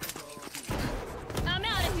 HP jet. I'm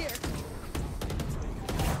out of here.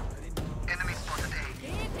 Enemy spotted A.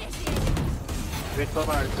 Wait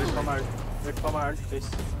for my ult, please.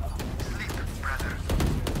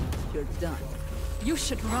 You're done. You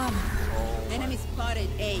should run. Enemy spotted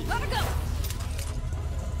A. Gotta go.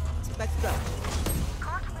 Back down.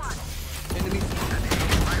 Enemy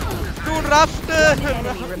Dude, Raptor!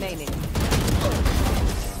 Enemy remaining.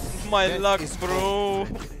 My luck, bro.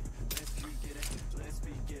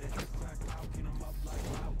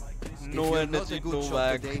 No energy, no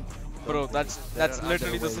mag. Bro, that's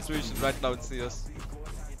literally the situation right now in CS.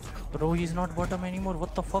 Bro, he's not bottom anymore.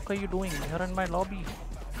 What the fuck are you doing? You're in my lobby.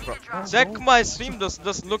 Bro, check my stream.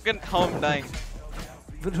 Just look at how I'm dying.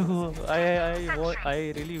 Bro, I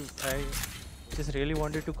just really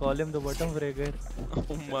wanted to call him the bottom fragger.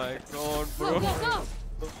 Oh my god, Go, bro. go,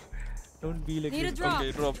 go. Don't be like Need a this. drop.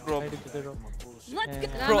 Okay, drop. Let's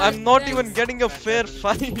get Bro, I'm not even getting a fair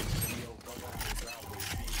fight.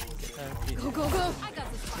 Go, go, go. I got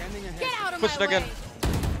this. Get out of Pushed my again. way.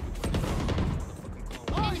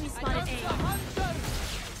 Enemy spotted A.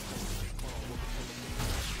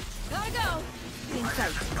 Gotta go.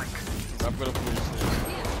 Inside. I'm gonna push.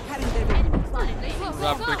 Enemy spotted A. Go, go,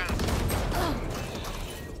 Raptor. go.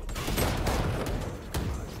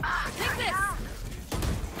 Take this.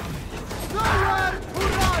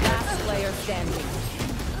 Last player standing.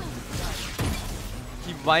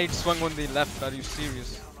 He wide swung on the left. Are you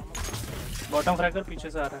serious? Bottom fragger पीछे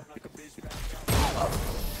से आ रहा है.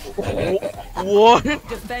 What?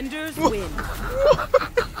 Defenders win.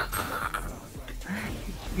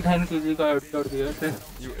 10 kg का outdoor दिया थे.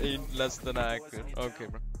 You ain't less than a hacker. Okay,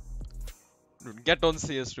 bro. Dude, get on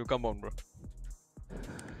CS2. Come on, bro.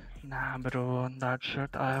 Nah, bro, on that shit,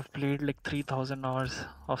 I have played like 3,000 hours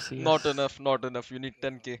of CS. Not enough. Not enough. You need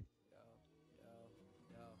 10k.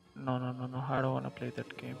 No, I don't wanna play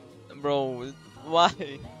that game. Bro, why?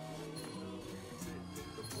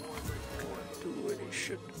 Do any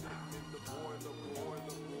shit.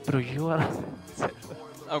 Bro, you are...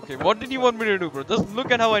 Okay, what did you want me to do, bro? Just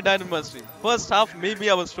look at how I died in my stream. First half, maybe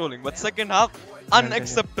I was trolling, but second half,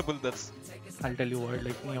 unacceptable. That's. I'll tell you what,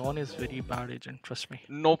 like Neon is very bad agent, trust me.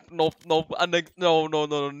 Nope. No.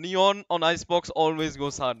 Neon on Icebox always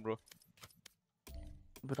goes hard, bro.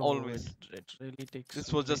 Bro, Always. It really takes.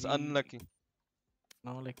 This was just unlucky.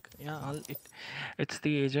 No, like, yeah, it's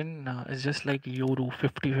the agent. It's just like you do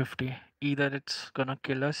 50-50. Either it's gonna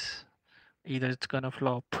kill us, either it's gonna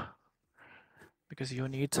flop. Because you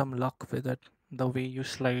need some luck with it. The way you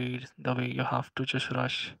slide, the way you have to just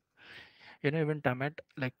rush. You know, even Tamet,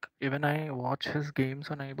 like, even I watch his games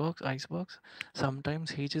on Icebox,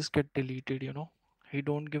 sometimes he just get deleted, you know. He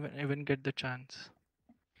don't even get the chance.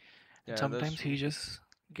 Yeah, Sometimes he just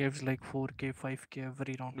gives like 4k, 5k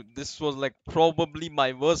every round. This was like probably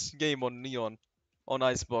my worst game on Neon, on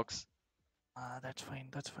Icebox. That's fine.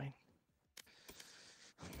 That's fine.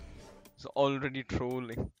 It's already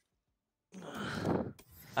trolling.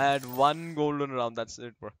 I had one golden round. That's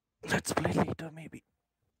it, bro. Let's play later, maybe.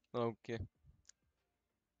 Okay.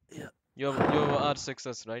 Yeah. You have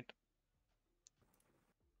R6S, right?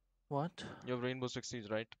 What? You have Rainbow Six Siege,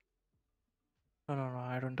 right? No, no, no.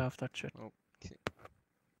 I don't have that shit. Okay.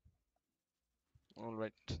 All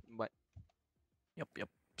right. Bye. Yep, yep.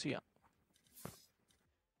 See ya.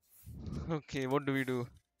 Okay, what do we do?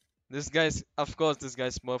 This guy's, of course, this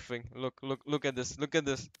guy's smurfing. Look at this. Look at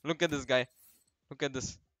this. Look at this guy. Look at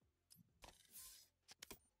this.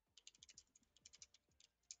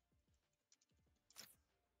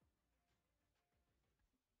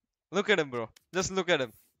 Look at him, bro. Just look at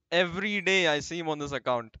him. Every day I see him on this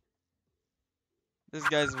account. This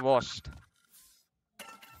guy's washed.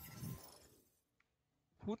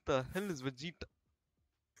 Who the hell is Vegeta?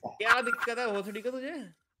 क्या दिक्कत है भोसड़ी का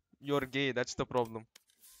तुझे? You're gay, that's the problem.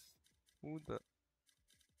 Who the...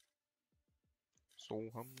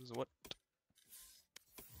 Sohams, what?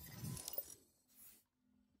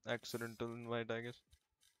 Accidental invite, I guess.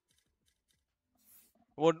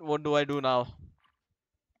 What do I do now?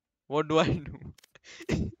 What do I do?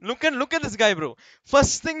 look at this guy, bro.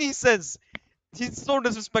 First thing he says. He's so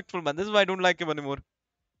disrespectful, man. This is why I don't like him anymore.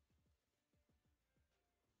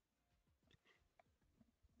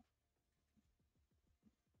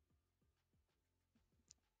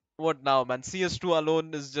 What now, man? CS2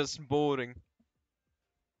 alone is just boring.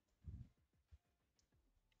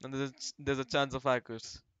 And there's a chance of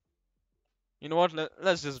hackers. You know what?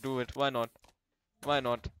 Let's just do it. Why not? Why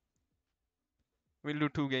not? We'll do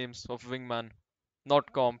 2 games of Wingman.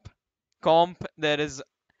 Not comp. Comp,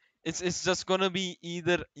 it's just gonna be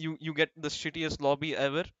either you get the shittiest lobby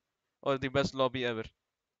ever or the best lobby ever.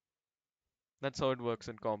 That's how it works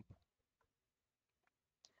in comp.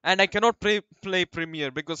 And I cannot play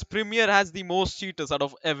Premier because Premier has the most cheaters out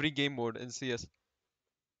of every game mode in CS.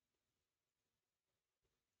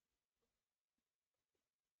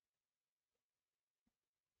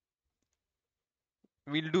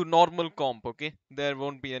 We'll do normal comp, okay? There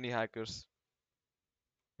won't be any hackers.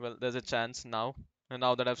 Well, there's a chance now. And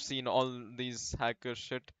now that I've seen all these hacker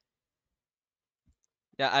shit.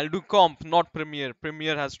 Yeah, I'll do comp, not Premier.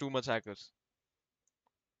 Premier has too much hackers.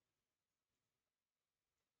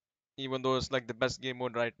 Even though it's like the best game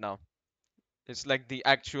mode right now. It's like the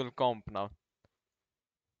actual comp now.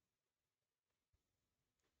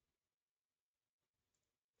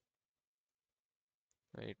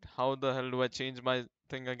 Wait, how the hell do I change my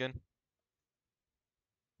thing again?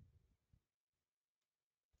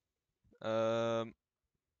 Um,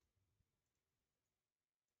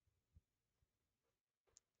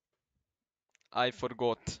 I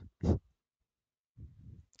forgot.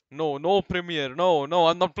 No Premiere. No,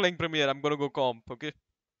 I'm not playing Premiere. I'm gonna go comp, okay?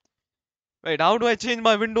 Wait, how do I change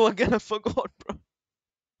my window again? I forgot, bro.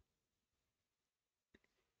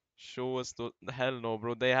 Show us the hell no,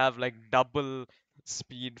 bro. They have like double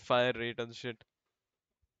speed, fire rate and shit.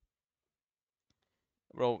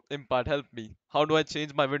 Bro, Impart, help me. How do I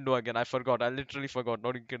change my window again? I forgot. I literally forgot.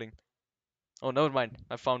 Not even kidding. Oh, never mind.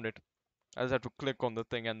 I found it. I just have to click on the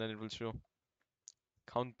thing and then it will show.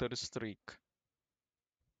 Counter Streak.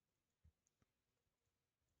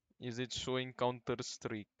 Is it showing Counter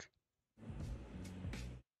Streak?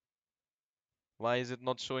 Why is it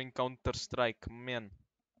not showing Counter Strike? Man.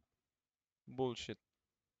 Bullshit.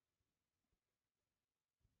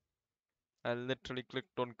 I literally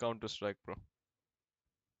clicked on Counter Strike, bro.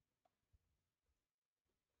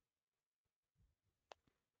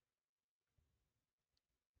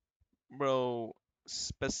 Bro,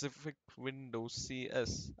 specific window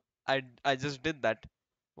CS. I just did that.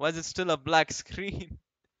 Why is it still a black screen?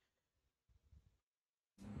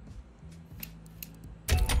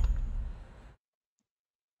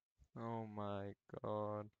 Oh my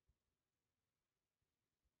god.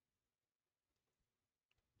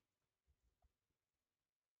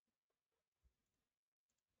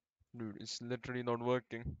 Dude, it's literally not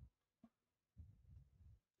working.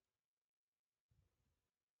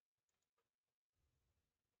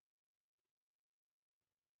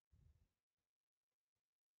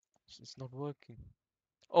 It's not working.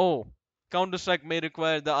 Oh, Counter-Strike may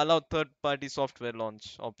require the allow third-party software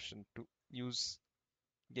launch option to use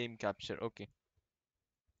game capture. Okay.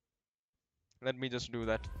 Let me just do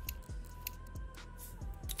that.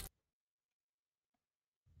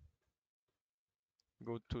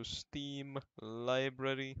 Go to Steam,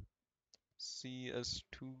 library,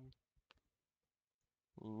 CS2,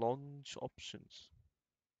 launch options.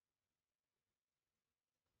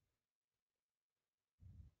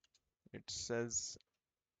 It says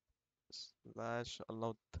Slash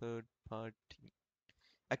allow third party.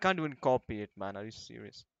 I can't even copy it, man. Are you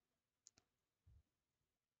serious?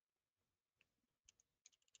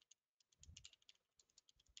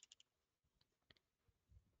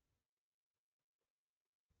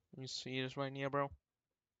 Are you serious right here, bro?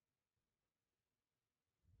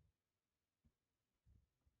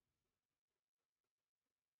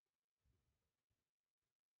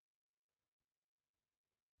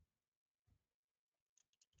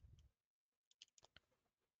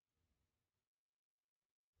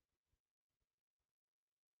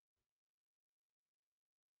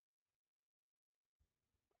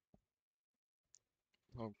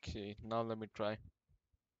 Okay, now let me try.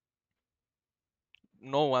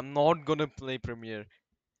 No, I'm not gonna play Premiere.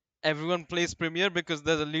 Everyone plays Premiere because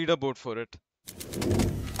there's a leaderboard for it.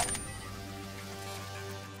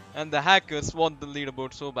 And the hackers want the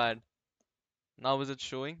leaderboard so bad. Now is it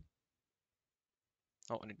showing?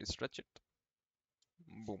 Oh, I need to stretch it.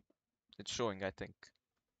 Boom. It's showing, I think.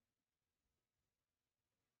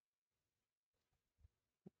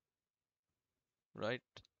 Right?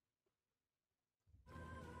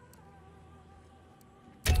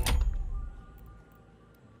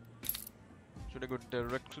 Should I go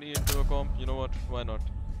directly into a comp? You know what? Why not?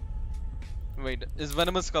 Wait, is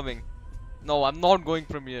Venomous coming? No, I'm not going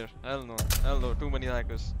Premiere. Hell no. Hell no. Too many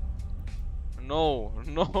hackers. No.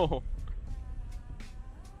 No.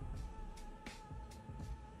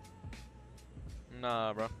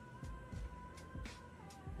 Nah, bro.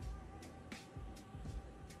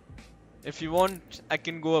 If you want, I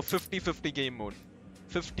can go a 50-50 game mode.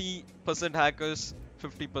 50% hackers,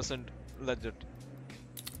 50% legit.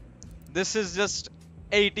 This is just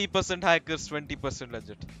 80% hackers, 20%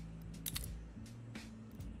 legit.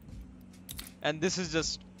 And this is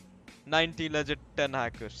just 90 legit, 10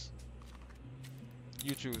 hackers.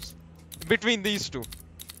 You choose. Between these two.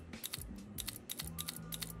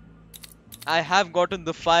 I have gotten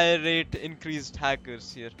the fire rate increased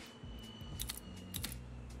hackers here.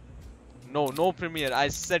 No, no Premiere. I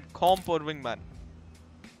said comp or wingman.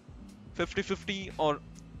 50-50 or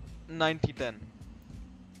 90-10.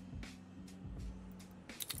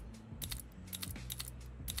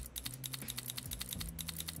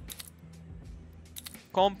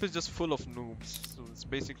 Comp is just full of noobs, so it's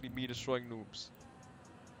basically me destroying noobs.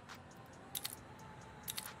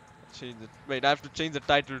 Change it. Wait, I have to change the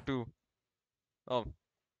title too. Oh.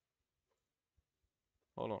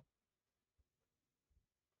 Hold on.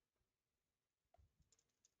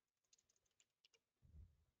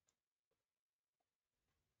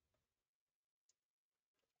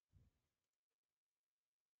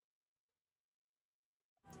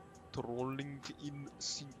 Trolling in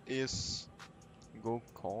CS. Go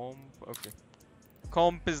comp. Okay.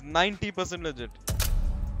 Comp is 90% legit.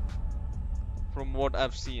 From what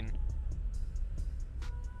I've seen.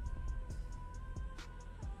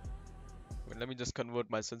 Wait, let me just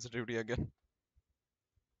convert my sensitivity again.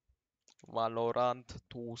 Valorant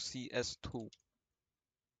to CS2.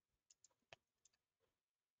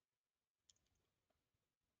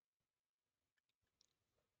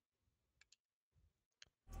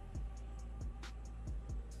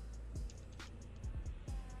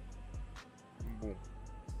 Boom.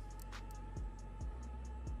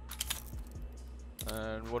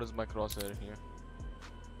 And what is my crosshair here?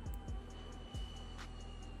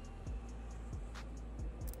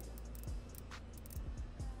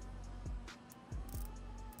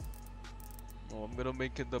 Oh, I'm gonna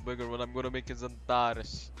make it the bigger one. I'm gonna make it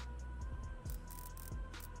Zantares.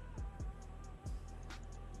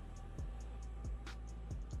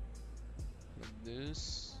 Like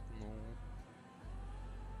this? No.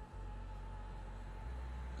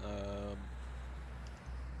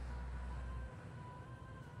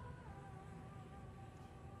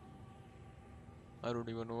 I don't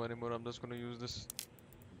even know anymore. I'm just gonna use this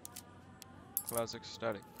classic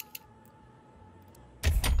static.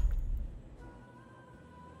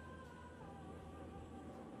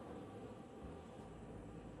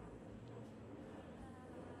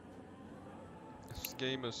 This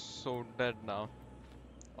game is so dead now.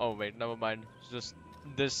 Oh wait, never mind. It's just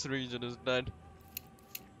this region is dead.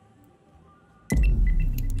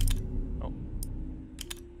 Oh.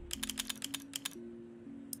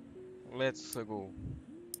 Let's go.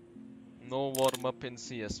 No warm up in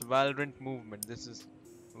CS. Valorant movement. This is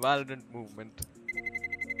Valorant movement.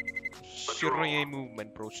 Stream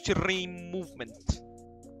movement, bro. Stream movement.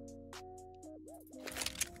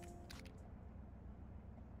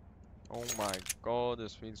 Oh my god,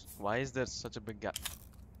 this feels. Why is there such a big gap?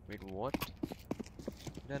 Wait, what?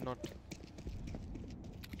 They're not.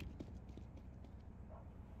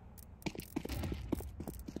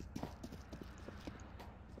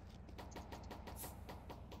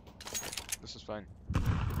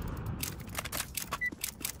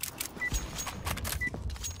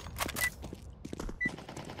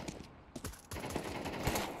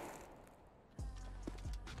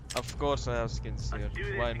 Of course I have skins here.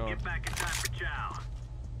 Why not?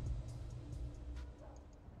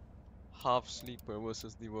 Half sleeper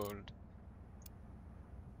versus the world.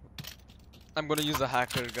 I'm gonna use a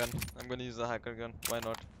hacker gun. Why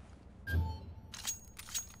not?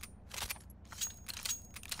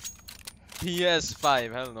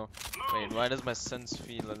 PS5, hell no. Wait, why does my sense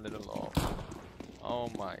feel a little off? Oh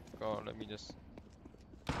my god, let me just...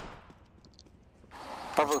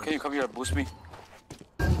 Purple, can you come here? Boost me.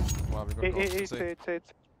 Wow, we got It's.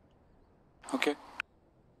 Okay.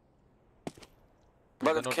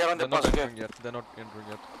 They're But not, care on the they're not pass, okay? entering yet. They're not entering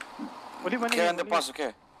yet. Care on the pass,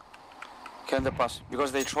 okay? Care on the pass.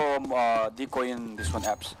 Because they throw decoy in this one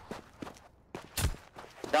apps.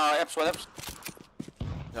 Yeah, apps, what apps?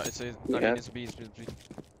 Yeah, it's A. I mean, it's B. It's B.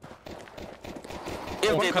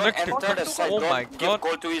 If Oh, they connect don't it. enter the side, Oh don't my give god.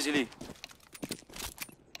 goal too easily.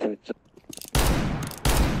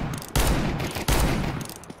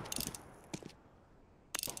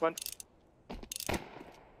 One.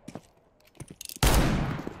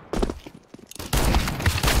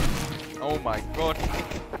 Oh my god.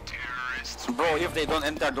 Bro, if they don't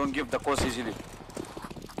enter, don't give the course easily.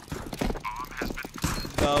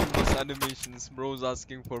 Dumbest animations. Bro's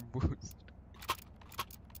asking for boost.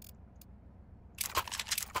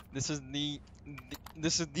 This is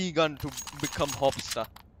the gun to become Hopsta.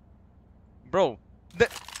 Bro, the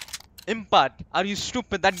impact. Are you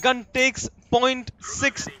stupid? That gun takes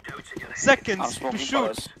 0.6 seconds to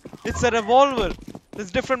shoot. It's a revolver.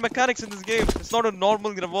 There's different mechanics in this game. It's not a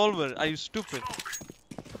normal revolver. Are you stupid?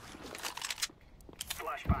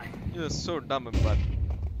 You're so dumb, impact.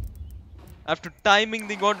 After timing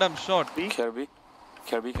the goddamn shot. Kirby.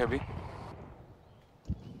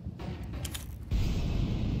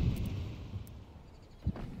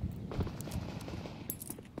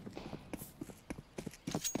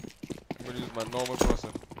 I'm gonna use my normal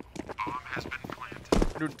person.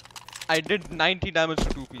 Dude, I did 90 damage to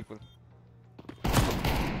 2 people.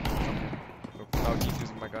 Look, now he's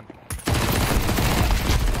using my gun.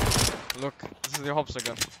 Look, this is the Hopster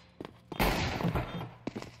gun.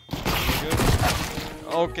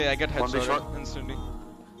 Okay, I get headshot instantly.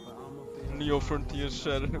 Neo Frontier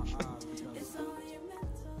Sheriff.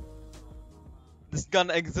 This gun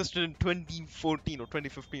existed in 2014 or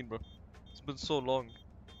 2015, bro. It's been so long.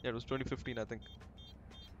 Yeah, it was 2015, I think.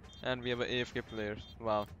 And we have an AFK player.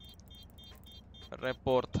 Wow.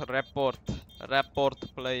 Report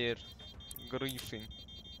player. Griefing.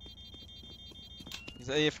 He's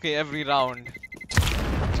AFK every round.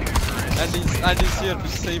 And he's here to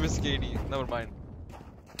save his KD. Never mind.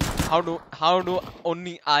 How do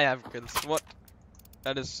only I have kills? What?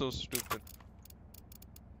 That is so stupid.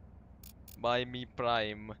 Buy me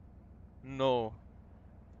Prime. No.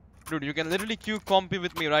 Dude, you can literally queue compy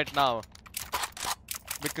with me right now.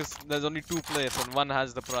 Because there's only 2 players and one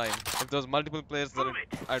has the Prime. If there's multiple players, then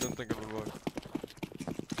I don't think it will work.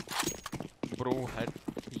 Bro had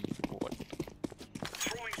what?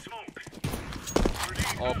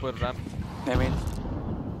 Upper ramp. I mean.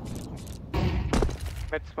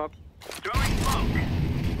 Mid smoke.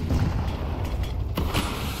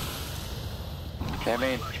 I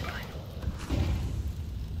mean.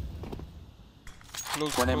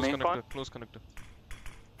 Close connector.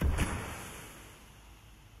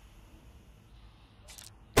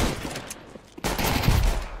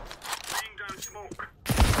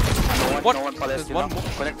 What? No one There's one more.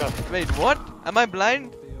 Connector. Wait, what? Am I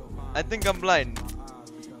blind? I think I'm blind.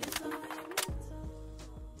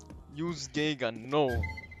 Use gay gun. No.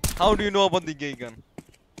 How do you know about the gay gun?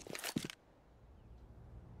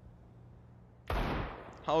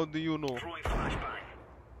 How do you know?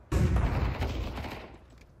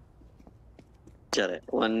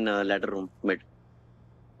 One ladder room mid.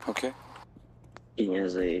 Okay. He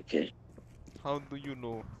has a AK. How do you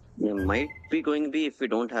know? Yeah, might be going B if we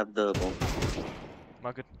don't have the bomb.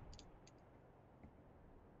 Mark it.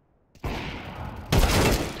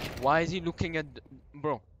 Why is he looking at...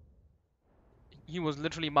 Bro. He was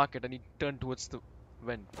literally market and he turned towards the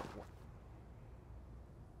vent.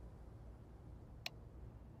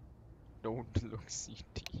 Don't look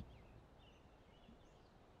CT.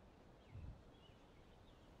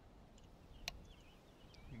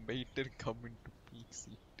 Baiter coming to peak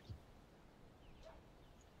CT.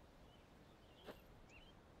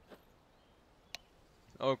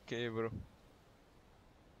 Okay, bro.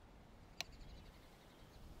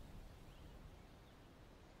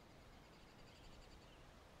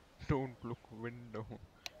 Don't look window.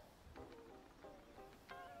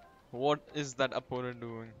 What is that opponent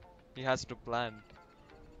doing? He has to plant.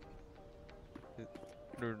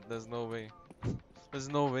 Dude, there's no way. There's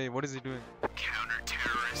no way. What is he doing?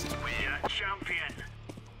 Counter-terrorists We're champion.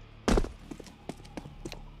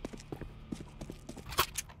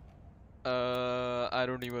 I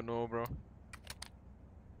don't even know, bro.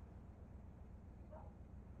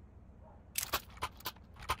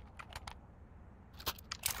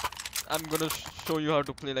 I'm gonna show you how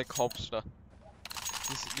to play like Hardstuck.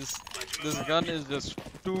 This gun is just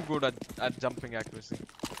too good at jumping accuracy.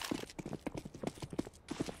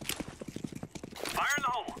 Fire in the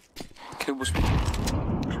hole. Can you boost me?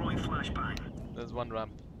 Throwing flashbang. There's one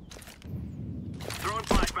ramp. Throwing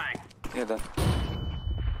flashbang. Yeah, that.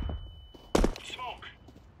 Smoke.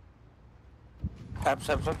 Apps.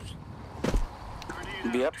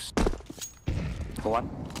 B apps. One.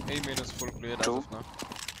 A main is full clear as Two. of now.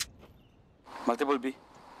 Multiple B.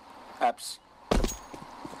 Apps.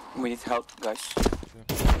 We need help, guys.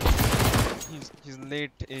 He's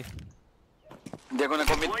late A. They're gonna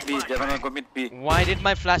commit B. They're gonna commit B. Why did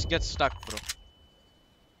my flash get stuck, bro?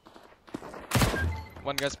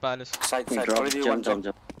 One guy's palace. Side. Drop, Already one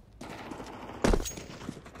jump.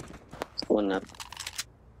 One up.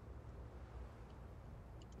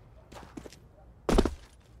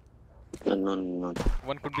 No.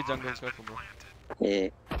 One could be jungle, careful, bro. Yeah.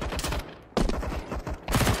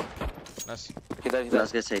 Nice.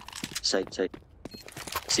 Last guy side.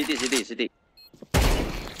 City.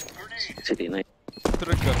 City, nice.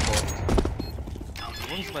 Trigger bot.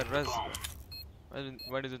 What is my res?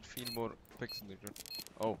 Why does it feel more pixelated?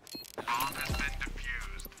 Oh.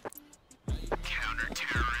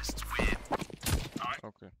 Counter-terrorists win.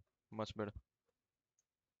 Okay. Much better.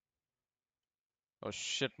 Oh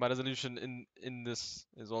shit, my resolution in this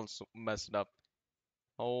is also messed up.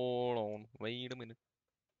 Hold on, wait a minute.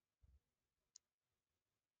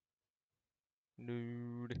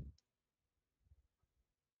 Dude.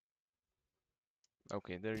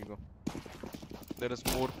 Okay, there you go. There is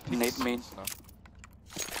more Nate main. now.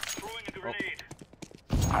 Throwing a grenade.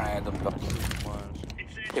 Alright, don't block.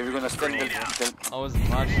 If you're gonna stand there, I was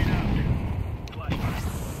marching.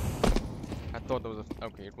 I thought there was a.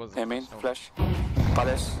 Okay, it was. hey main, flash.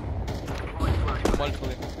 Palace. Multiple.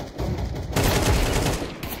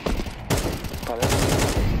 Palace.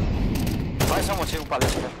 Why someone say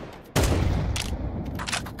Palace here?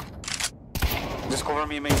 Just cover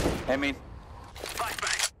me, main. Hey main.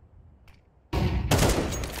 Flashbang.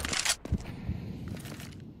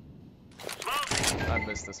 Smoke. I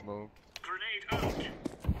missed the smoke. Grenade out.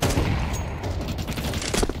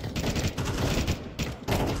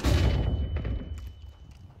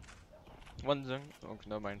 One jung. Okay,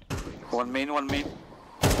 never mind. One main. One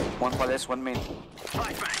palace, one main.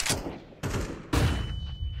 Flashbang.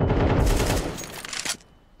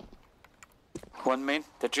 One main,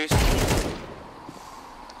 Tetris.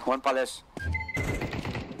 One palace.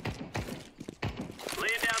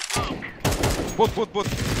 Laying down smoke. Both.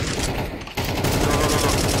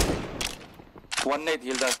 No. One nade,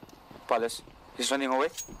 heal that palace. He's running away.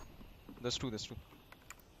 There's two. Oh my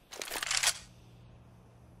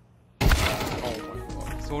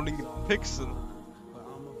god. It's holding a pixel.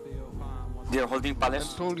 They're holding I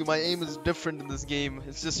palace. told you my aim is different in this game.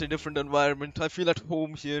 It's just a different environment. I feel at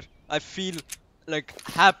home here. I feel like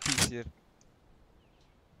happy here.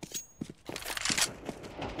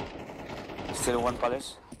 Still one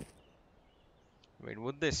palace. Wait,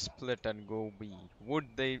 would they split and go B?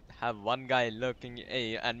 Would they have one guy lurking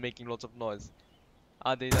A and making lots of noise?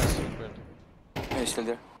 Are they that stupid? He's still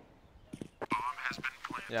there.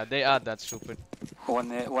 Yeah, they are that stupid.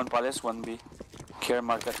 One palace, one B. Care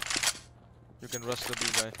market. You can rush the B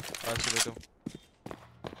guy. Isolate him.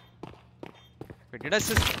 Wait, did I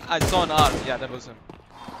see? I saw an R. Yeah, that was him.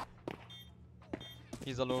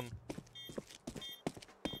 He's alone.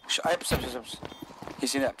 Apps.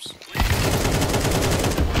 He's in apps.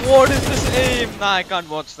 What is this aim? Nah, I can't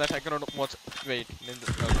watch that. I cannot watch. Wait, ninja.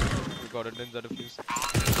 We got a ninja defuse.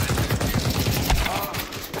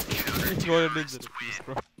 We got a ninja defuse,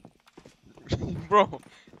 bro. Bro.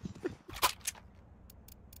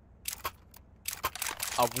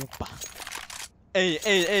 Awoopa.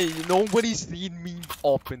 Hey, nobody's seen me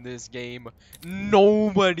up in this game.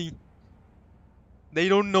 Nobody. They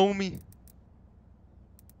don't know me.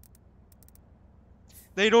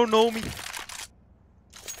 They don't know me.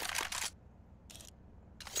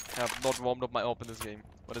 I have not warmed up my op in this game,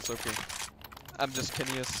 but it's okay. I'm just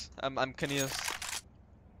Kenius. I'm Kenius.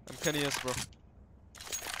 I'm Kenius, bro.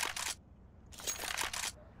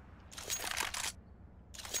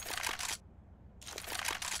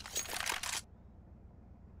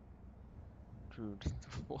 Dude,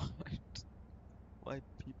 what? Why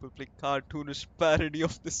people play cartoonish parody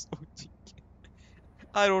of this OG game?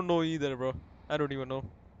 I don't know either, bro. I don't even know.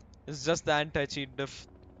 It's just the anti-cheat diff.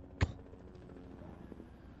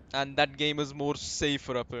 And that game is more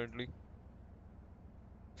safer apparently.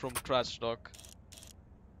 From Hardstuck.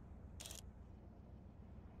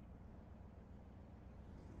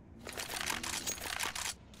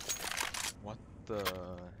 What the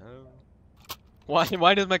hell?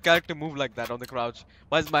 Why does my character move like that on the crouch?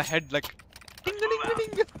 Why is my head like ding ding ding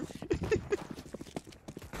ding?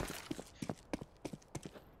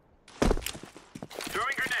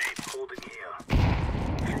 Throwing grenade. Holding here.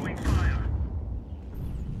 Throwing fire.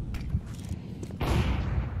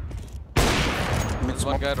 There's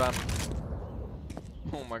one guy ran.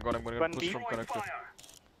 Oh my god, I'm gonna get pushed from connector.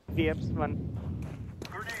 DFs one.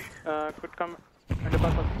 Could come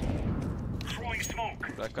underpass also. Throwing smoke.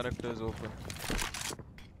 That connector is open.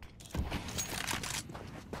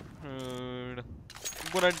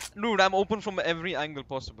 Dude, I'm open from every angle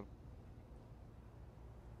possible.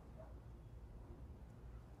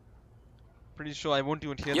 Pretty sure I won't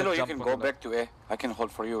even hear Yellow, that you jump. can on go the back to A. I can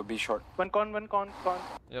hold for you. Be short. One con.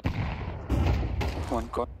 Yep. One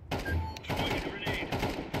con.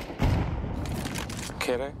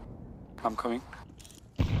 Okay, right? I'm coming.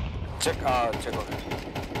 Check. Check. Okay.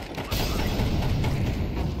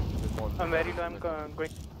 I'm very low. I'm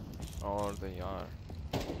going. Or they are.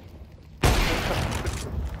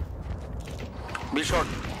 Be short.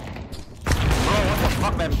 Bro, what the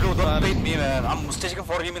fuck, man? Bro, don't bait me, man. I'm staging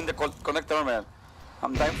for him in the connector, man.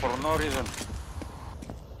 I'm dying for no reason.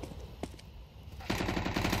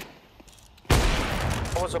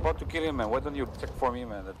 I was about to kill him, man. Why don't you check for me,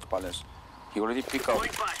 man? That's palace. He already picked up.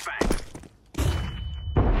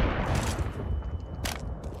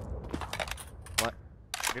 What?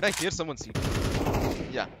 Did I hear someone see?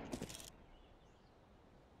 Yeah.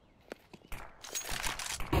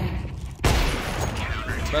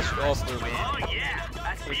 Best off there, bro.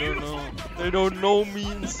 They don't know me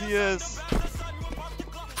in CS.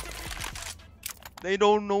 They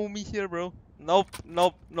don't know me here, bro. Nope.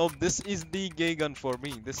 This is the gay gun for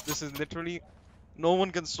me. This is literally, no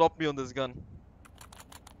one can stop me on this gun.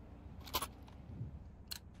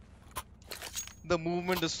 The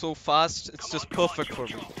movement is so fast, it's just perfect for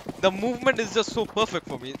me. The movement is just so perfect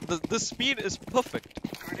for me. The speed is perfect.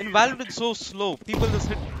 In Valorant it's so slow. People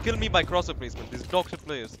just kill me by crosser placement. These dog shit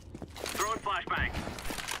players. Throwing flashbang.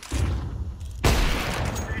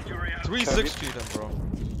 360 them, bro.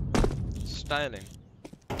 Styling.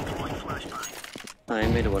 I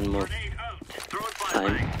made one more.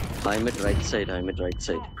 I'm at right side.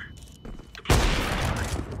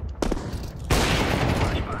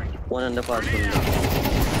 One underpass.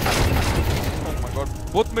 Oh my god.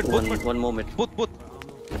 Both mid. One more mid. Both.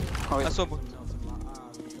 I saw both.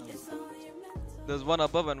 There's one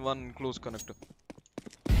above and one close connector.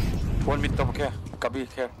 One mid top, okay. Kabir,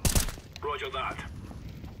 here. Roger that.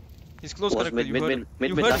 He's close connector. Mid.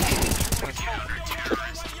 You heard him.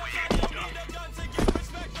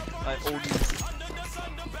 I own this.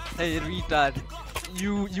 Hey retard.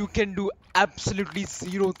 You can do absolutely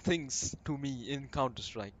zero things to me in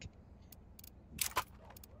Counter-Strike.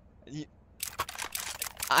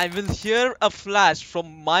 I will hear a flash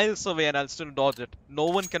from miles away and I'll still dodge it. No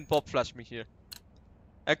one can pop flash me here.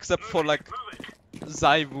 Except for like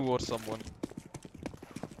Zaivu or someone.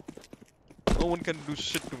 No one can do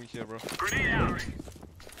shit to me here, bro. I'm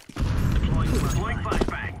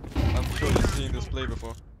sure you've seen this play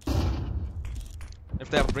before. If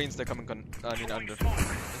they have brains, they're coming under.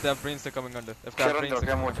 If they have brains, they're coming under. If they have brains, they're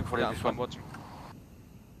coming under. Yeah, I'm watching.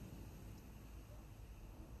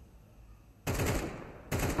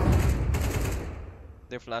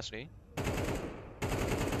 They flashed A.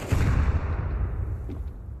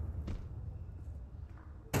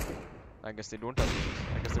 I guess they don't have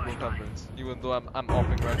brains. Even though I'm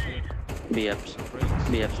opping right here. BFs.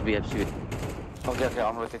 Okay,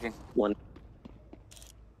 I'm rotating. One.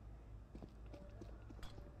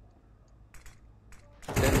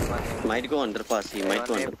 Might go underpass. He might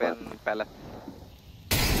go underpass.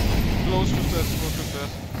 Close to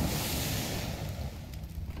stairs.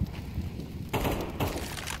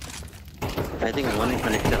 I think one might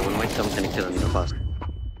come connector underpass.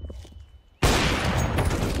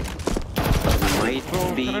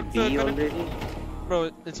 Might be B already.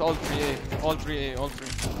 Bro, it's all 3A. All 3A. Okay.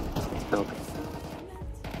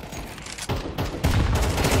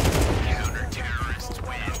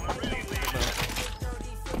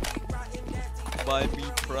 By B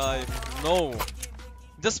prime. No.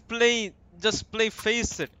 Just play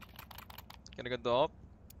face it. Can I get the op?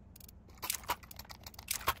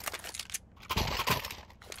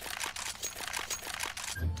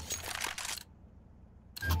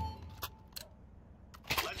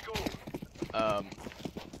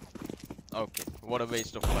 Okay. What a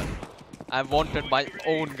waste of money. I wanted my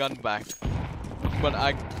own gun back, but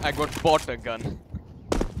I got bought a gun.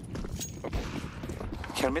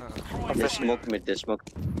 Kill me. They smoke mid, they smoke.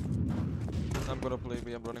 I'm gonna play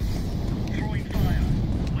B, I'm running.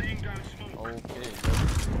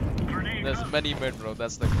 Okay. There's many mid, bro.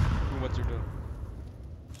 That's like too much to do.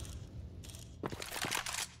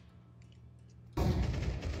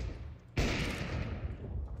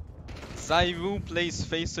 Zaiwu plays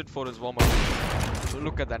Face It for his warm-up.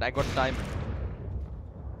 Look at that, I got diamond.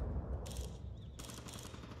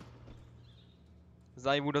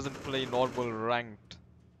 Zaiwu doesn't play normal ranked.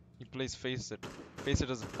 He plays Face It. Face It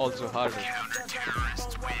is also harder.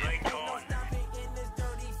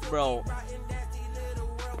 Bro,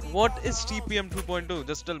 what is TPM 2.2?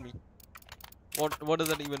 Just tell me. What does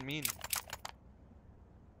that even mean?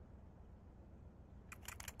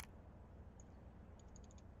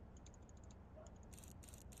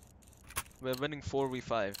 We're winning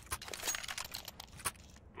 4v5.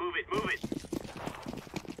 Move it, move it.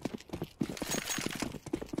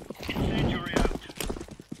 Incendiary out.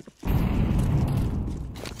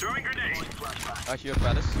 Throwing grenade. I hear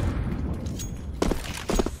Palace.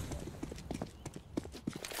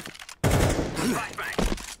 Flashbang.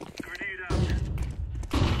 Grenade out.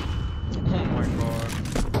 Oh my god.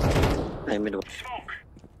 I'm in. Smoke.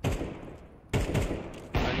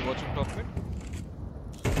 Are you watching top mid?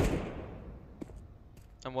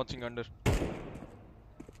 I'm watching under.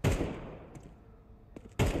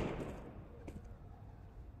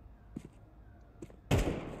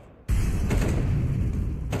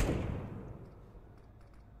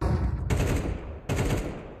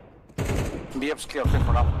 Be upscale, okay,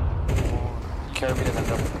 for now. Carry me to the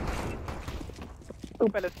top. Two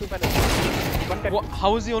pellets.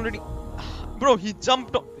 How is he already? Bro, he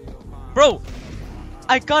jumped. Bro,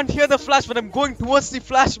 I can't hear the flash when I'm going towards the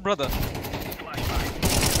flash, brother.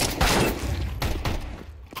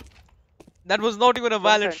 That was not even a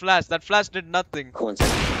valid flash. That flash did nothing. 1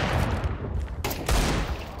 second.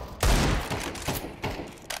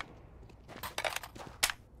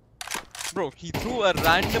 Bro, he threw a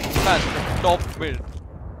random flash from top mid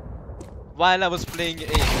while I was playing A.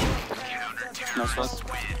 Nice one.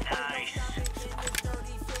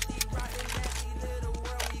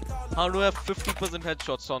 How do I have 50%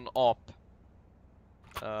 headshots on AWP?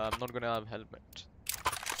 I'm not gonna have helmet.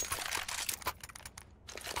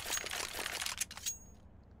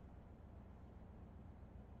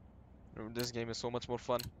 This game is so much more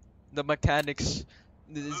fun. The mechanics,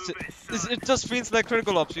 it just feels like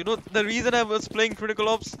Critical Ops. You know, the reason I was playing Critical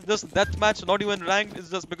Ops, just deathmatch, not even ranked, is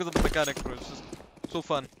just because of the mechanics, bro. It's just so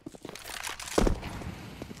fun.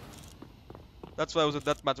 That's why I was a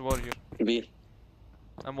deathmatch warrior. B.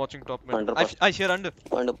 I'm watching top mid. Underpass. I hear under.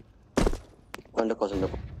 Underpass.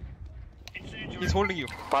 He's holding you.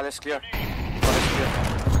 Palace clear. Palace clear.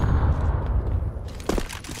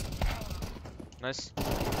 Nice.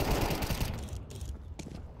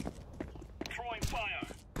 Throwing fire.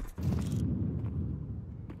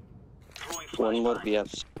 One more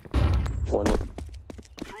BFs. One more.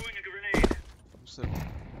 Throwing a grenade. So,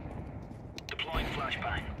 Deploying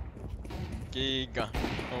flashbang. Giga.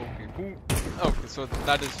 Okay. Who? Okay, so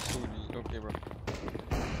that is Suli. Okay, bro.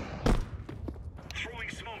 Throwing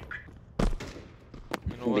smoke.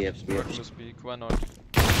 You know what? BFs. What to speak? Why not?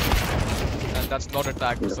 And that's not a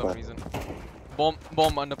tag for some reason. Bomb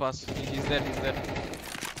underpass. He's there. He's there.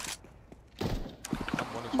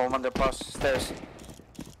 Bomb underpass. Stairs.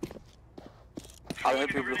 I'll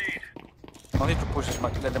help you, Blue. No need to push as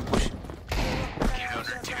much. Let them push.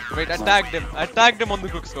 Wait, I tagged him. I tagged him on the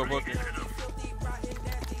quick scope. Okay.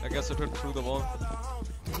 I guess it hit through the wall.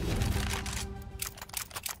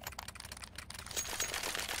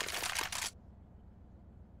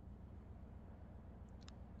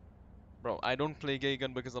 Bro, I don't play gay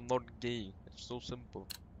gun because I'm not gay. It's so simple.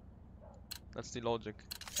 That's the logic.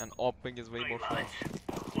 And opping is way more fun.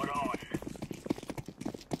 What on?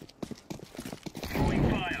 Throwing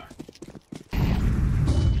fire.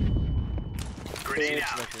 Grenade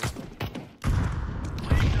out.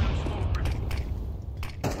 Laying down smoke.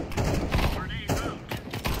 Grenade out.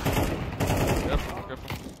 Careful,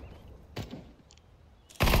 careful.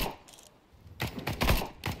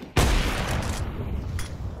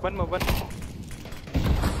 One more.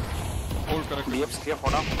 Hold correct. BFs clear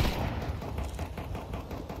for now.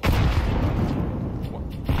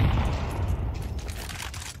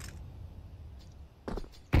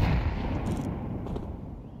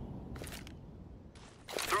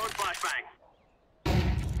 Throwing flashbang.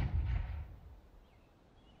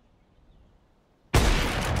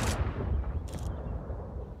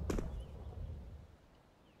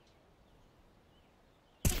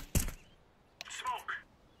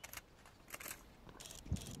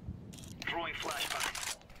 Throwing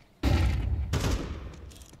flashbang.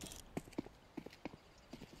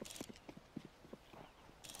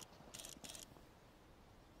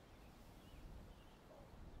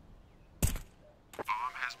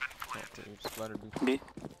 Bomb has been planted. Okay, it's planted B. B.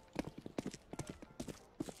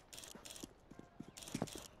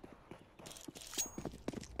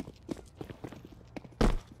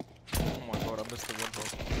 Oh my god, I missed the one ball.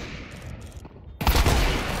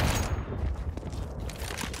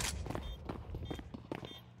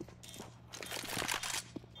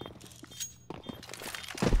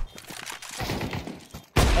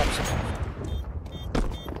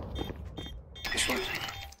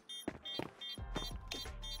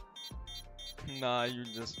 Nah, you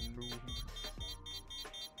just noob.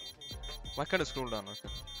 Why can't I scroll down? Okay.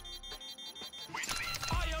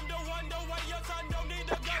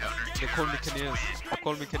 They call me Canadians.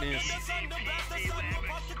 Call me Canadians.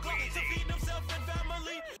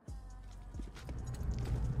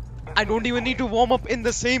 I don't even need to warm up in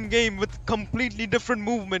the same game with completely different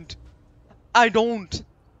movement. I don't.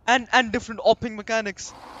 And different opping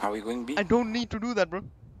mechanics. Are we going B? I don't need to do that, bro.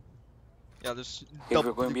 Yeah, just If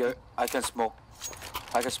we're going B, I can smoke.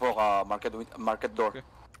 I can smoke market door. Okay.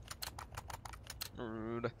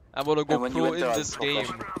 Rude. I wanna go pro in this game.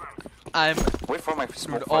 I'm wait for my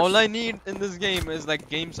smoke. Dude, all I need in this game is like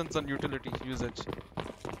game sense and utility usage.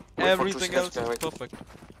 Everything else is perfect.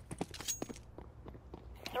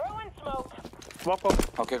 Throw in smoke. Walk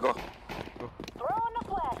up. Okay, go. Throw in the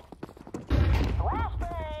flash.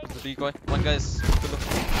 Flashbang. The decoy. One guy is below.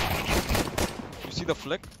 You see the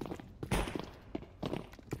flick?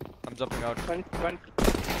 I'm jumping out. Oh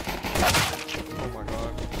my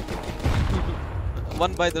god.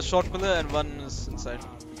 One by the short pillar and one is inside.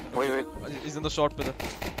 Wait. He's in the short pillar.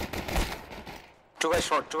 Two guys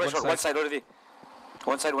short. One side already.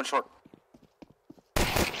 One side, one short.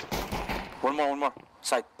 One more.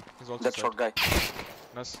 Side. That short guy.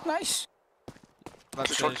 Nice. That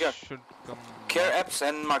short care. Should come. Care apps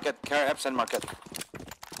and market.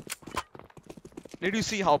 Did you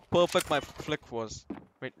see how perfect my flick was?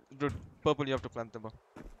 Wait, dude, purple, you have to plant them.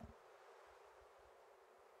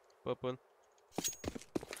 Purple.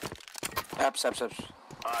 Apps. I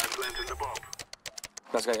planted the bomb.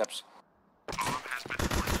 Last guy apps.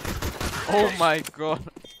 Oh my god.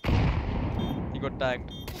 He got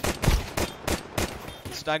tagged.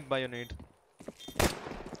 He's tagged by your nade.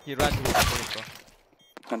 He ran to his face.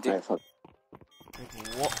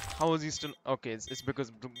 What? How is he still? Okay, it's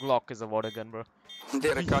because the Glock is a water gun, bro.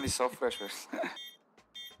 Their account is so fresh.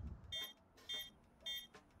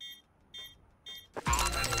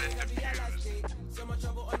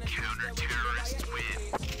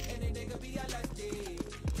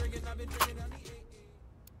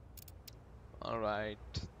 Alright.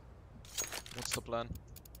 What's the plan?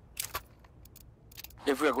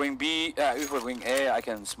 If we're going B, if we're going A, I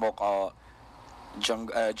can smoke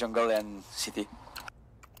jungle and city.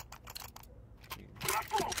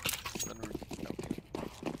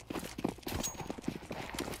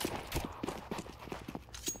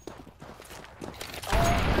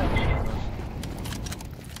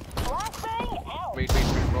 Wait,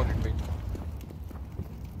 rocket, wait.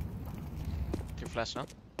 Okay, flash now.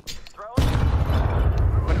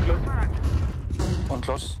 One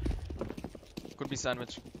close. Could be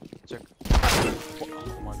sandwich. Check.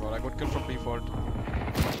 Oh my god, I got killed from default.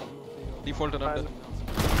 Default and under.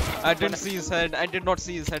 I didn't see his head. I did not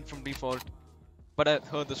see his head from default. But I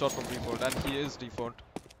heard the shot from default, and he is default.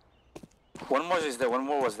 One more is there. One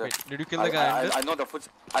more was there. Wait, did you kill the guy? I know the foot.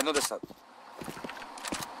 I know the start.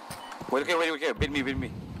 Wait, okay. Beat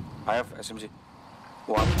me. I have SMG.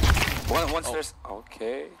 One stairs.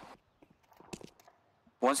 Okay.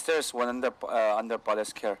 One stairs, one under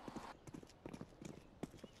palace care.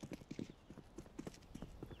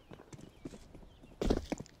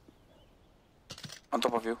 On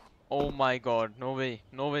top of you. Oh my god, no way.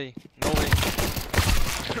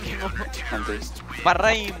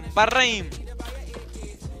 Barraim.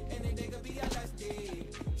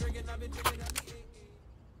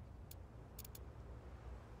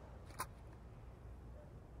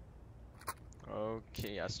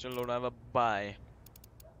 Okay, I still don't have a buy.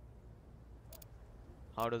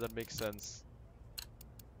 How does that make sense?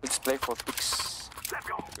 Let's play for picks.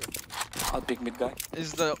 I'll pick mid guy.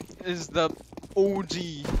 Is the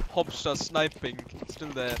OG Hopstar sniping still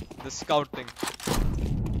there? The scouting.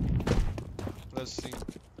 Let's see.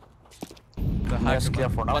 The Yes, hacker. clear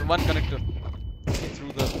for now. One connector.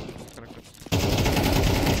 Through the connector.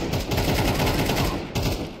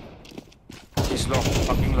 He's low,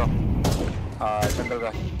 fucking low. Jungle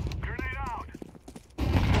guy.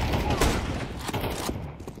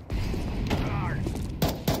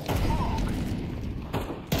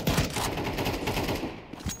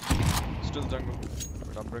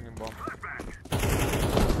 bringing bomb.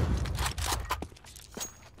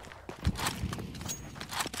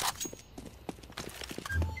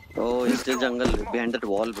 Oh, he's still jungle behind that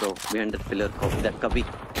wall, bro. Behind that pillar. Copy that. Copy.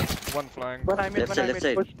 One flying. Left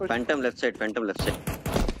side. Phantom left side. Phantom left side.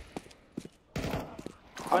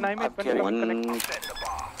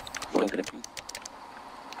 One connect.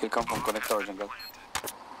 He'll come from connector or jungle.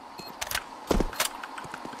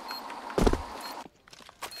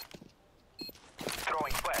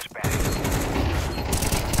 Throwing flashbang.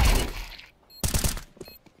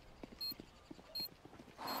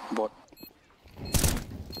 Bot.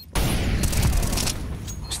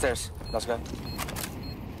 Stairs. Last guy.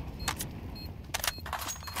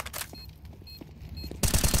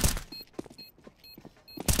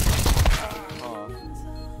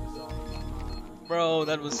 Bro,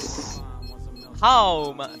 that was...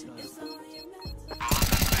 How, man?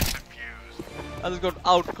 I just got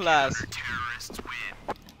outclassed.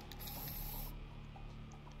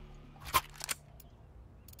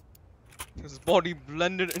 His body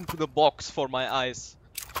blended into the box for my eyes.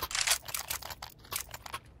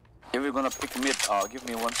 If you're gonna pick mid, give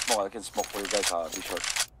me one smoke. I can smoke for you guys. Be sure.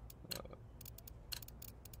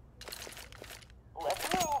 Let's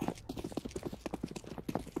move.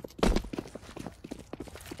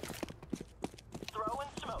 Throw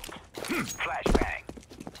and smoke. Flashbang.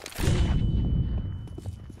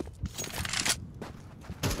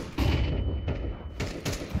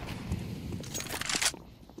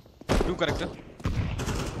 Two corrector.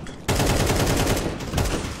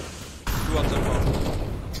 Two outside bomb.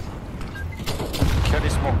 Carry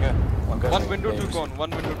smoke, yeah. One window, two con.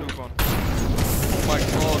 One window, two con. Oh my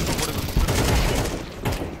god, what is this?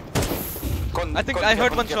 I think I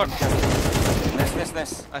heard one shot.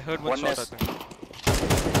 Nice. I heard one shot, I think.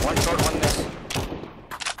 One shot, one nest.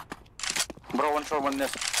 Bro, one shot, one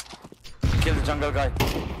nest. Kill the jungle guy.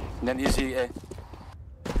 Then easy A.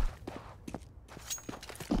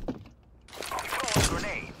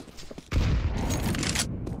 Grenade.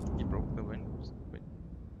 He broke the windows. Wait.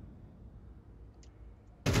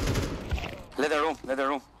 Let the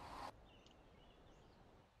room.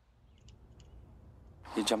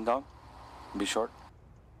 He jumped down. Be short.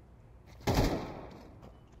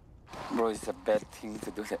 Bro, it's a bad thing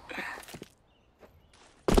to do that.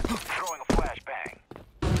 Throwing a flashbang.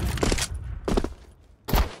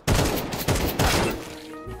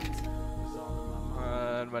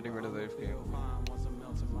 And waiting for the AFK.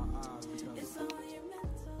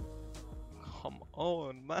 Come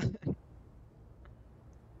on, man.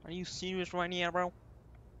 Are you serious right now, bro?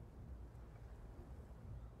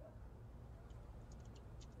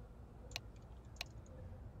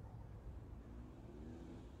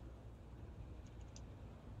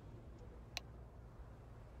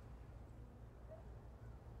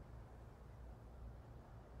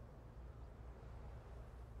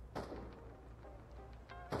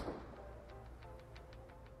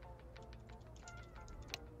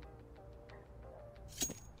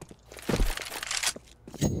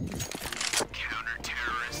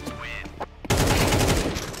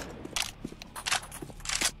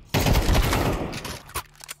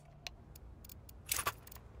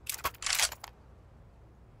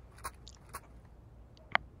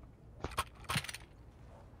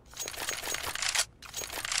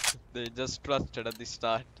 They just trusted at the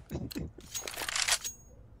start.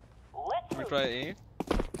 We try A.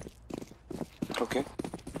 Okay.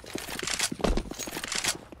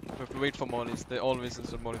 We have to wait for mollies. They always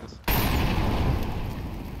instant molly this.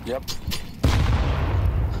 Yep.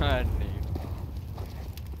 And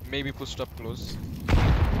maybe pushed up close.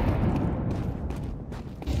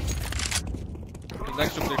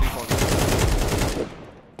 Next to play default.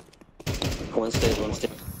 One stay.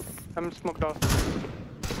 I'm smoked off.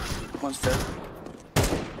 One step.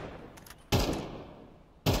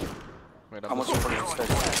 Wait, how much for the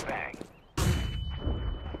stairs?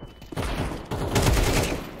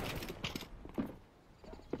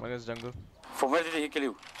 One is jungle. From where did he kill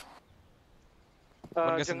you?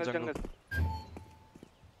 One guess in jungle.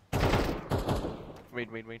 Wait.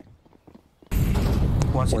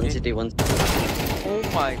 One city, one. Oh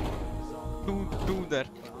my. Two there.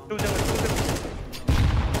 Two jungle.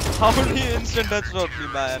 How did he instant headshot me,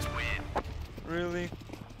 man? Really?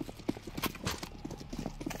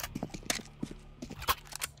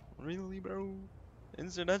 Really, bro?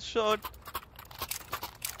 Instant headshot?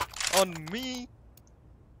 On me?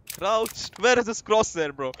 Crouched? Where is this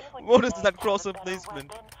crosshair, bro? What is that crosshair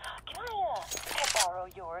placement? Can I borrow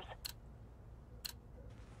yours?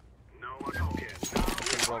 No, I don't get.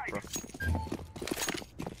 Rock, bro.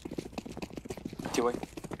 T-way.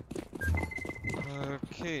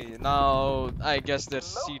 Okay, now I guess their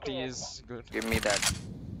CT is good. Give me that.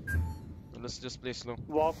 So let's just play slow.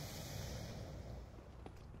 Walk.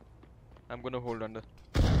 I'm gonna hold under.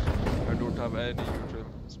 I don't have any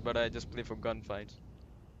neutrals, but I just play for gunfights.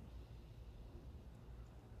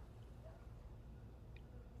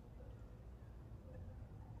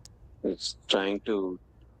 It's trying to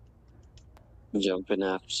jump in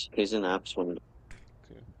apps. He's in apps one.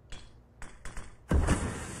 Okay.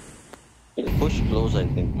 He'll push close, I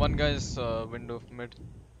think. One guy's window mid.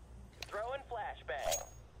 Throwing flashbang.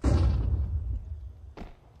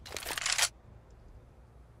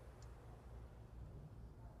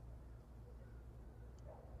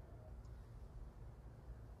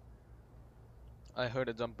 I heard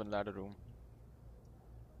a jump in ladder room.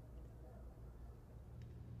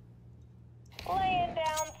 Laying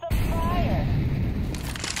down some fire.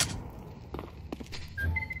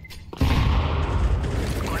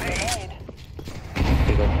 Grenade. Here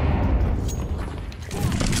you go.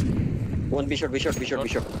 One B shot, B shot, B shot, B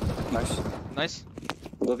shot. Nice. Nice.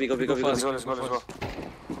 Go B, go B, go B, go Let's B. go, let's go, let's go.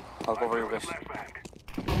 I'll cover you guys.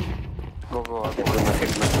 Go, go, I'll Hit cover my,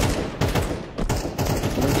 hit my.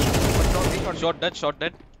 Shot dead, shot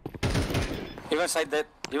dead. Even side dead.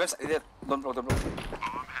 Even side dead. Don't blow, don't blow.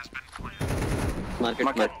 Market,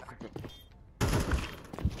 Market.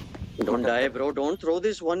 Don't die, bro. Don't throw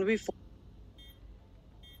this 1v4.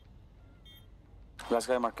 Last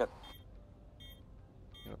guy, market.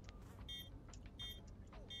 Yep.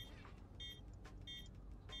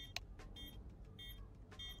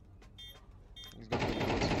 He's gonna be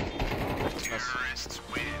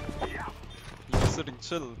He's sitting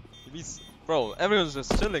chill. Bro, everyone's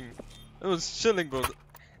just chilling. Everyone's chilling, bro.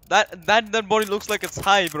 That body looks like it's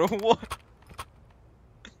high, bro. What?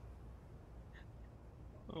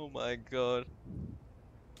 Oh my god.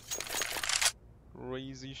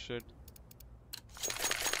 Crazy shit.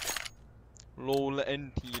 LOL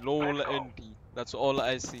NT, LOL NT. That's all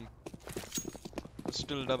I see.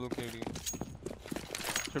 Still double KD.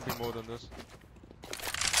 Should be more than this.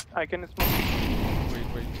 I can smoke.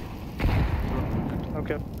 Wait.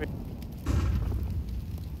 Okay. Wait.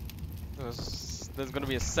 There's gonna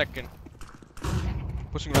be a second.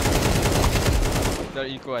 Pushing around. They're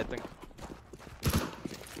eco, I think.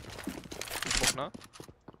 Smoke now.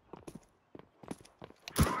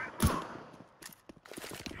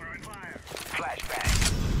 Flashbang.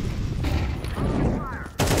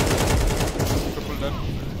 Triple done.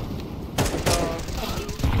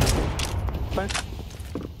 Thanks.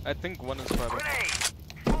 I think one is private.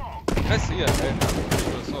 I see it. I'm pretty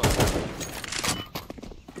sure I saw it.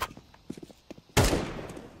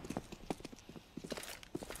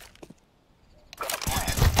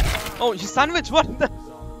 Oh, you sandwich! What the?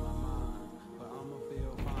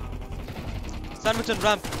 Sandwich and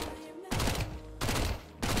ramp.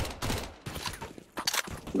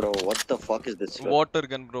 Bro, what the fuck is this? Water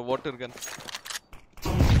gun, bro. Water gun.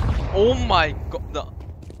 Oh my god.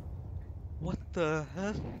 What the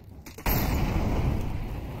hell?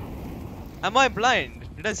 Am I blind?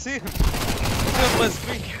 Did I see him? See on my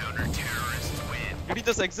screen? Did he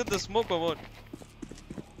just exit the smoke or what?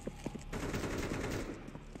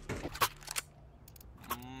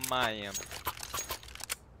 Man.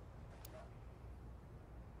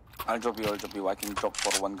 I'll drop you, I can drop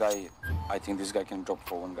for one guy. I think this guy can drop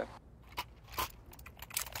for one guy.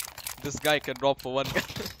 This guy can drop for one guy.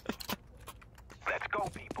 Let's go,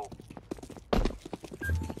 people.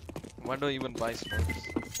 Why do I even buy smokes?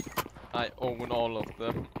 I own all of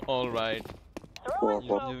them. Alright.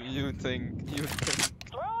 You think.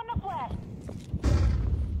 Throwing the flash.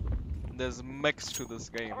 There's mix to this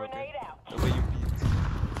game, okay? The way you beat.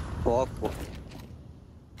 Walk.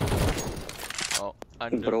 Oh,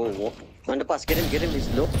 under. Bro, walk. Underpass, get him, he's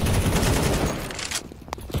low.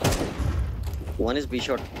 One is B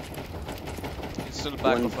shot. He's still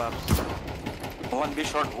back of apps. One B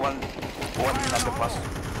shot, one underpass.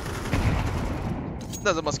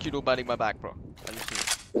 There's a mosquito biting my back, bro.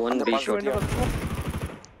 One B shot. Yeah.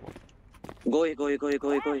 Go.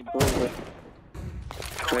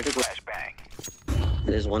 Try to go.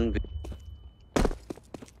 There's one B.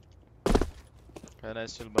 Can I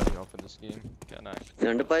still buddy off in this game? Can I? The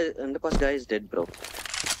underpass guy is dead, bro.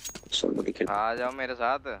 Somebody can. आ जाओ मेरे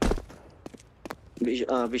साथ.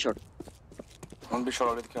 B shot. One B shot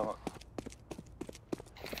already came out.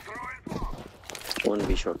 One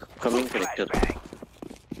B shot. Coming connector.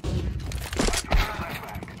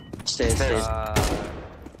 Stairs.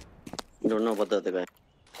 Don't know about the other guy.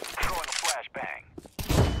 Throwing a flashbang.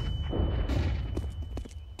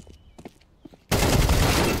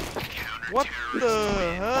 What the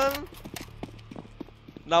hell?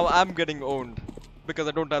 Now I'm getting owned. because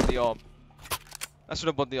I don't have the AWP. I should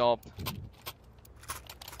have bought the AWP.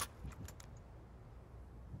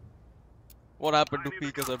 What happened to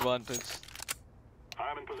Peeker's advantage?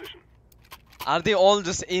 I'm in position. Are they all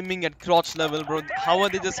just aiming at crouch level, bro? How are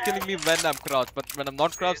they just killing me when I'm crouched? But when I'm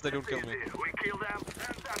not crouched, they don't kill me. We kill them,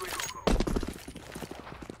 and then we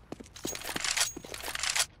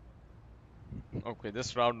go. Okay,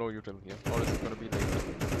 this round no util here. Or is it gonna be like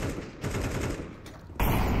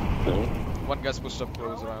one guy's pushed up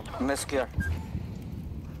close ramp. Miss clear.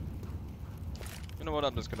 You know what?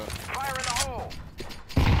 I'm just gonna. Fire in the hole.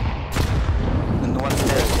 And one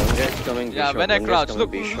there. One guy's coming. Yeah, when I crouch,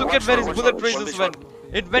 look at where his bullet traces went.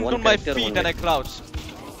 It went on my feet and I crouched.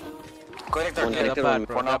 Connector, One Yeah, connector, bad, one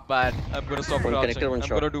bro. Not bad. I'm gonna stop One crouching. connector, one I'm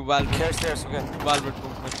shot. gonna do Valve. Stairs, okay. Valve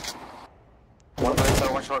movement. One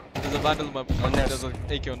connector, one shot. There's a vandal map. One There's an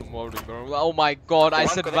AK on the molding, bro. Oh my god, I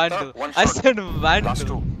One said connector, vandal. one I shot. said Last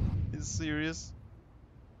vandal. two. Is serious?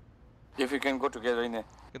 If you can go together in there.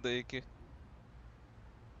 Get the AK.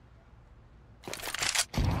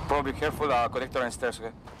 Bro, be careful, connector and stairs,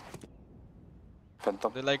 okay?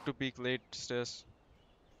 Phantom. They like to peek late stairs.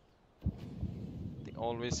 They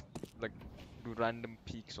always like do random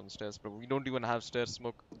peeks on stairs, bro. We don't even have stairs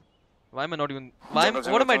smoke. Why am I not even? Why?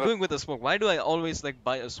 Jungle, What am I jungle. doing with the smoke? Why do I always like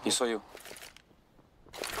buy a He smoke? saw you.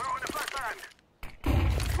 Throw in the flashbang.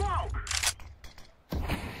 Smoke.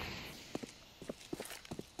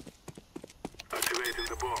 Activating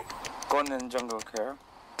the bomb. Con and jungle care.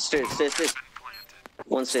 Stairs.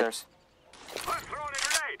 One stairs. I'm throwing a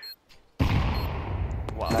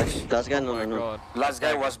grenade. Wow. Nice. Last guy, Oh no. god. Last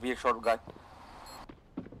guy was big short guy.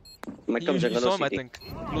 Might come You jungle saw or him, I city. think.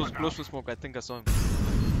 Close to smoke. I think I saw him.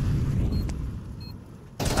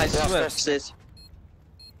 I Yeah, swear. stairs. Stairs.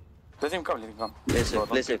 Let him come, let him come. Play safe, Bro,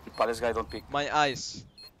 play don't safe. peek. Palace guy, don't peek. My eyes.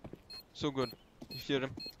 So good. You hear him?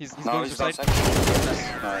 He's Now going he's to side.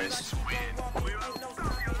 outside. Nice.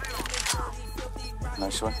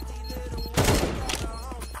 Nice one.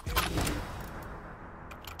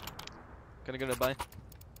 Can I get a buy?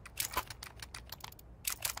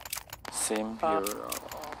 Same here.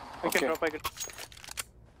 I can Okay. drop.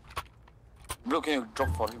 Blue, can you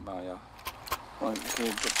drop for him? Yeah. One, can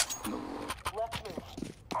you drop? No.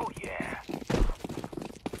 Oh yeah.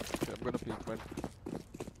 Okay, I'm gonna peek, man.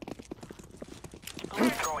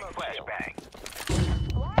 Throwing flashbang.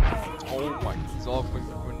 Oh my, he's off the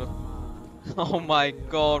window. Oh my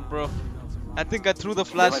god, bro. I think I threw the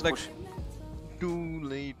flash might like push. too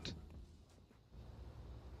late.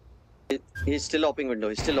 He's still opening window.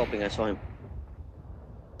 I saw him.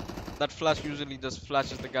 That flash usually just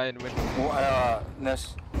flashes the guy in window. Oh,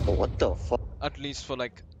 Ness. Oh, what the fuck? At least for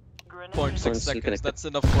like One's 0.6 still seconds. connected. That's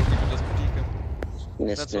enough for me to just peek him.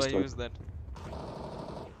 Nest That's why I one. use that.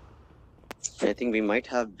 I think we might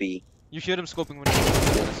have B. You hear him scoping window.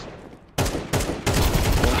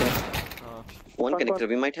 One connector.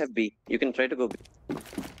 We might have B. You can try to go B.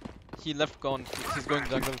 He left gone. He's going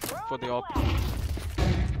jungle for the op.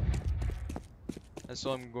 I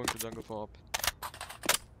saw him going to jungle for op.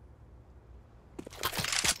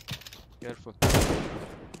 Careful.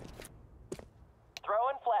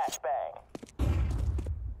 Throwing flashbang.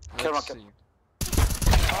 Let's see.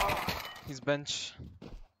 He's bench.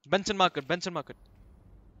 Bench and market.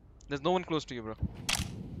 There's no one close to you, bro.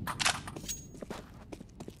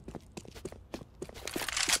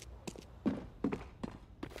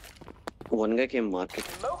 One guy came market.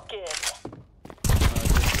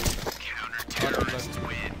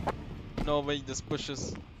 No way, he just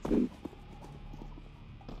pushes.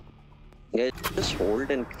 Guys, just hold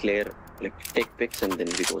and clear. Like, take picks and then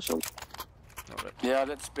we go some. Alright. Yeah,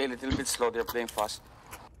 let's play a little bit slow. They're playing fast.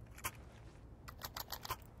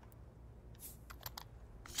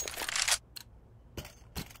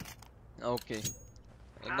 Okay.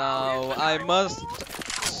 Now I must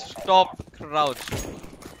stop crouch.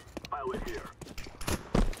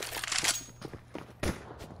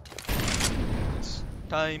 It's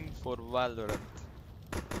time for Valorant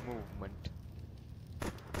movement.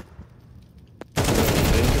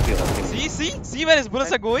 See where his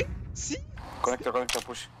bullets are going? See? Connector,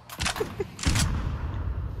 push.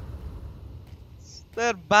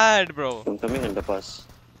 They're bad, bro. I'm coming underpass.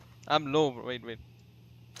 I'm low, bro. Wait.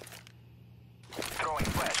 Throwing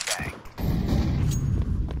flashbang.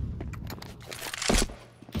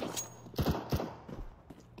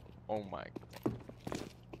 Oh my.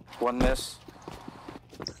 One miss.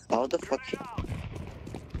 How the fuck?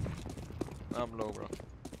 I'm low, bro.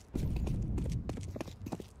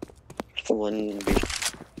 One B.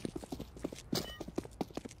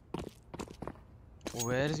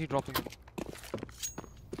 Where is he dropping?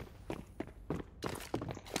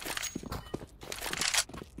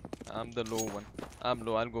 I'm the low one. I'm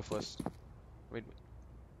low. I'll go first. Wait.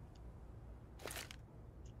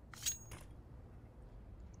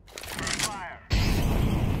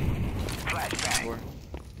 Flashbang.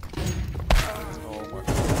 Oh my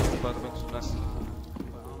God.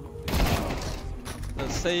 The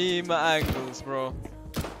same angles, bro.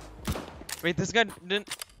 Wait, this guy didn't.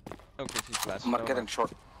 Okay, he flashed. Market and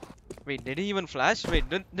short. Wait, did he even flash? Wait,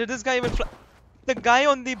 did this guy even flash? The guy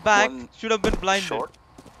on the back should have been blinded. Short.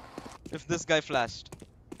 If this guy flashed.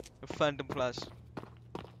 If Phantom flashed.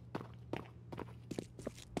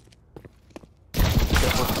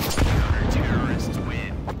 Terrorists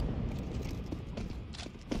win.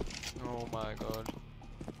 Oh my God.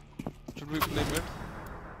 Should we play mid?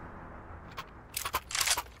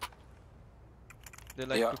 They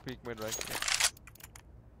like to peek mid, right? Yeah.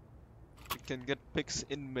 We can get picks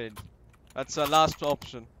in mid. That's our last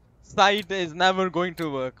option. Side is never going to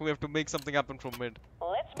work. We have to make something happen from mid.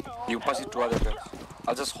 You pass it to other guys.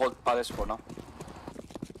 I'll just hold Palace for now.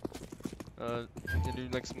 Can you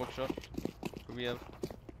like smoke shot? Do we have?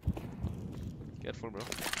 Careful, bro.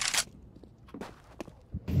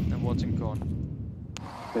 I'm watching con.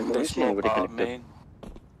 They smoke main.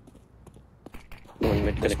 One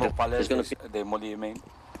mid They smoke connector. Palace. He's gonna They molly main.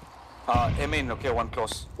 A main. Okay, one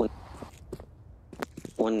close.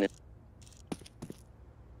 one net.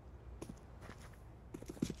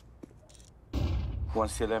 One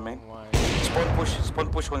still A main. Spawn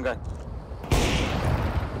push one guy.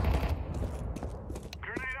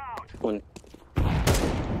 One.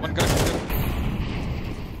 One connector.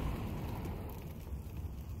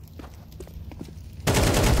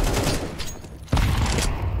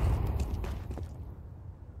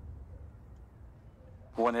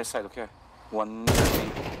 One A side, okay. One.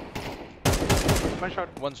 One shot.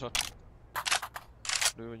 One shot.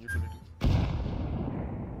 Do your utility.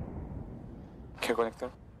 Okay,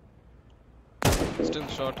 connector. Still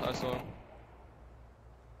shot, I saw him.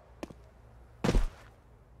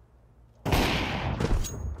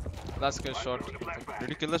 Last guy shot. Did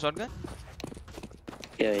you kill the shot guy?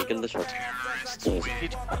 Yeah, he killed the shot. Nice. You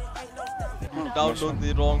download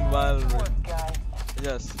the wrong Valorant.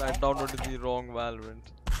 Yes, I downloaded the wrong Valorant.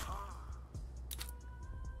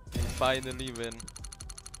 We finally win.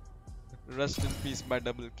 Rest in peace, my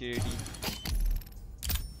double KD.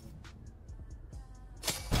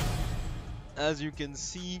 As you can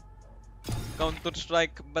see,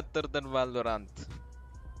 Counter-Strike better than Valorant.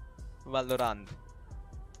 Valorant,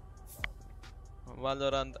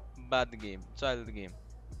 bad game, child game.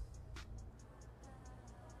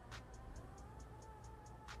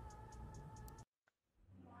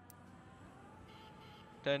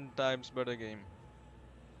 Ten times better game.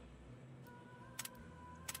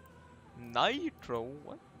 Nitro?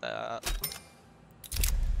 What the?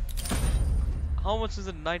 How much is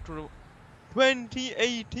a Nitro?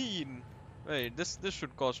 2018. Wait, this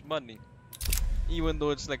should cost money, even though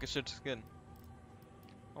it's like a shit skin.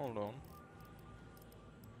 Hold on.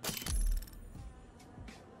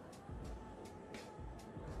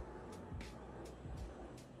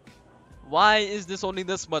 Why is this only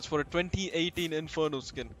this much for a 2018 Inferno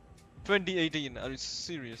skin? 2018, are you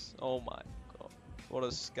serious? Oh my god. What a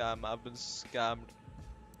scam. I've been scammed.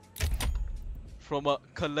 From a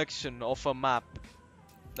collection of a map.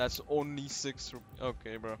 That's only 6 rupees.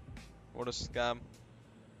 Okay, bro. What a scam.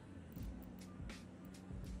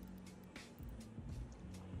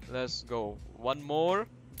 Let's go. One more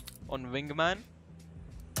on Wingman.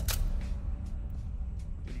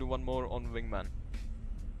 We'll do one more on Wingman.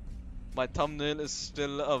 My thumbnail is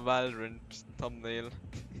still a Valorant thumbnail.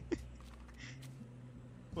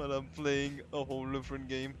 But I'm playing a whole different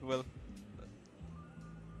game. Well,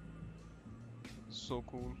 so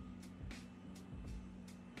cool.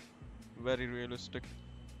 Very realistic.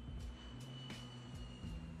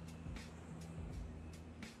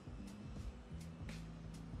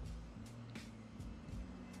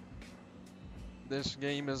 This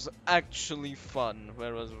game is actually fun,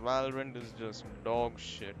 whereas Valorant is just dog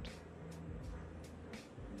shit.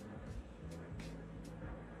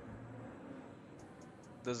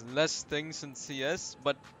 There's less things in CS,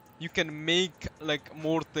 but you can make like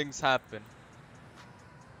more things happen.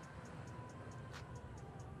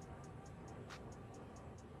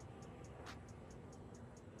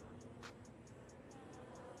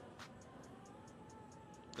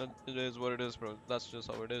 It is what it is, bro. That's just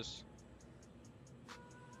how it is.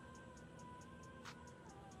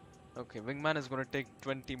 Okay, Wingman is gonna take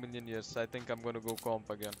 20 million years. I think I'm gonna go comp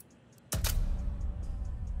again.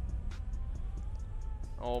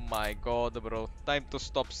 Oh my god, bro. Time to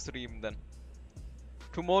stop stream then.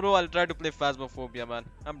 Tomorrow I'll try to play Phasmophobia, man.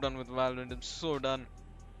 I'm done with Valorant. I'm so done.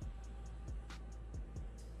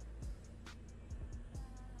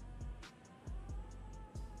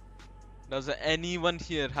 Does anyone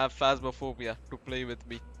here have Phasmophobia to play with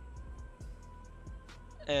me?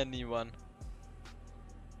 Anyone?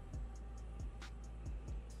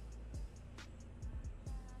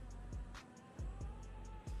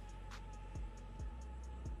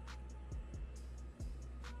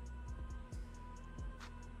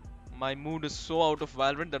 My mood is so out of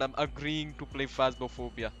Valorant that I'm agreeing to play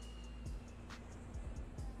Phasmophobia.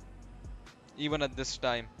 Even at this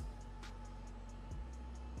time.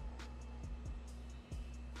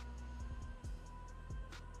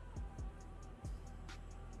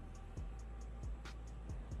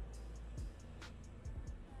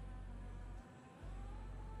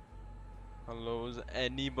 Hello, is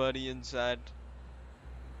anybody inside?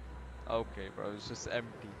 Okay, bro, it's just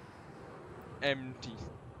empty. Empty.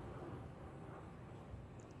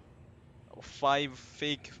 5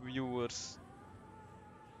 fake viewers.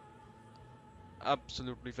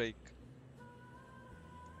 Absolutely fake.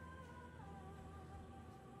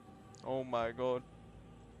 Oh my god.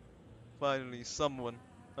 Finally, someone.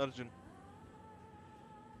 Arjun.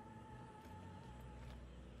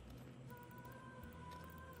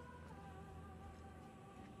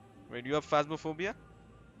 Wait, you have Phasmophobia?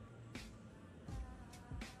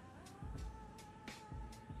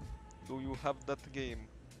 Do you have that game?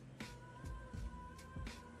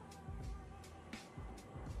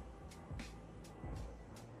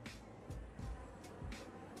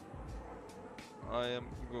 I am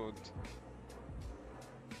good.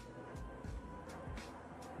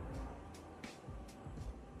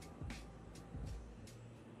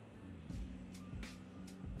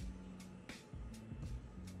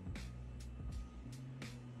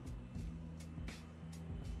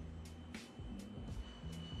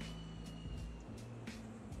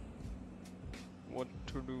 What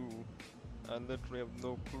to do? I literally have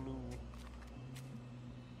no clue.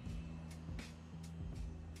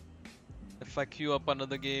 If I queue up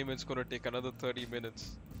another game, it's gonna take another 30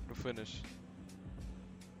 minutes to finish.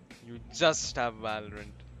 You just have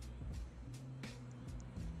Valorant.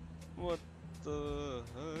 What the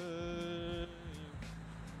hell?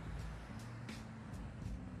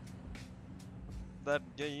 That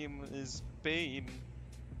game is pain.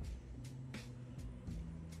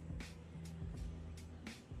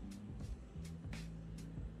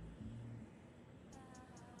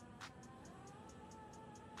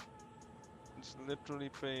 It's literally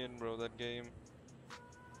pain, bro, that game.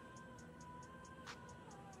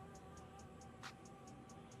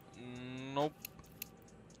 Nope.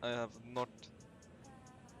 I have not.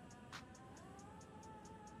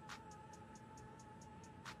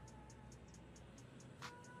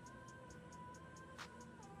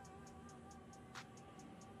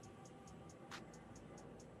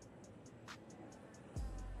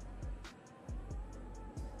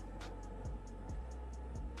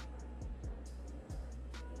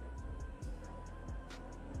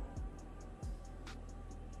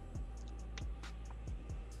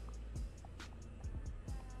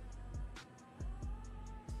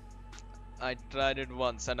 I tried it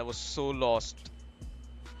once and I was so lost.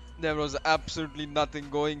 There was absolutely nothing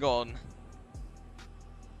going on.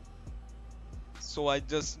 So I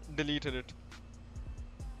just deleted it.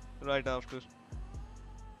 Right after.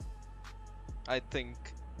 I think.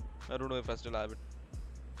 I don't know if I still have it.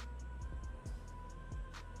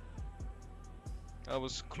 I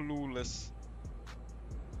was clueless.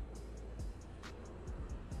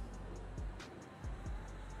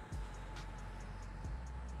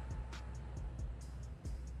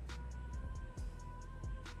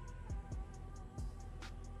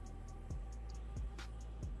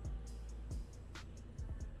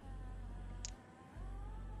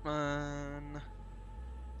 Man,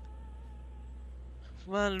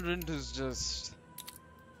 Valorant is just...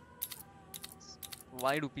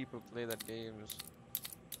 Why do people play that game?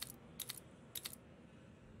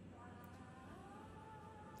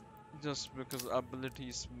 Just because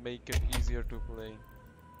abilities make it easier to play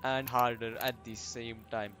and harder at the same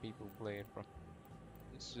time people play it, bro.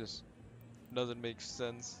 It's just doesn't make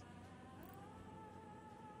sense.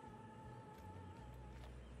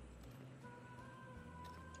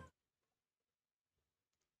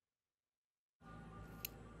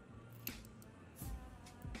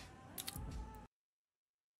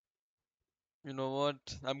 You know what?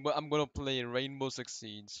 I'm gonna play Rainbow Six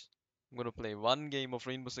Siege. I'm gonna play one game of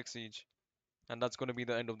Rainbow Six Siege, and that's gonna be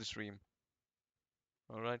the end of the stream.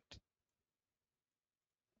 All right.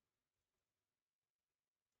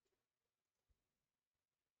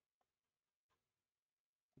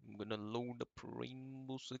 I'm gonna load up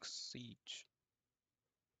Rainbow Six Siege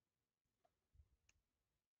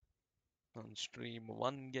on stream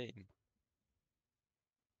one game.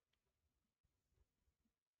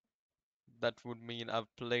 that would mean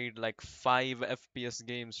I've played like 5 FPS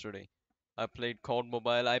games today. I played COD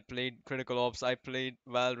Mobile, I played Critical Ops, I played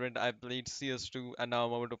Valorant, I played CS2, and now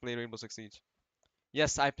I'm about to play Rainbow Six Siege.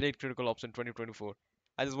 Yes, I played Critical Ops in 2024.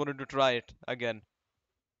 I just wanted to try it again.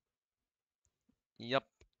 Yep.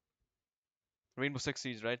 Rainbow Six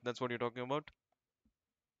Siege, right? That's what you're talking about?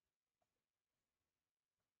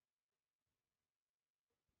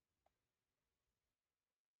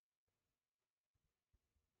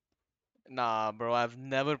 Nah, bro, I've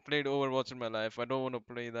never played Overwatch in my life. I don't want to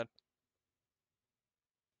play that.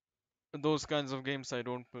 Those kinds of games I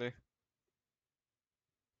don't play.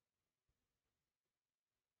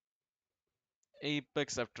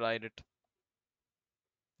 Apex, I've tried it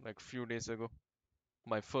like a few days ago.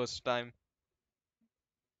 My first time.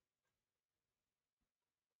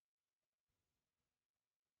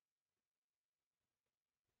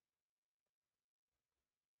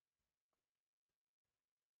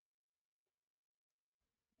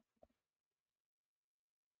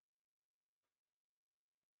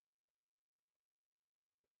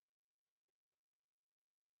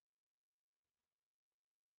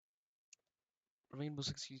 Rainbow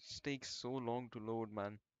Six Siege takes so long to load,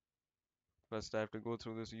 man. First, I have to go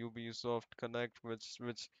through this Ubisoft Connect,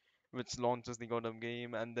 which launches the goddamn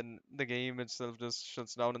game, and then the game itself just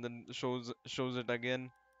shuts down and then shows it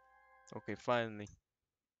again. Okay, finally.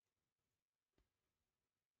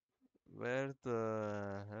 Where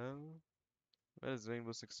the hell? Where is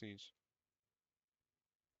Rainbow Six Siege?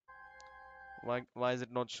 Why is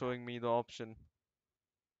it not showing me the option?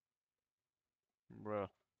 Bruh.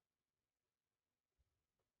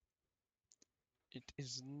 It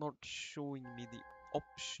is not showing me the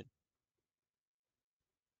option.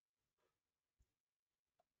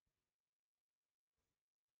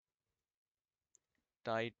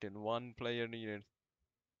 Titan, 1 player needed.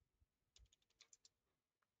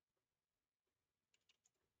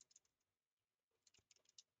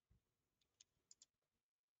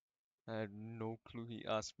 I had no clue he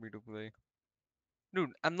asked me to play.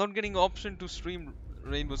 Dude, I'm not getting option to stream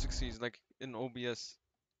Rainbow Six Siege like in OBS.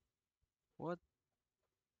 What?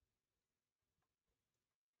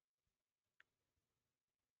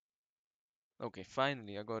 Okay,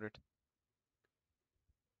 finally I got it.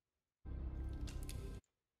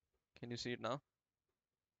 Can you see it now?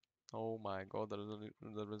 Oh my god, the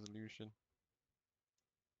resolution.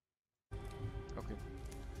 Okay.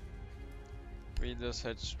 We just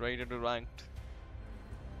head straight into ranked.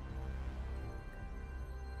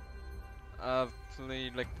 I've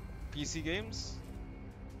played like PC games.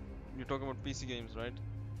 You're talking about PC games, right?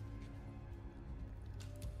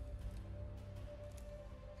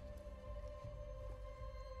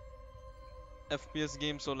 FPS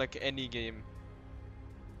games or like any game.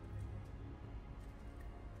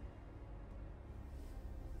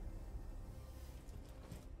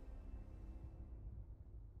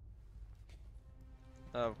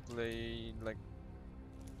 I've played like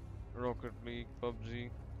Rocket League,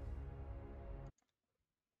 PUBG.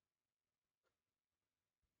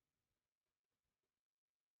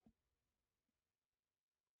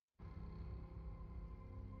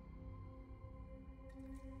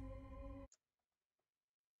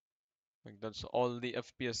 Like that's all the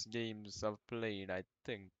FPS games I've played, I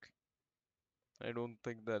think. I don't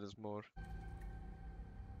think there is more.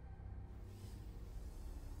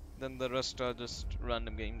 Then the rest are just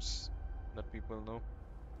random games that people know.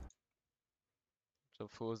 So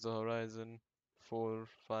Forza Horizon, 4,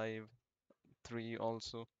 5, 3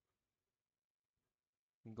 also.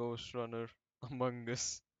 Ghost Runner, Among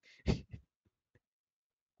Us.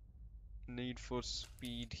 Need for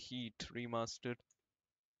Speed Heat Remastered.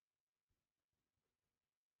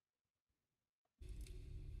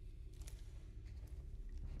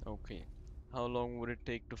 Okay. How long would it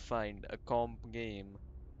take to find a comp game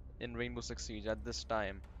in Rainbow Six Siege at this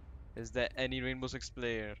time? Is there any Rainbow Six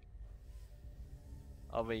player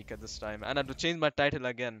awake at this time? And I have to change my title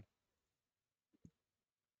again.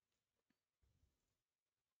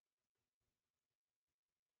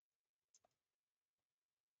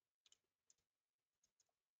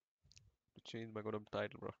 To change my goddamn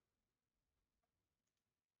title, bro.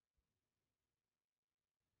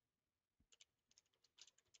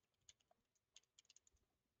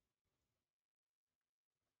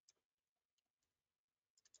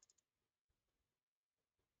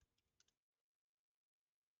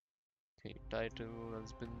 Okay, title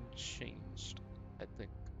has been changed, I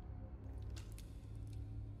think.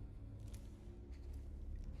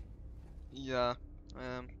 Yeah,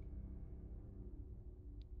 um,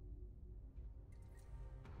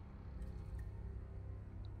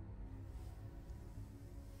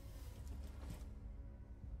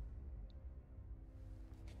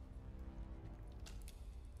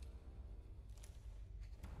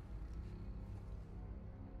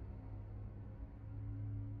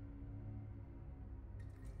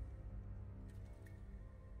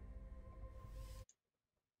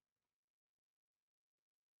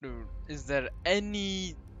 Dude, is there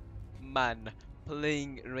any man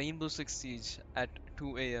playing Rainbow Six Siege at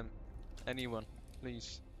 2 a.m.? Anyone,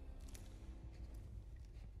 please?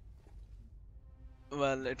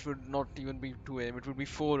 Well, it would not even be 2 a.m. It would be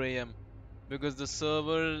 4 a.m. because the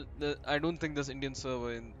server, I don't think there's Indian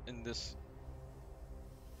server in this.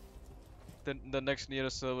 The next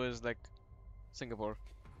nearest server is like Singapore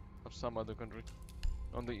or some other country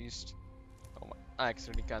on the east. Oh my! I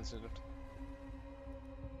accidentally cancelled it.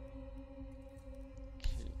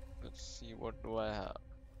 Okay, let's see what do I have.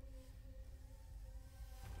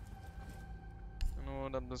 You know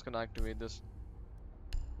what? I'm just gonna activate this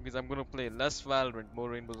because I'm gonna play less Valorant, more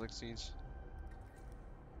Rainbow Six Siege.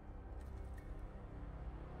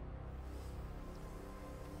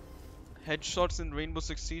 Headshots in Rainbow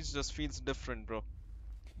Six Siege just feels different, bro.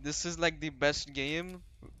 This is like the best game,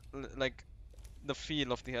 like the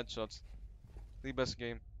feel of the headshots. The best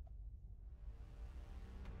game.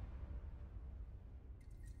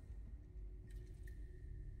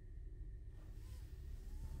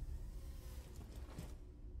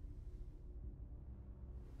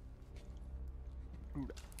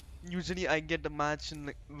 Dude, usually I get a match in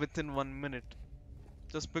like within 1 minute.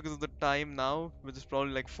 Just because of the time now, which is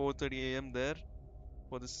probably like 4:30 a.m. there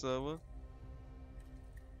for this server.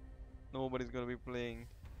 Nobody's gonna be playing.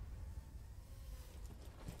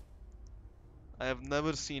 I have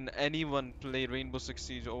never seen anyone play Rainbow Six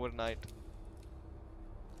Siege overnight.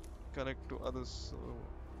 Connect to others. So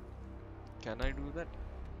can I do that?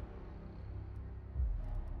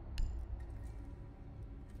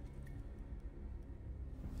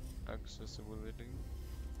 Accessibility.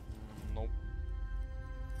 Nope.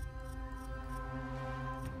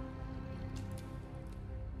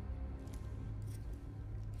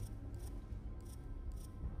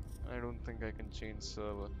 I don't think I can change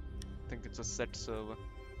server. I think it's a set server.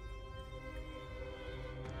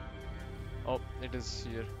 Oh, it is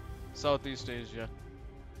here. Southeast Asia.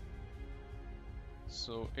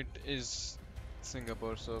 So it is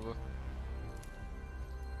Singapore server.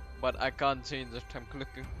 But I can't change it, I'm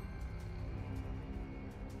clicking.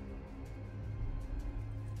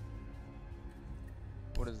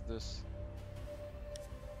 What is this?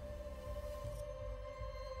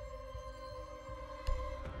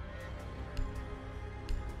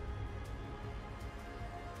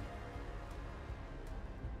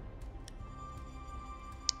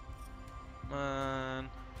 Man.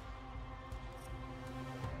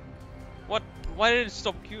 What? Why did it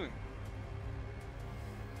stop queuing?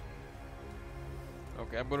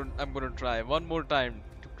 Okay, I'm gonna try one more time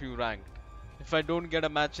to queue ranked. If I don't get a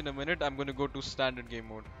match in a minute, I'm gonna go to standard game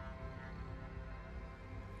mode.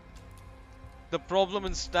 The problem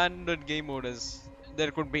in standard game mode is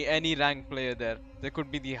there could be any rank player there. There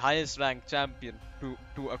could be the highest ranked champion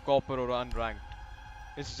to a copper or unranked.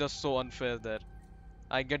 It's just so unfair there.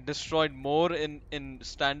 I get destroyed more in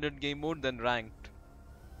standard game mode than ranked.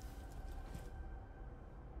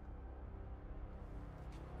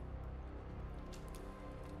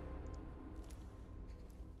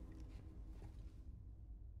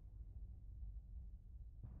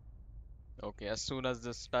 Okay, as soon as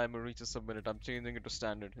this timer reaches a minute, I'm changing it to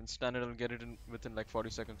standard. In standard, I'll get it in within like 40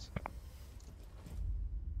 seconds.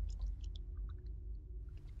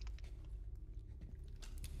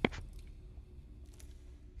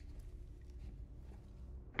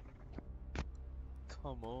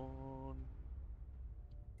 Come on.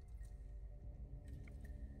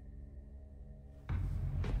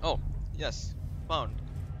 Oh, yes. Found.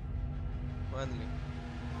 Finally.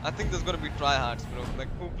 I think there's gonna be tryhards, bro. Like,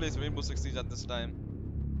 who plays Rainbow Six Siege at this time?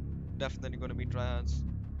 Definitely gonna be tryhards.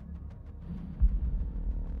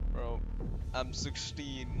 Bro, I'm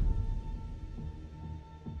 16.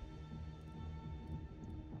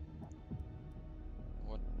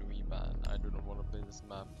 What do we ban? I do not want to play this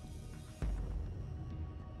map.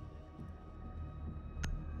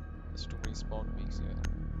 There's too many spawn peaks here.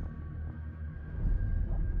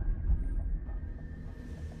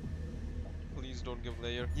 Please don't give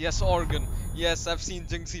layer. Yes, Organ. Yes, I've seen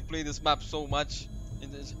Jinxie play this map so much.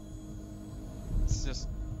 It's just...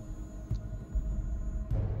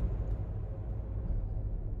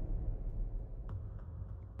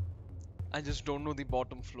 I just don't know the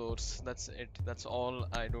bottom floors. That's it. That's all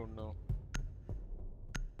I don't know.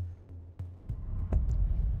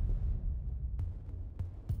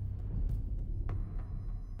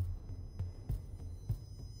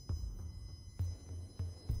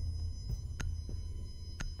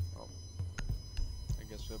 Oh. I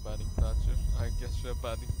guess we're banning Thatcher. I guess we're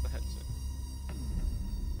banning Thatcher.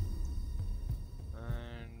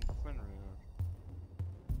 And Fenrir.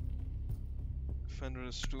 Fenrir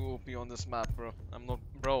is too OP on this map, bro. I'm not.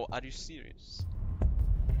 Bro, are you serious?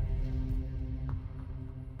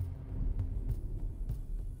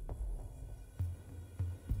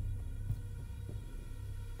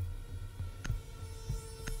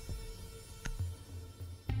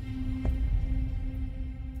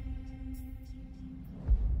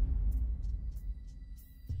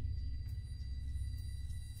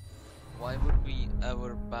 Why would we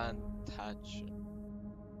ever ban Thatcher?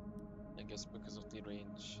 I guess because of the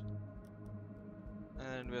range.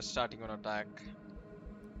 And we're starting on attack.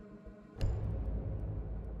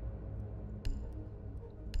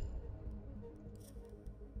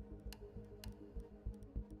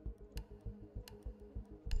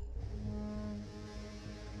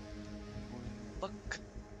 Fuck.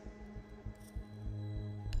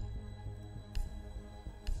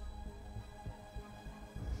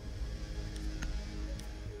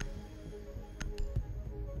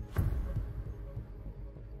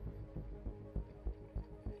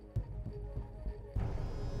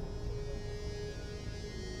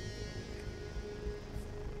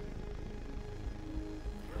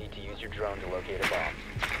 Need to use your drone to locate a bomb.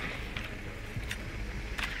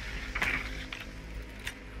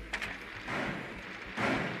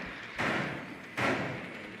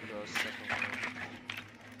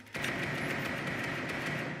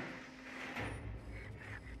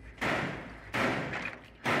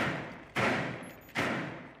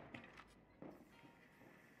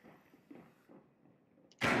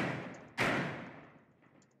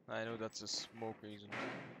 I know that's a smoke agent.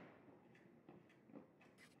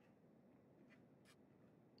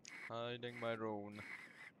 Hiding my drone.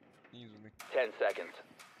 Easily. 10 seconds.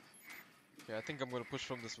 Okay, I think I'm gonna push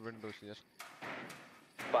from this window here.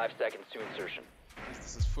 5 seconds to insertion.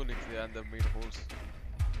 This is fully clear and they've made holes.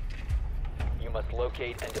 You must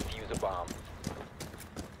locate and defuse a bomb.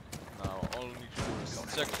 Now, all we need to do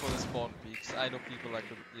is check for the spawn peaks. I know people like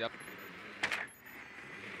to. Yep.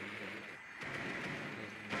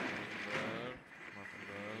 Nothing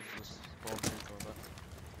there. Just spawn peak over there.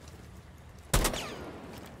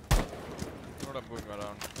 You know what I'm going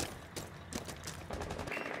around.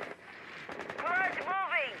 Guards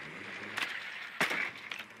moving!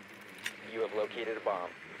 You have located a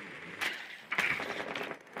bomb.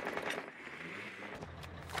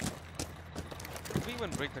 Did we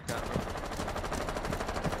even break the camera?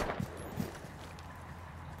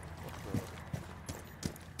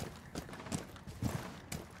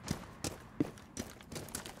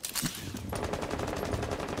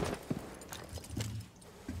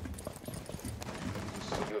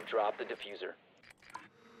 You have dropped the diffuser.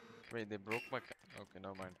 Wait, they broke my okay,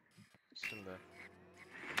 never mind. It's still there.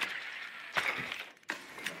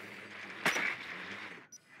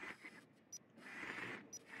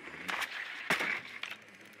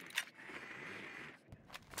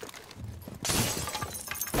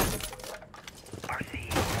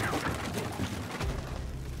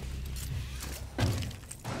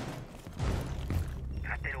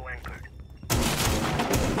 Catero anchored.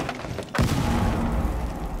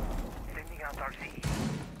 Sending out RC.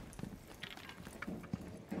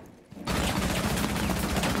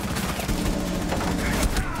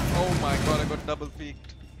 Oh my god, I got double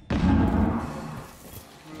peaked.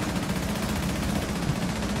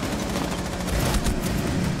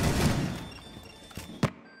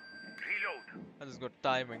 I just got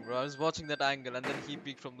timing, bro. I was watching that angle and then he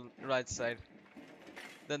peeked from the right side.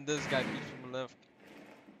 Then this guy peeked from the left.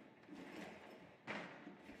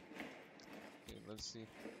 Okay, let's see.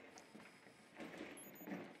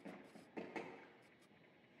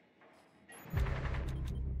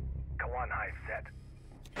 Go on, hive set.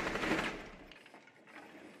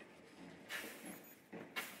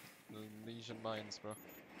 The Legion mines, bro.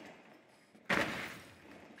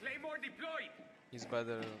 Claymore deployed! He's by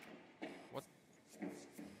the... What?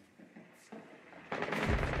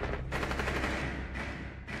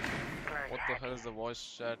 What the hell is the voice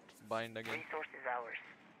chat bind again? Resource is ours.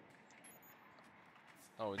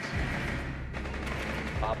 Oh, it's...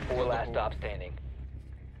 Op 4 last stop standing.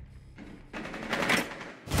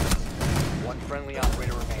 One friendly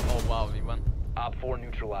operator remains. Oh wow, we won. Op 4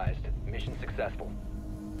 neutralized. Mission successful.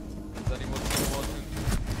 Is anyone still watching?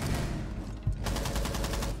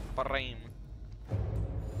 Prime.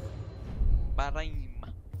 Prime.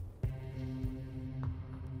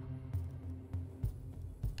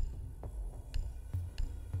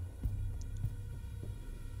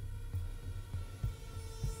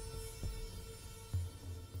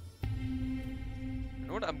 You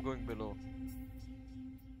know what? I'm going below.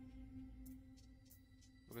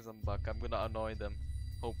 Because I'm back. I'm gonna annoy them.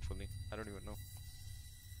 Hopefully. I don't even know.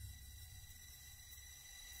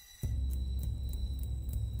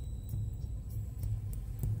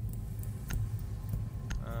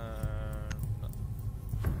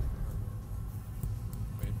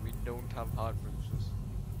 have hard breaches.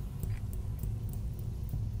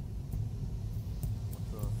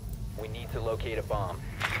 We need to locate a bomb.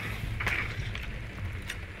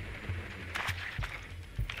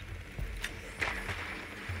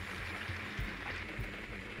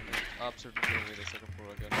 Absolutely gonna wait a second floor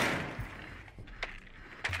again.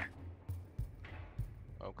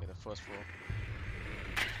 Okay, the first floor.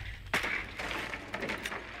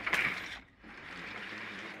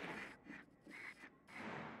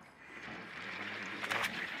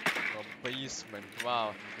 Oh, basement.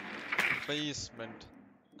 Wow. Basement.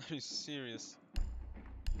 Are you serious?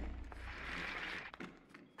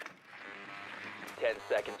 10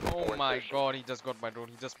 seconds Oh before my insertion. god, he just got my drone.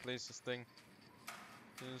 He just placed this thing.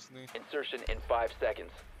 Seriously? Insertion in 5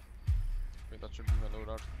 seconds. Wait, that should be my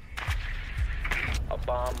loadout. A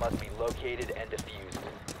bomb must be located and defused.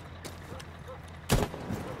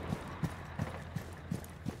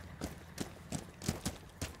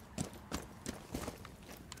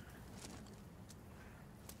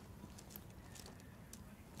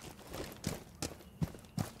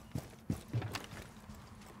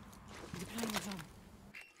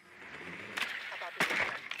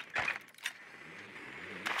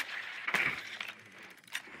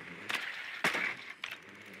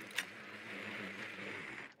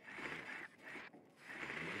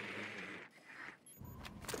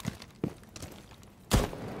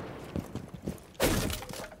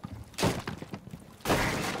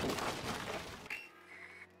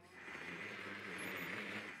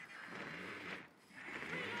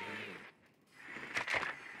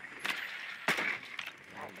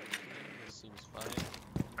 Seems fine.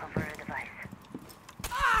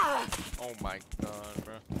 Oh my god,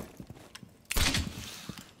 bro.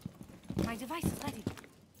 My device is ready.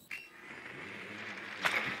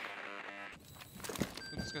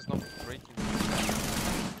 Dude, this guy's not breaking.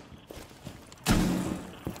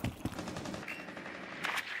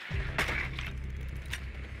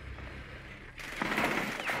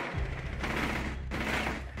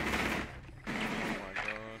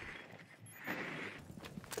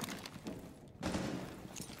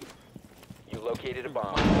 Located a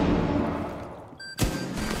bomb.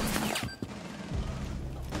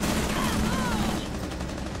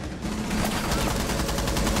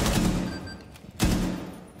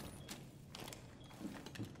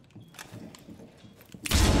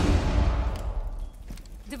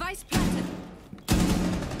 Device planted.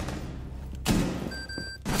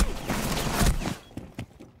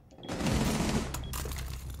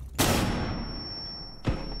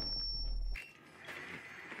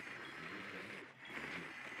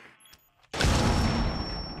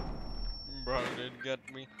 Bro, didn't get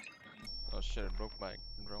me. Oh shit, it broke my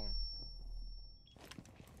drone.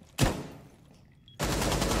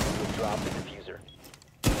 Drop the diffuser.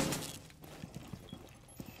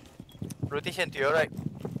 Rotation to your right.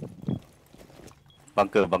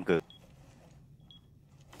 Bunker, bunker.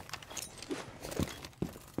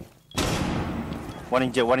 One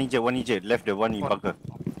injured. Left the one in bunker.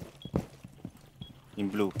 In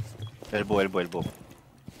blue. Elbow.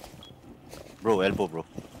 Bro, elbow, bro.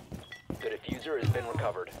 The diffuser has been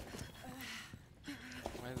recovered.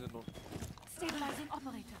 Why is it not? Stabilizing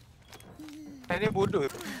operator. Any boot?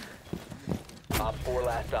 Op 4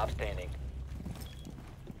 last stop standing.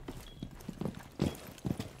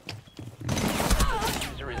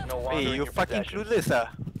 Diffuser is no longer Hey, in you your fucking possession. clueless, ah.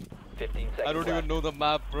 15 seconds I don't left. even know the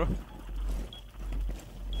map, bro.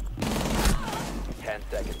 10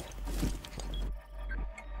 seconds.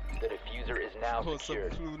 The diffuser is now Oh, so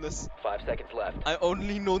secured. clueless. 5 seconds left. I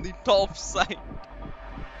only know the top side.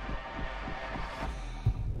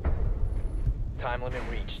 Time limit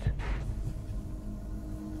reached.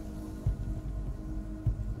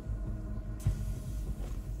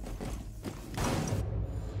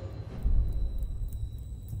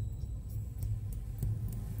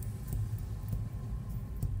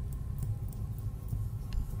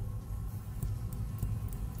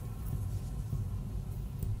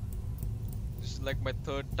 This is like my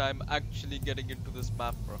third time actually getting into this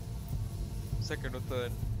map, bro. Second or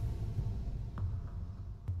third.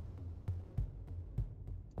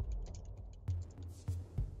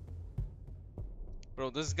 Bro,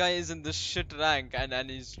 this guy is in this shit rank and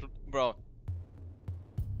he's, bro.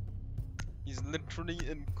 He's literally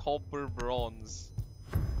in copper bronze.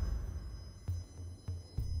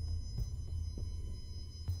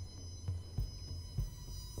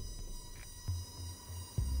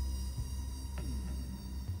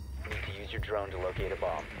 Need to use your drone to locate a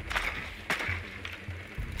bomb.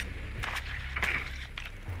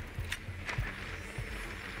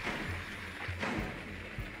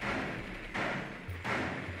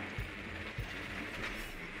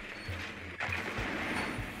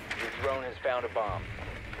 found a bomb.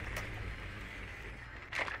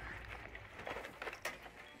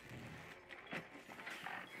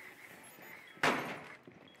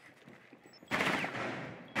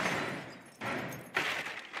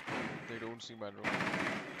 They don't see my room.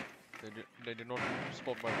 They did not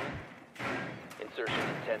spot my room. Insertion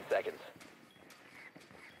in 10 seconds.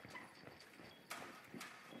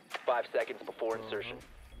 5 seconds before insertion.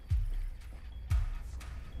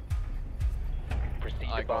 Proceed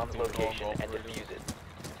to bomb's location and defuse it.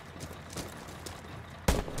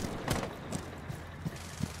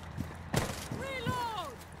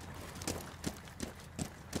 Reload!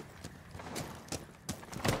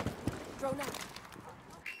 Drone out.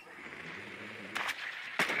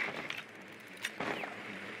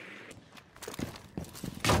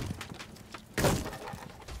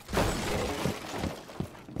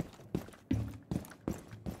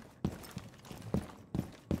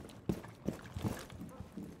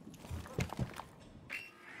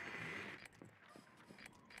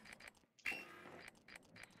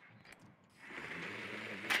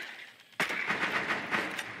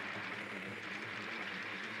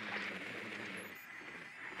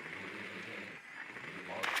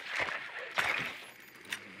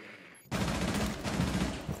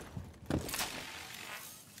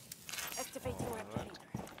 Activating replicator.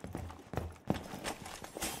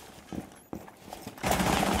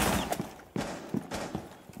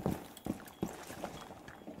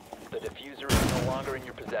 The diffuser is no longer in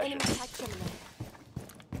your possession. Enemy tag terminal.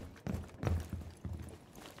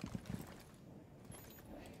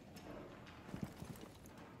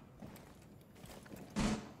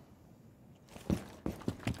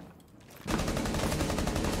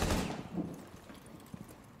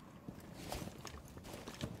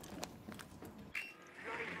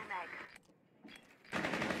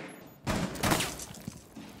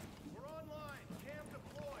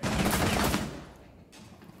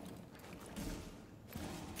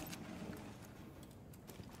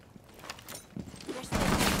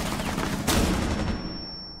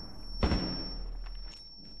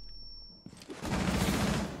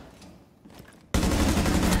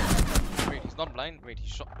 Wait, he's not blind. Wait, he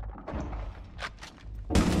shot.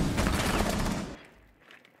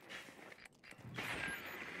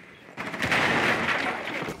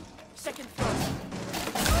 Second floor.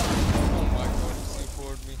 Oh my god, he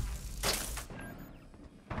C4'd me.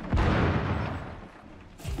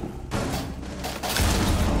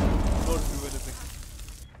 Don't do anything.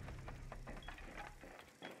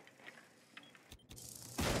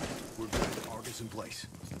 We're good. Target's in place.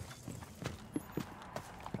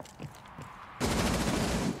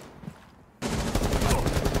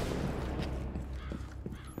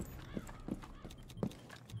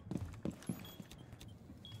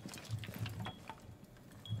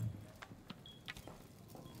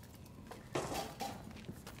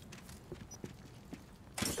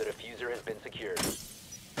 The diffuser has been secured.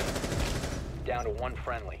 Down to one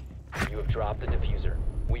friendly. You have dropped the diffuser.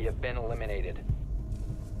 We have been eliminated.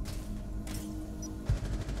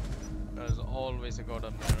 There's always a god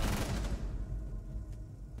on mirror.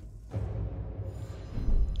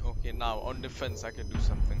 Okay, now on defense I can do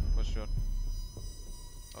something for sure.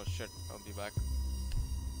 Oh shit, I'll be back.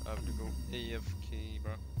 I have to go AFK,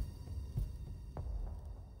 bro.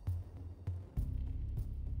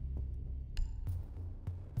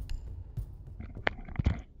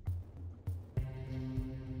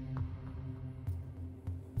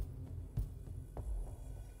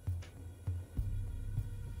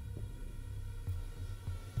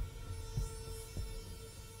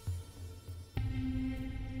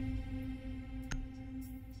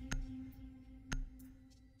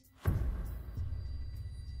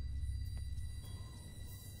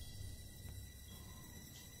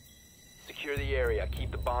 Secure the area.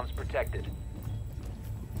 Keep the bombs protected.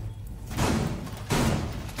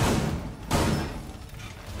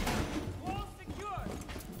 Wall secure.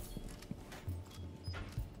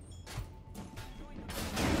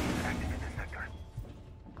 Active in the sector.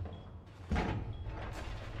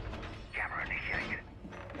 Camera initiated.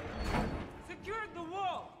 Secured the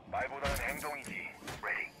wall. 말보다는 행동이지.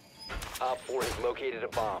 Ready. Op 4 has located a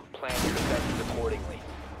bomb. Plan your defenses accordingly.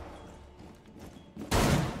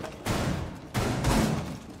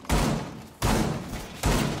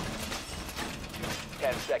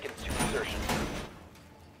 Seconds to insertion.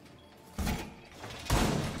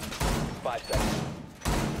 5 seconds.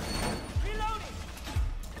 Reloading.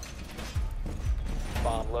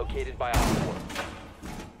 Bomb located by Op 4.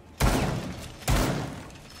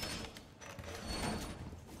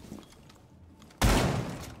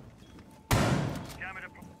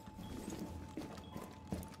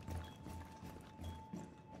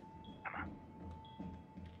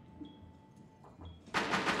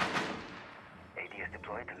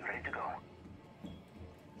 Ready to go.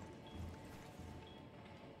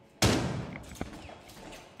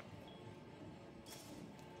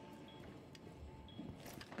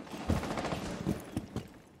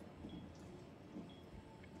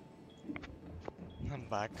 I'm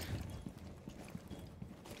back.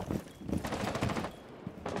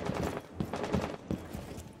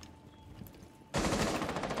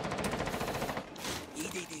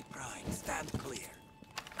 EDD Prime, stand clear.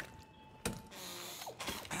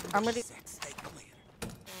 I'm ready. Stay clear.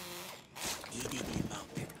 EDD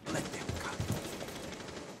mounted. Let them come.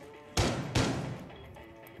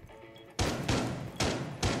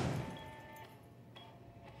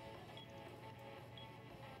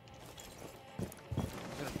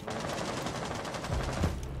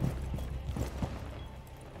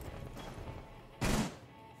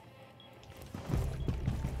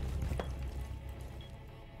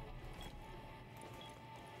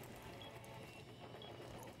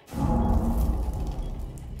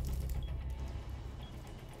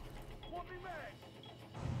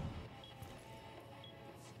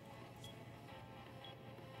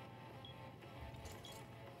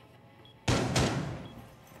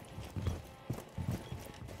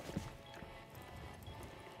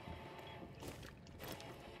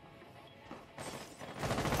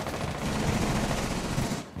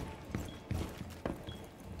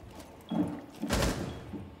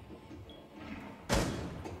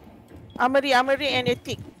 Amari and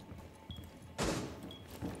Ethic.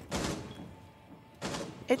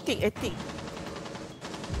 Ethic.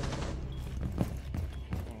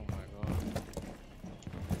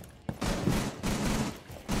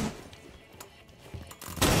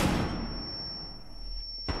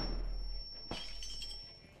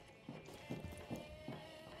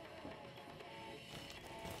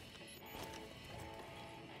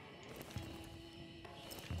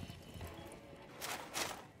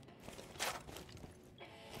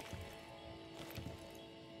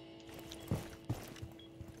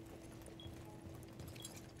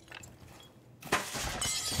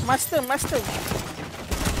 Master.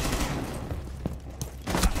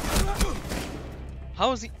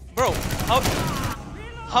 How is he, bro?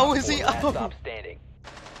 How is he Last out? stop standing.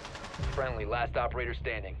 Friendly, last operator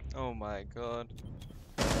standing. Oh my god.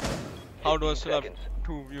 How do I still have seconds.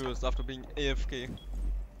 2 viewers after being AFK?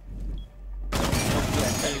 10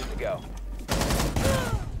 seconds to go.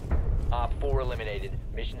 Op 4 eliminated.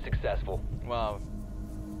 Mission successful. Wow.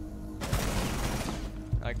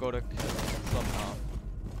 I got a kill somehow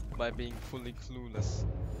by being fully clueless.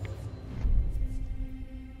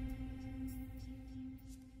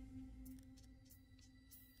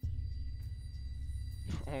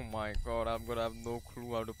 Oh my god, I'm gonna have no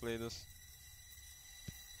clue how to play this.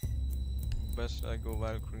 Best I go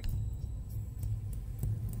Valkyrie.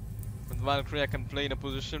 With Valkyrie I can play in a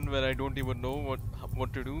position where I don't even know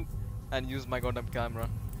what to do and use my goddamn camera.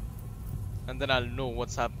 And then I'll know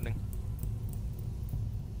what's happening.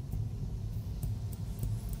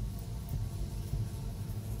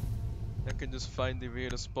 I can just find the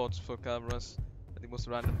weirdest spots for cameras at the most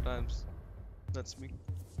random times. That's me.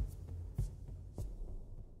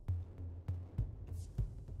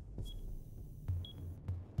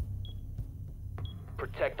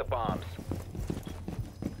 Protect the bombs.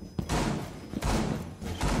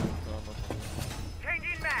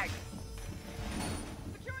 Changing mag.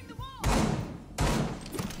 Securing the wall.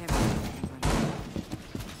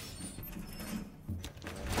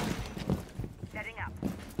 Setting up.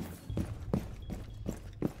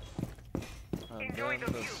 And Enjoy then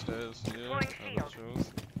the the view. stairs here, Deploying and the shows.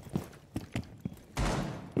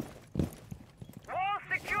 Wall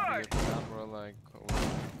secured. The camera like over.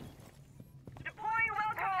 Deploying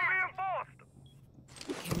welcome reinforced.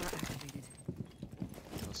 Camera activated.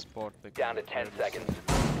 The spot they Down to 10 seconds.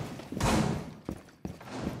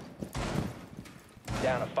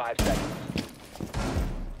 Down to 5 seconds.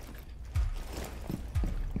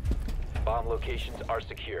 Bomb locations are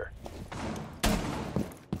secure.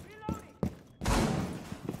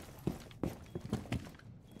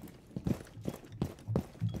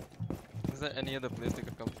 Is there any other place they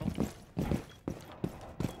could come from?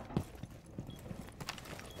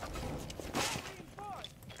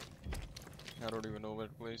 I don't even know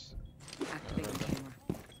that place.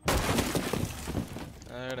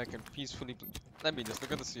 And I can peacefully let me just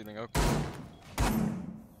look at the ceiling, okay.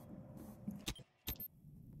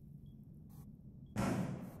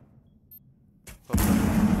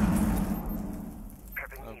 I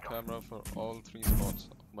have camera for all 3 spots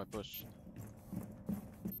of my push.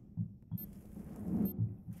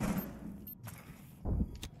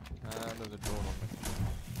 And there's a drone on me.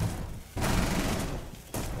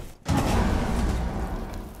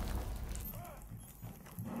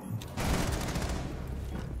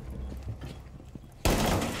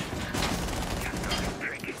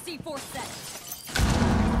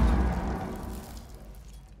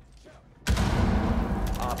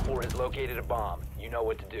 4 has located a bomb. You know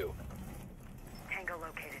what to do. Tango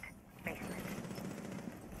located. Basement.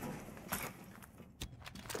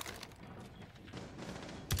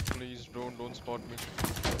 Please don't spot me.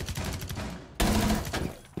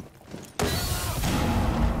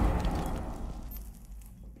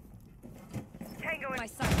 Tango in My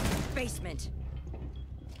side. Basement.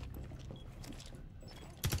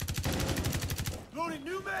 Loading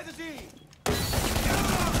new magazine.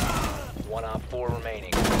 1 op 4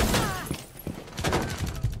 remaining.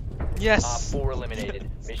 Yes. Op 4 eliminated.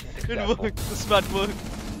 Mission It successful. worked. The smart worked.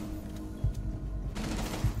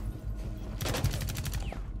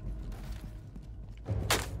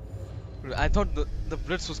 I thought the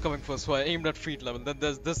blitz was coming first, so I aimed at feet level. Then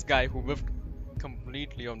there's this guy who whiffed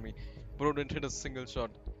completely on me. Bro didn't hit a single shot.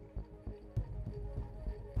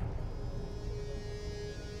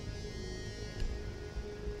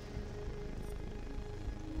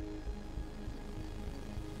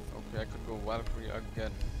 Okay, I could go Valkyrie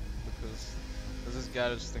again because there's this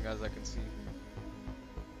garage thing, as I can see.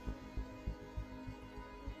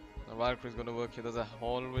 The Valkyrie's gonna work here. There's a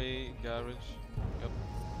hallway garage. Yep.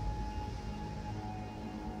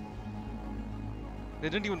 They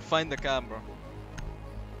didn't even find the camera.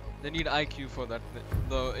 They need IQ for that.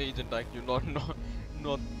 The agent IQ,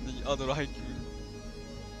 not the other IQ.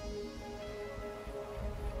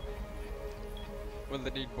 Well, they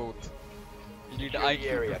need both. You need Secure the IQ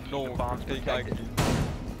area. to Keep know the bombs to take protected. IQ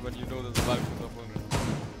when you know there's a Valkyrie opponent.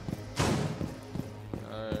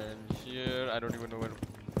 And here, I don't even know where.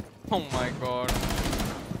 Oh my god,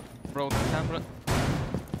 bro, the camera.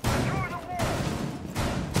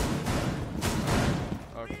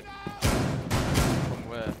 Okay. From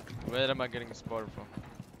where? Where am I getting spotted from?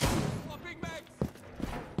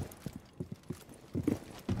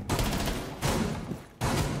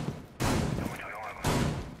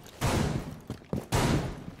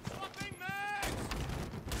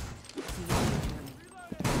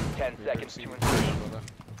 10 seconds to insertion.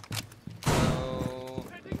 Well,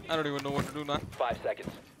 I don't even know what to do now. 5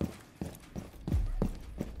 seconds.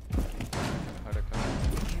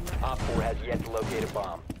 Op 4 has yet to locate a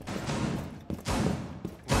bomb.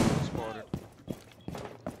 Spotted.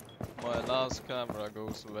 My last camera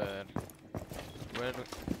goes where? Where do...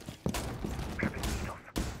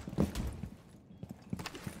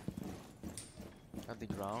 At the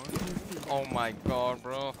ground? Oh my god,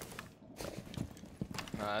 bro.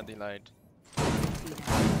 Nah, at the light.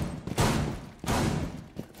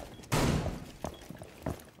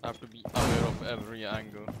 I have to be aware of every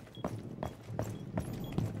angle.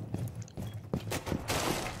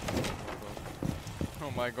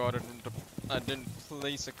 Oh my god, I didn't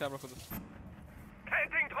place a camera for this.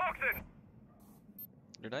 Planting toxin.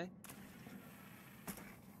 Did I?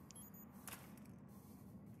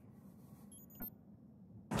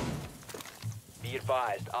 Be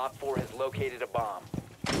advised, Op 4 has located a bomb.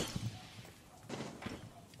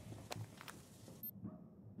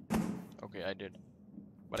 Okay, I did.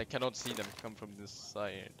 But I cannot see them come from this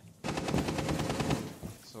side.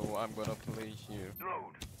 So I'm gonna play here.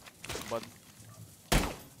 But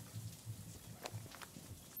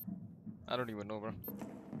I don't even know, bro.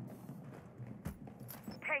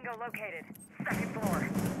 Tango located. Second floor.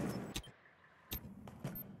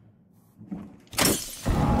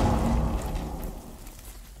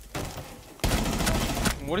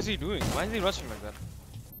 What is he doing? Why is he rushing like that?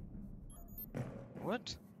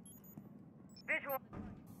 What? Visual.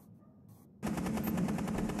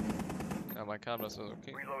 Yeah, my camera says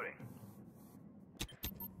okay. Reloading.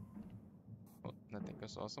 Oh, I think I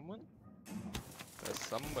saw someone. There's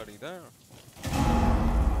somebody there.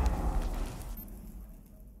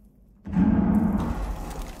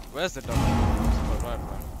 Where's the double? Right.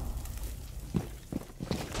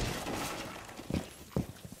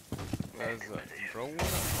 There's a drone on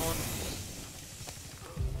me.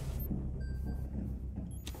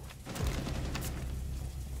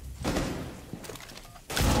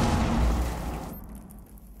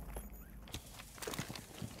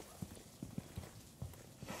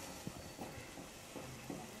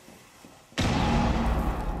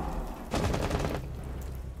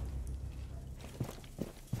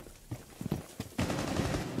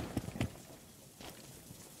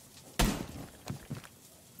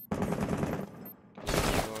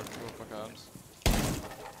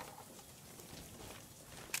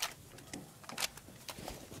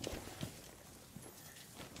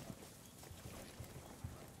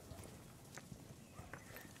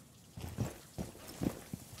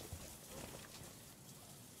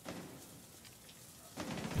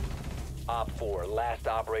 Op 4, last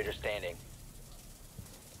operator standing.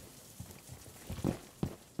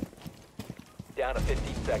 down to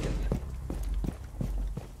 15 seconds.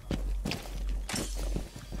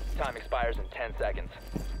 Time expires in 10 seconds.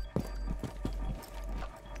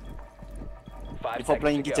 5 Before seconds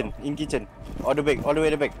playing to kitchen, go. in kitchen. All the back, all the way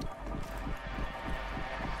to the back.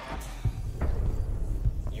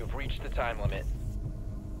 You've reached the time limit.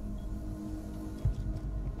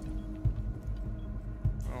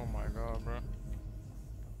 Oh my god, bro.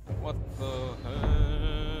 What the hell?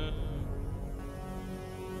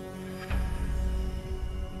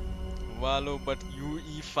 Valo, but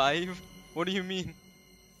UE5? What do you mean?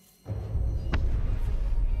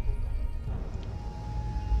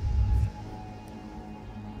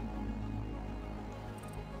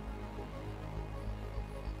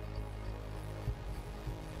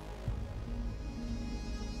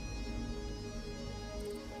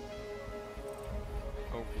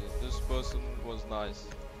 Okay, this person was nice.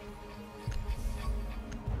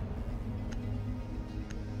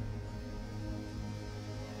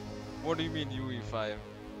 What do you mean UE5?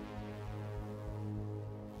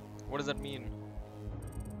 What does that mean?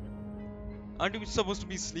 Aren't you supposed to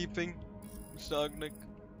be sleeping, Mr. Agnik?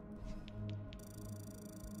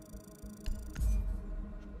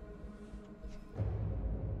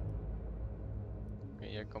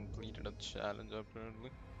 Okay, I completed a challenge apparently.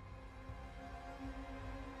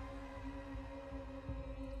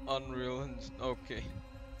 Unreal Engine, okay.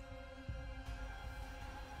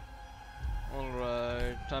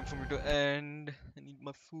 Alright, time for me to end. I need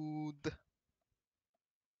my food.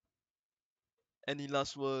 Any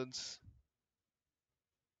last words?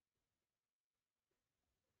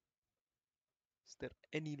 Is there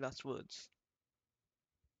any last words?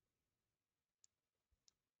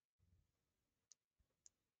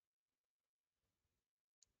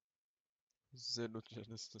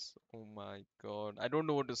 Xenogenesis, oh my god. I don't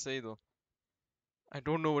know what to say though. I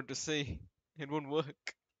don't know what to say. It won't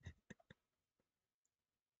work.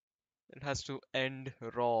 It has to end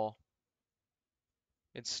raw.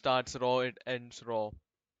 It starts raw, it ends raw.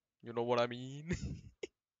 You know what I mean?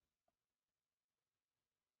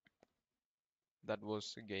 That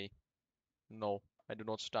was gay. No, I do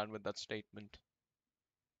not stand with that statement.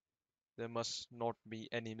 There must not be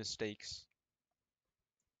any mistakes.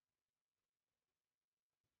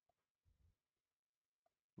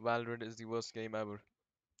 Valorant is the worst game ever.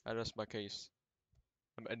 I rest my case.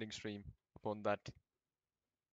 I'm ending stream upon that.